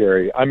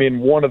legendary. I mean,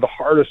 one of the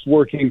hardest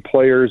working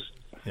players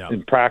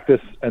in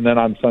practice, and then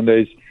on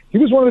Sundays, he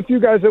was one of the few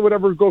guys that would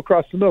ever go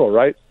across the middle,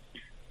 right?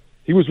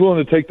 He was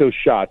willing to take those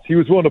shots. He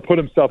was willing to put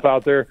himself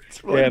out there,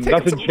 and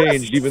nothing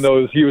changed, even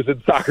though he was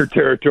in soccer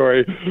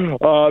territory.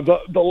 The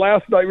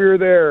last night we were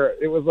there,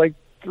 it was like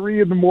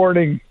 3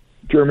 a.m.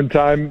 German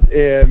time,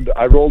 and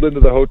I rolled into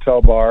the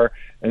hotel bar,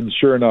 and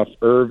sure enough,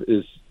 Irv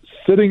is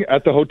sitting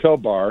at the hotel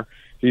bar.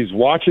 He's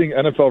watching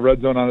NFL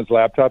Red Zone on his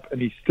laptop,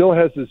 and he still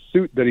has his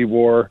suit that he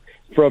wore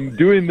from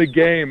doing the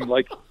game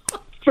like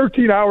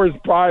 13 hours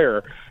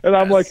prior. And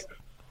I'm like,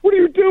 what are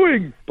you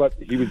doing? But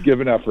he was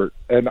giving effort,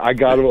 and I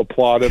got to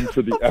applaud him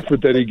for the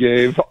effort that he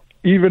gave,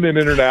 even in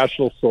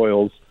international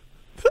soils.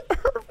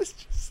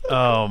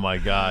 Oh my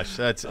gosh,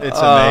 it's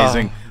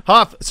amazing,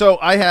 Hoff. So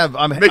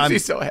makes me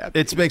so happy.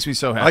 It makes me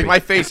so happy. Like my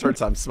face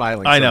hurts. I'm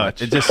smiling. I know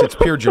much. it's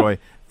pure joy.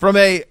 From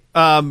a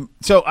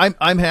so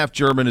I'm half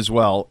German as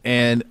well,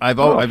 and I've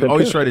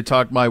always tried to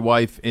talk my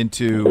wife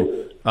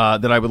into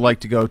that I would like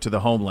to go to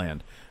the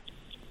homeland.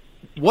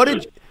 What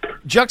did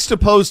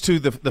juxtaposed to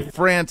the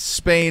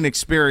France-Spain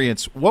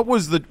experience? What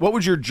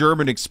was your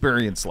German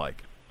experience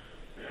like?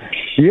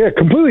 Yeah,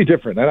 completely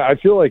different. And I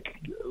feel like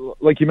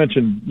you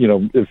mentioned,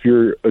 if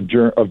you're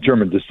of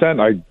German descent,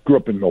 I grew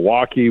up in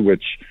Milwaukee,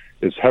 which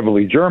is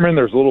heavily German.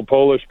 There's a little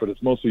Polish, but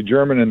it's mostly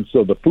German. And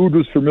so the food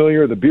was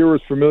familiar, the beer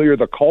was familiar,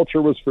 the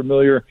culture was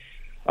familiar.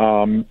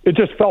 It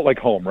just felt like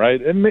home,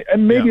 right? And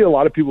maybe a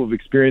lot of people have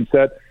experienced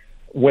that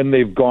when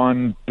they've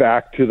gone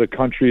back to the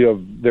country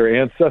of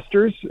their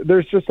ancestors.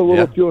 There's just a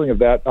little feeling of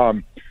that.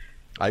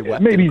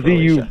 Maybe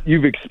Z,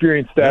 you've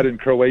experienced that in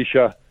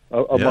Croatia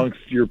amongst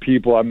your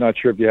people. I'm not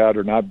sure if you had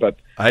or not, but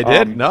I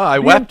did. No, I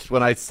wept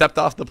when I stepped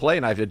off the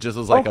plane. It just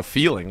was like a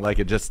feeling, like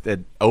it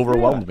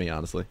overwhelmed me,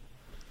 honestly.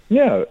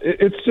 Yeah,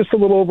 it's just a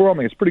little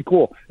overwhelming. It's pretty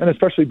cool, and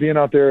especially being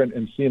out there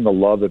and seeing the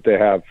love that they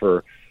have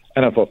for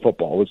NFL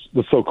football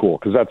was so cool,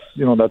 because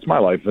that's my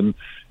life,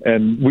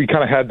 and we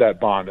kind of had that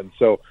bond. And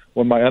so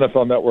when my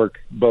NFL Network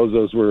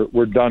bozos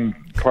were done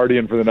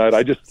partying for the night.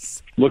 I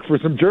just looked for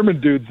some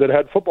German dudes that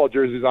had football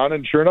jerseys on,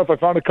 and sure enough, I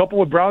found a couple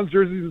with Browns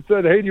jerseys that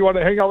said, "Hey, do you want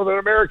to hang out with an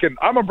American?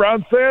 I'm a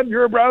Browns fan.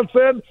 You're a Browns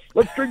fan.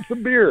 Let's drink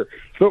some beer."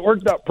 So it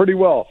worked out pretty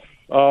well.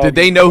 Did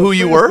they know who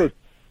you were?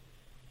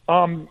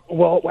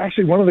 Well,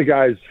 actually, one of the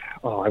guys,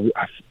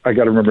 I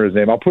got to remember his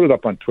name. I'll put it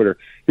up on Twitter.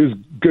 He was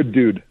a good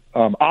dude.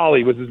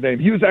 Ollie was his name.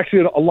 He was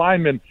actually a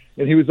lineman,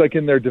 and he was like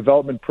in their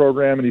development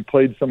program, and he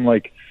played some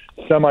like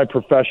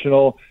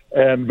semi-professional.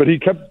 But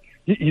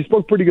he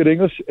spoke pretty good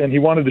English, and he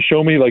wanted to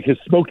show me like his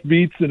smoked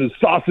meats and his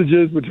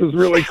sausages, which was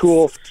really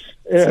cool.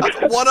 And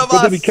one of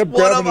us. Then he kept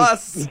grabbing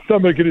his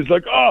stomach, and he's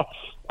like,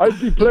 I'd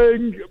be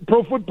playing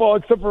pro football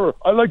except for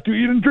I like to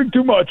eat and drink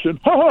too much. And,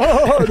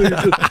 and he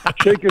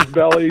just shake his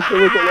belly. It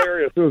was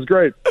hilarious. It was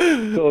great.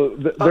 So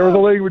there was a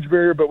language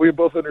barrier, but we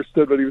both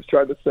understood what he was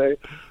trying to say.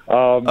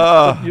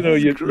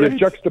 You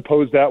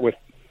juxtapose that with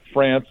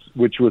France,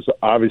 which was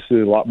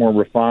obviously a lot more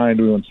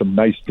refined. We went some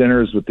nice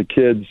dinners with the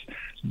kids,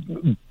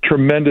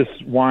 tremendous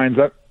wines.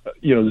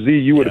 Z,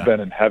 you would have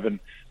been in heaven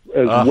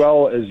as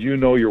well as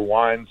your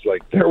wines.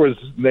 Like there was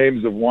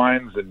names of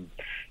wines and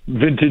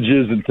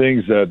vintages and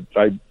things that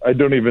I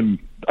couldn't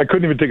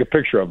even take a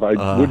picture of.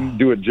 I wouldn't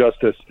do it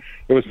justice.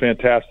 It was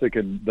fantastic.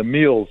 And the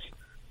meals,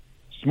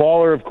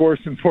 smaller, of course,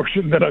 in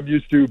portion than I'm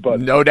used to,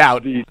 but no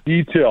doubt the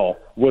detail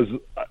was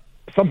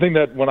something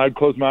that when I'd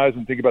close my eyes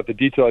and think about the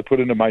detail I put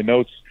into my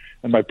notes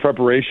and my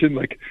preparation,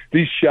 like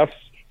these chefs,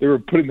 they were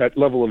putting that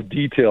level of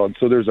detail. And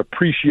so there's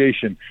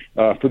appreciation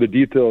for the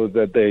detail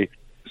that they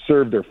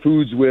serve their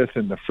foods with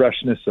and the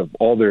freshness of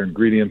all their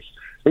ingredients.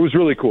 It was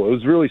really cool. It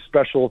was really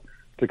special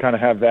to kind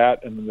of have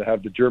that and to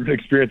have the German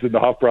experience in the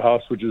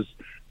Hofbrauhaus, which is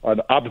on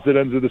the opposite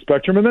ends of the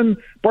spectrum. And then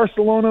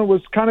Barcelona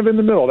was kind of in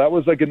the middle. That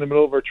was like in the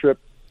middle of our trip.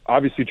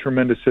 Obviously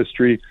tremendous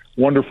history,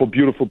 wonderful,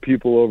 beautiful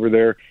people over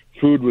there.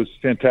 Food was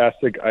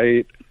fantastic. I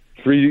ate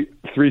three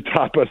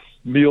tapas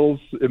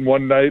meals in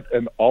one night,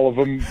 and all of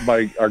them,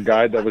 our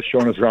guide that was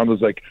showing us around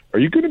was like, "Are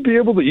you going to be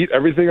able to eat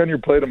everything on your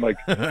plate?" I'm like,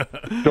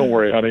 "Don't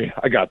worry, honey.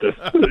 I got this."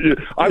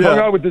 I've hung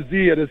out with the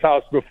Z at his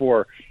house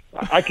before.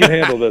 I can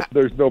handle this.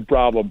 There's no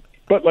problem.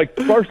 But like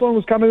Barcelona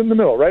was kind of in the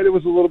middle, right? It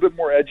was a little bit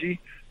more edgy.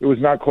 It was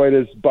not quite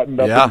as buttoned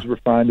up and as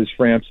refined as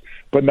France,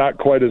 but not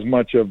quite as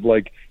much of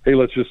like, hey,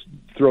 let's just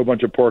throw a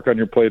bunch of pork on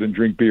your plate and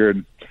drink beer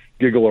and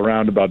giggle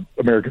around about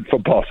American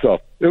football. So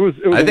it was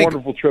a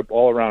wonderful trip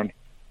all around.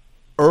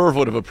 Irv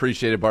would have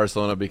appreciated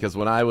Barcelona because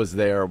when I was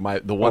there,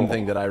 the one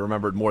thing that I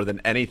remembered more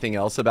than anything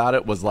else about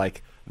it was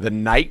like the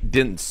night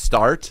didn't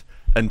start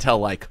until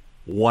like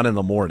 1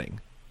 a.m.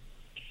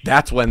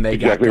 That's when they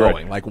got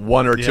going, like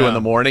 1 or 2 in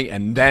the morning,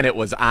 and then it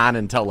was on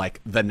until like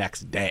the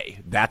next day.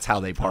 That's how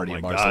they party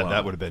in Barcelona. God,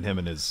 that would have been him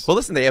and his. Well,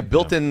 listen, they have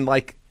built-in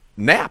like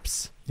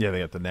naps. Yeah,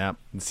 they got the nap,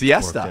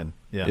 siesta.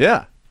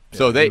 Yeah.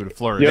 So that's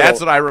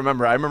what I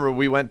remember. I remember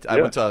I went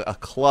to a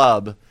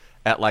club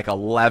at like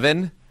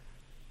 11,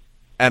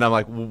 and I'm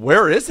like,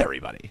 where is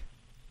everybody?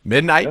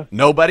 Midnight,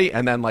 nobody,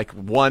 and then like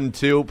 1,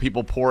 2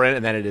 people pour in,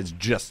 and then it is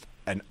just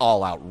an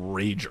all-out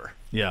rager.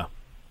 Yeah.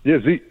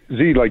 Z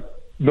like.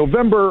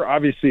 November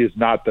obviously is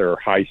not their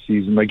high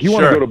season. Like you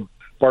want to go to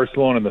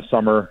Barcelona in the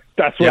summer,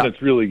 that's when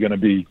it's really going to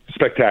be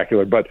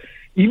spectacular. But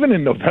even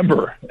in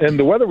November, and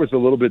the weather was a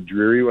little bit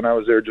dreary when I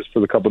was there just for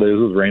the couple of days,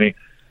 it was rainy.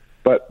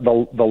 But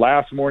the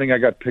last morning I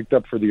got picked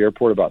up for the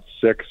airport about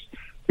 6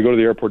 to go to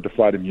the airport to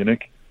fly to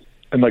Munich.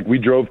 And like we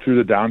drove through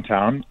the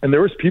downtown, and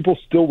there was people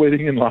still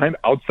waiting in line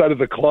outside of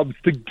the clubs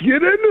to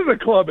get into the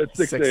club at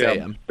 6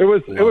 a.m. It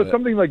was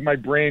something like my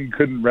brain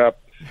couldn't wrap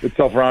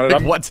itself around it.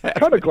 I'm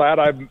kind of glad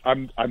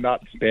I'm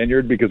not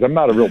Spaniard because I'm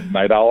not a real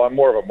night owl. I'm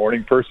more of a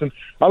morning person.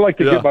 I like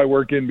to get my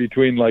work in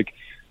between like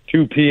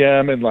 2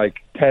 p.m. and like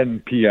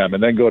 10 p.m.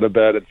 and then go to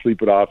bed and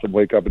sleep it off and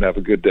wake up and have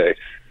a good day.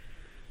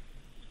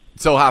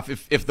 So, Hoff,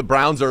 if the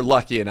Browns are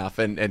lucky enough,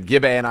 and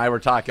Gibbe and I were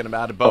talking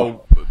about it,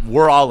 Bo,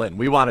 we're all in.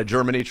 We want a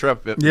Germany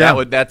trip.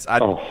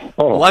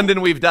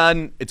 London we've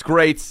done. It's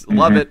great.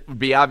 Love it. Would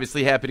be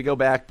obviously happy to go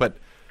back, but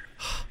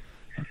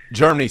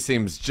Germany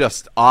seems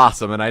just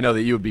awesome, and I know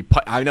that you would be.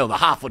 I know the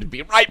Hoff would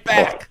be right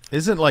back.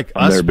 Isn't like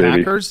us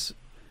Packers?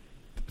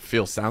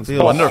 Sounds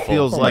wonderful.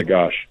 Feels my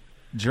gosh,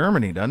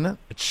 Germany, doesn't it?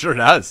 It sure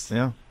does.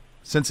 Yeah,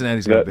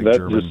 Cincinnati's got a big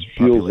German just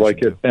feels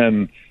like it.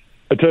 And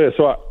I tell you,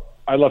 so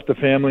I left the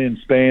family in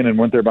Spain and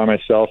went there by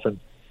myself, and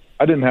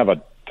I didn't have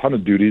a ton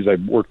of duties. I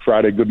worked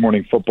Friday, Good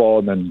Morning Football,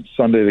 and then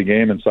Sunday the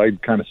game, and so I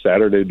kind of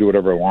Saturday do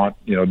whatever I want,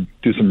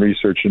 do some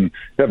research and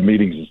have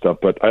meetings and stuff.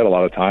 But I had a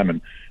lot of time,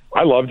 and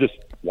I love just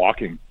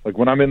walking. Like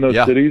when I'm in those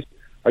cities,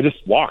 I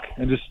just walk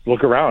and just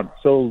look around.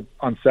 So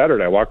on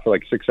Saturday, I walked for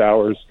like 6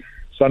 hours.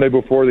 Sunday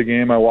before the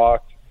game, I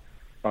walked.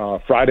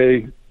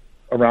 Friday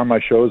around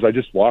my shows, I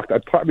just walked. I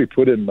probably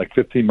put in like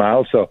 15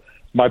 miles. So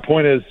my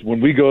point is,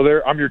 when we go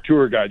there, I'm your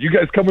tour guide. You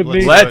guys come with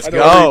me. Let's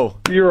go.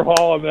 Beer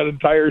hall in that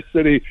entire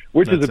city,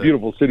 which is a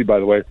beautiful city, by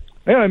the way.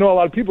 And I know a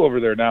lot of people over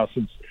there now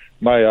since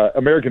my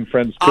American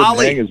friends couldn't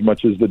hang as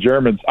much as the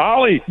Germans.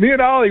 Ollie, me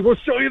and Ollie, we'll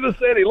show you the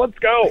city. Let's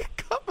go.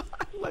 Come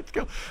on, let's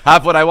go.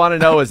 Hoff, what I want to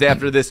know is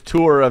after this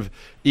tour of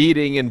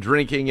eating and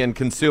drinking and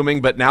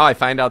consuming, but now I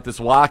find out this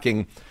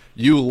walking,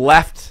 you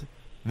left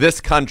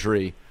this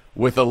country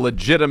with a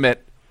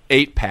legitimate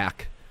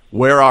 8-pack.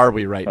 Where are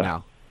we right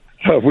now?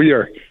 We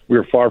are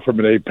far from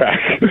an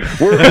 8-pack.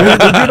 We're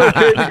doing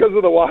okay because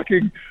of the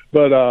walking,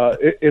 but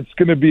it's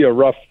going to be a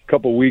rough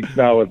couple weeks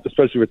now,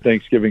 especially with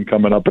Thanksgiving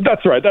coming up. But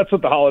that's right. That's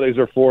what the holidays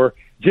are for.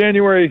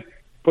 January,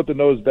 put the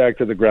nose back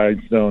to the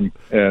grindstone,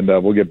 and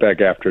we'll get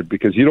back after it,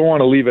 because you don't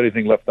want to leave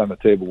anything left on the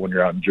table when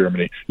you're out in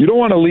Germany. You don't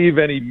want to leave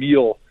any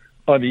meal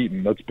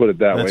uneaten, let's put it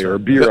that way, or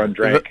beer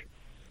undrank.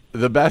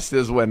 The best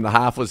is when the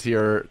Hoff was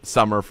here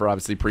summer for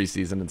obviously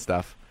preseason and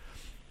stuff.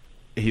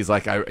 He's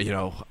like,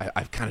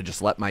 I've kind of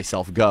just let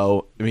myself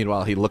go.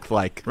 Meanwhile, he looked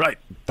like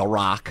The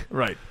Rock.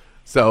 Right.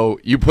 So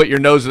you put your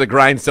nose to the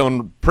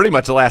grindstone pretty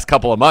much the last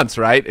couple of months,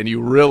 right? And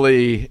you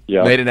really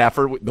made an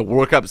effort. The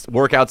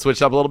workout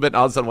switched up a little bit, and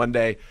all of a sudden one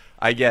day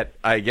I get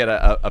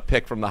a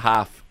pic from the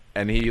Hoff,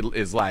 and he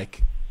is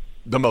like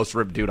the most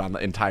ripped dude on the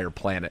entire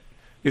planet.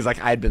 He's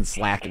like, I had been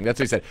slacking. That's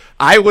what he said.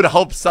 I would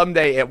hope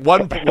someday, at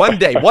one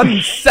day,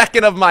 1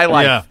 second of my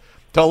life,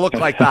 to look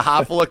like the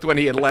Hoff looked when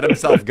he had let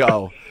himself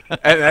go.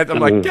 And I'm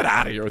like, get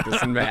out of here with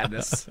this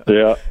madness.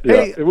 Yeah.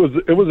 Hey. It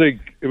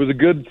was a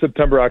good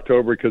September,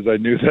 October, because I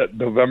knew that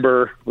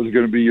November was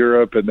going to be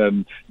Europe, and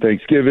then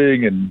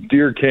Thanksgiving and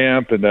deer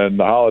camp, and then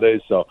the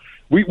holidays. So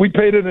we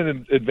paid it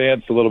in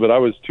advance a little bit. I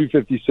was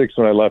 256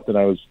 when I left, and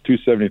I was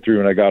 273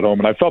 when I got home,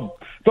 and I felt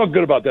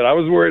good about that. I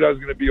was worried I was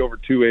going to be over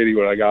 280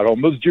 when I got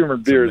home. Those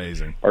German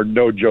beers are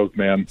no joke,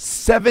 man.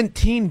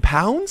 17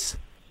 pounds?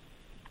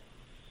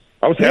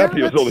 I was happy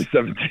it was only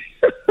 17.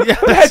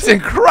 That's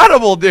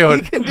incredible,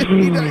 dude.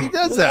 He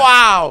does that.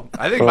 Wow.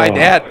 I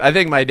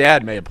think my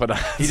dad may have put on.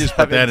 He just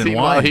put that in wine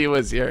while he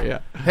was here. Yeah.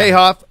 Hey,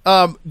 Hoff.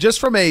 Just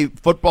from a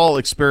football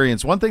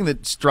experience, one thing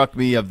that struck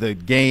me of the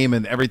game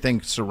and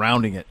everything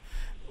surrounding it,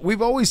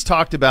 we've always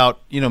talked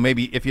about,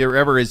 maybe if you're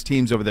ever his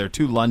teams over there,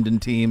 2 London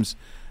teams.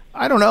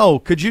 I don't know.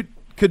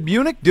 Could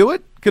Munich do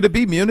it? Could it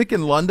be Munich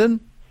and London?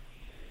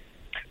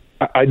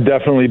 I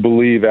definitely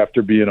believe,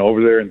 after being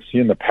over there and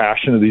seeing the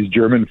passion of these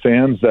German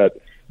fans, that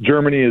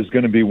Germany is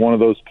going to be one of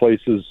those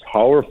places,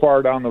 however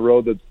far down the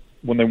road, that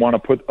when they want to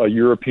put a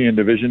European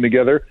division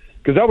together.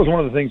 Because that was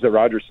one of the things that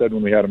Roger said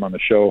when we had him on the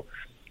show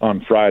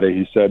on Friday.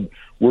 He said,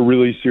 we're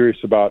really serious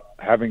about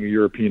having a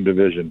European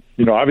division.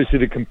 Obviously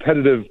the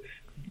competitive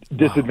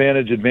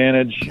advantage,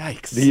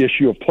 the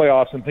issue of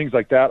playoffs and things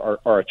like that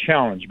are a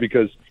challenge,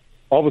 because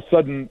all of a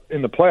sudden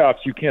in the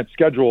playoffs you can't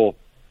schedule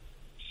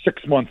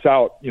 6 months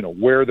out,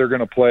 where they're going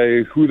to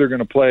play, who they're going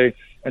to play,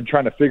 and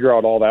trying to figure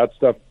out all that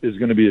stuff is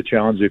going to be a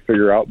challenge to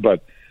figure out.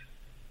 But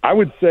I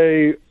would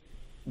say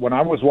when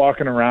I was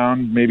walking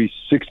around, maybe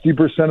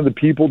 60% of the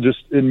people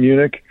just in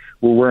Munich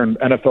were wearing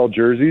NFL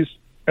jerseys.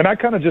 And I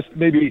kind of just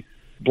maybe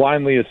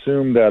blindly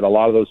assumed that a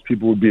lot of those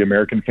people would be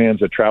American fans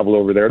that travel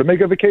over there to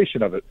make a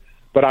vacation of it.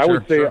 But I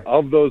would say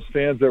of those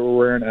fans that were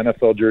wearing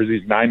NFL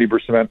jerseys,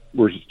 90%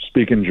 were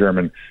speaking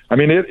German. I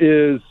mean, it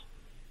is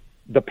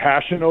the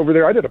passion over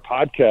there. I did a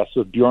podcast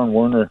with Bjorn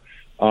Werner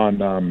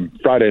on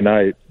Friday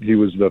night. He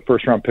was the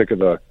first-round pick of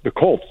the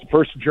Colts,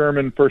 first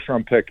German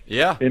first-round pick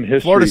in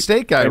history. Florida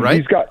State guy, and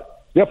right?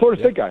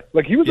 Florida State guy.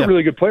 Like, he was a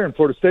really good player in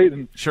Florida State,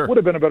 and would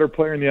have been a better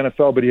player in the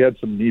NFL, but he had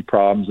some knee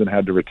problems and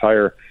had to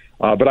retire.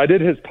 But I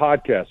did his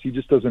podcast. He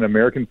just does an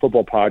American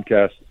football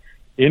podcast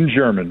in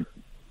German.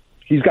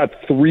 He's got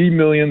 3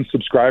 million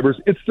subscribers.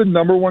 It's the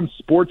 #1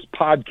 sports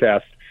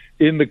podcast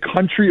in the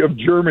country of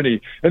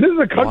Germany. And this is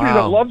a country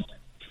that loves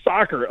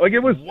soccer. Like,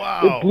 it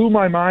blew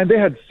my mind. They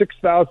had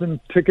 6,000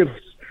 tickets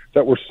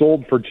that were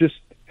sold for just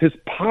his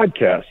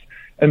podcast.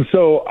 And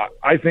so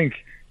I think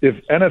if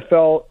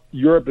NFL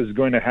Europe is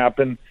going to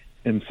happen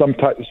in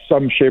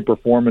some shape or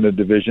form in a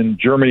division,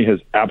 Germany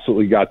has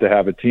absolutely got to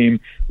have a team,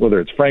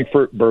 whether it's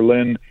Frankfurt,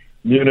 Berlin,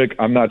 Munich.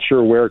 I'm not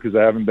sure where, because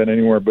I haven't been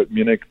anywhere but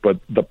Munich. But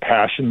the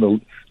passion,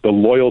 the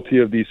loyalty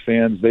of these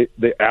fans,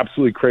 they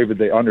absolutely crave it.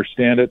 They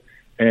understand it,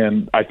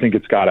 and I think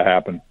it's got to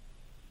happen.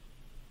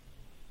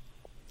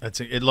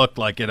 It looked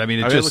like it. I mean,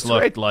 it just looked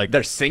great. like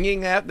they're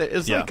singing at it.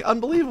 It's like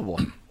unbelievable.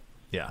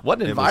 Yeah,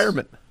 what an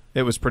environment.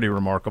 It was pretty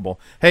remarkable.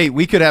 Hey,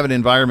 we could have an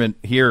environment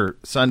here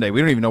Sunday. We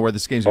don't even know where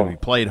this game's going to be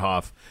played,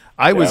 Hoff.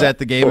 I was at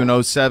the game in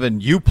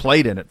 2007. You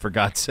played in it, for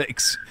God's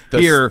sakes.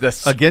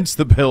 Against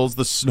the Bills,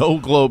 the Snow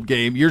Globe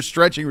game. Your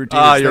stretching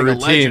routine. Your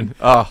routine.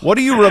 What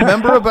do you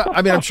remember about?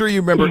 I mean, I'm sure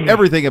you remember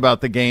everything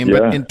about the game,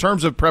 but in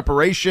terms of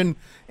preparation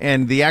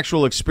and the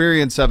actual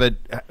experience of it,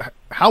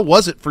 how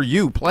was it for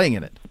you playing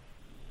in it?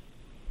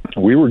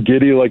 We were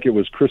giddy like it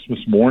was Christmas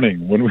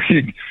morning when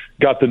we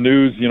got the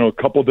news,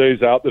 a couple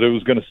days out that it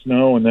was going to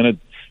snow. And then it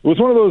was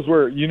one of those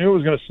where you knew it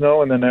was going to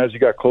snow, and then as you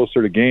got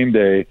closer to game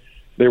day,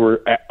 they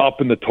were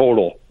up in the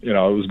total. It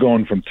was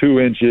going from 2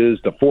 inches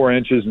to 4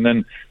 inches. And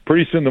then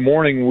pretty soon in the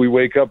morning, we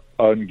wake up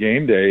on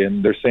game day,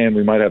 and they're saying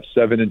we might have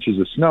 7 inches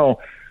of snow.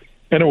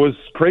 And it was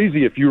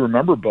crazy. If you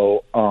remember,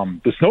 Bo,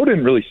 the snow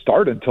didn't really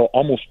start until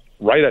almost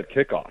right at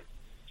kickoff.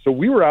 So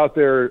we were out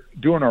there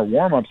doing our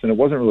warm-ups, and it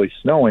wasn't really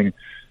snowing.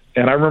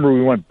 And I remember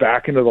we went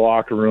back into the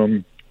locker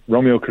room.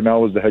 Romeo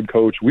Crennel was the head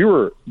coach. We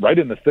were right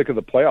in the thick of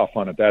the playoff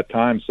hunt at that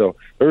time, so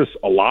there was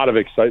a lot of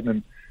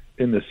excitement.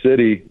 in the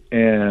city.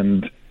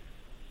 And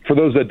for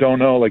those that don't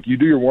know, like, you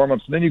do your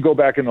warm-ups, and then you go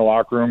back in the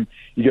locker room,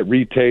 you get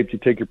retaped, you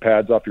take your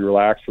pads off, you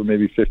relax for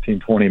maybe 15,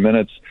 20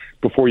 minutes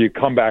before you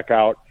come back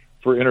out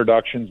for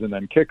introductions and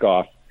then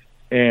kickoff.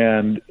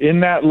 And in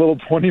that little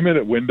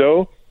 20-minute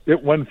window,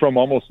 it went from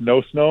almost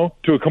no snow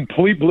to a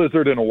complete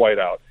blizzard and a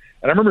whiteout.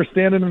 And I remember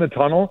standing in the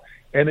tunnel,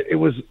 and it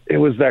was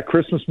that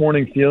Christmas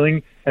morning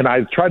feeling, and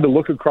I tried to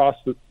look across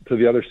to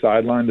the other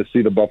sideline to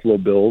see the Buffalo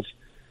Bills,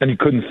 and you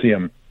couldn't see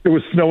them. It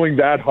was snowing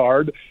that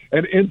hard,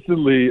 and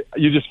instantly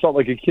you just felt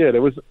like a kid. It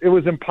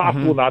was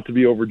impossible not to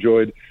be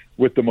overjoyed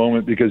with the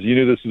moment, because you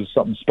knew this was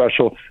something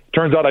special.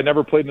 Turns out I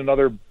never played in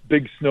another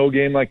big snow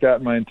game like that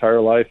in my entire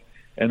life,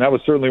 and that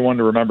was certainly one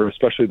to remember,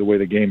 especially the way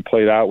the game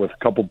played out with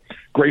a couple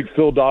great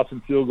Phil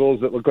Dawson field goals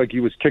that looked like he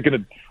was kicking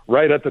it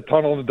right at the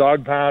tunnel in the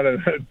dog pound,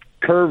 and it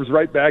curves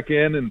right back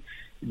in and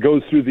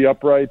goes through the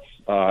uprights.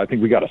 I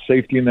think we got a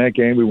safety in that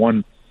game. We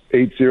won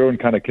 8-0 and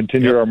kind of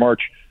continued our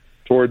march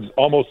towards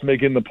almost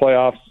making the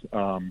playoffs.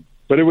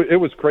 But it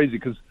was crazy,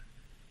 because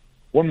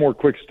one more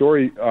quick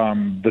story.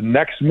 The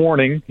next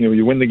morning,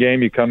 you win the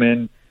game, you come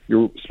in,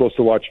 you're supposed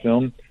to watch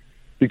film.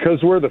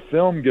 Because where the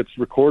film gets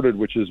recorded,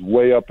 which is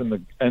way up in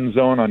the end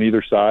zone on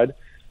either side,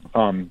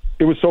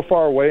 it was so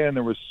far away and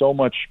there was so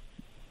much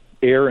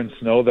air and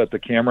snow that the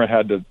camera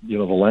had to, the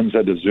lens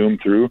had to zoom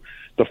through.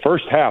 The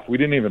first half, we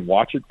didn't even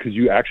watch it because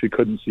you actually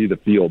couldn't see the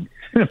field.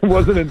 It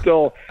wasn't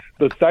until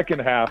the second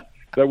half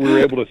that we were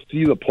able to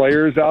see the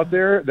players out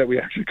there that we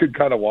actually could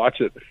kind of watch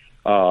it.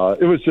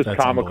 It was just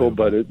comical,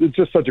 but it's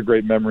just such a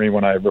great memory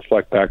when I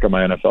reflect back on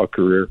my NFL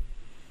career.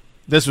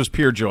 This was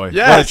pure joy.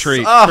 Yes. What a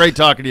treat. Great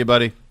talking to you,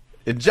 buddy.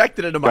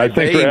 Injected into my veins.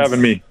 Thanks for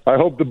having me. I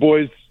hope the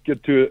boys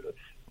get to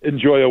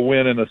enjoy a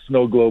win in a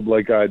snow globe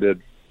like I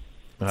did.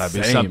 That'd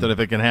be something if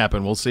it can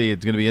happen. We'll see.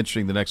 It's going to be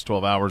interesting the next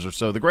 12 hours or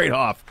so. The great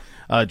Hoff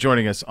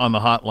joining us on the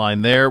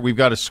hotline there. We've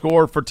got a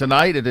score for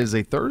tonight. It is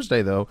a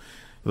Thursday, though.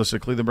 Listen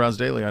to Cleveland Browns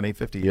Daily on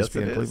 850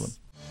 ESPN Cleveland.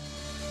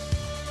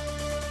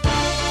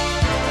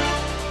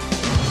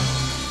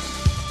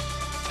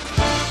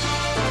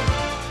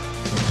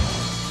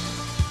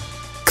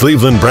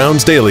 Cleveland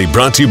Browns Daily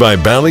brought to you by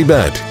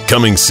Ballybet.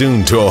 Coming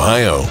soon to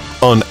Ohio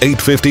on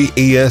 850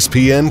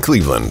 ESPN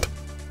Cleveland.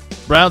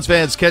 Browns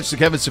fans, catch the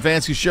Kevin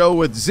Stefanski Show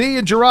with Z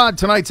and Gerard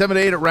tonight, 7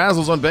 to 8 at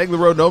Razzles on Bagley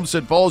Road in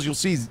Olmsted Falls. You'll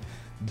see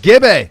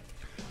Gibby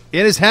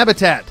in his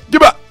habitat.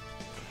 Gibby! I'm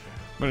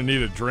going to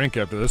need a drink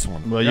after this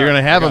one. Well, you're going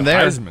to have him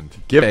there. Heisman.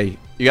 Gibby.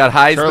 You got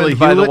Heisman Charlie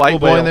by Hewlett the white will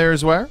whale. in there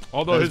as well.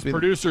 Although his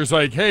producer's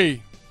like,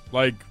 hey,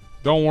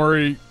 don't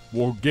worry,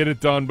 we'll get it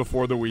done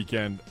before the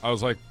weekend. I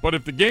was like, but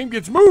if the game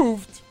gets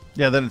moved...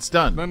 Yeah, then it's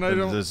done. Then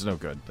there's no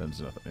good. There's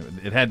nothing.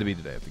 It had to be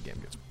today if the game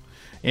gets moved.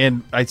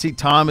 And I see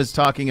Tom is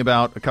talking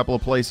about a couple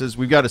of places.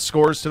 We've got a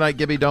scores tonight,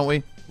 Gibby, don't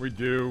we? We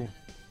do.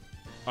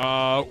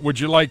 Would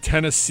you like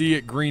Tennessee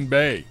at Green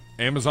Bay?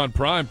 Amazon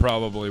Prime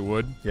probably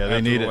would. Yeah,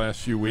 they need the it.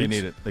 Last few weeks. They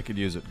need it. They could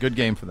use it. Good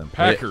game for them.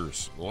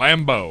 Packers,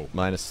 Lambeau.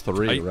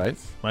 -3, right?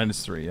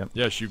 -3, yep.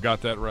 Yes, you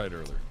got that right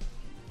earlier.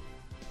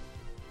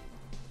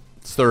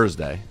 It's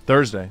Thursday.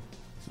 Thursday.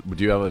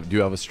 Do you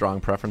have a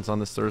strong preference on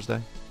this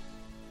Thursday?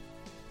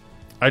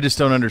 I just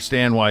don't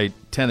understand why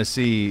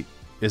Tennessee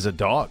is a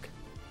dog.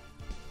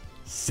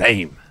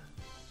 Same.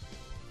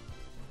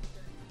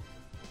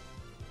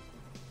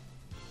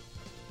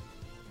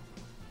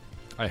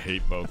 I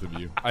hate both of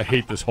you. I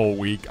hate this whole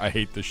week. I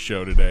hate this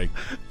show today.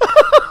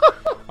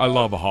 I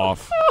love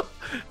Hoff.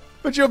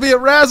 But you'll be at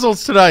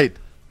Razzles tonight.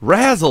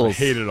 Razzles. I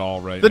hate it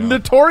all right the now. The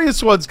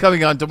Notorious One's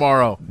coming on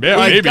tomorrow. Yeah,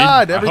 My maybe.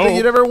 God, everything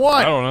you'd ever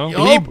want. I don't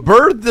know. He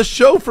birthed the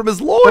show from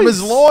his loins. From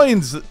his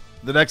loins.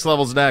 The next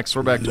level's next.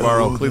 We're back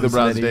tomorrow. Cleveland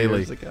Browns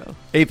Daily.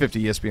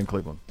 850 ESPN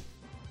Cleveland.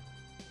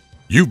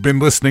 You've been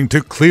listening to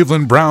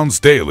Cleveland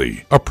Browns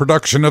Daily, a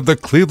production of the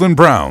Cleveland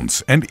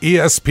Browns and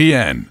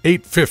ESPN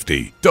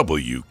 850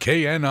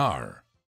 WKNR.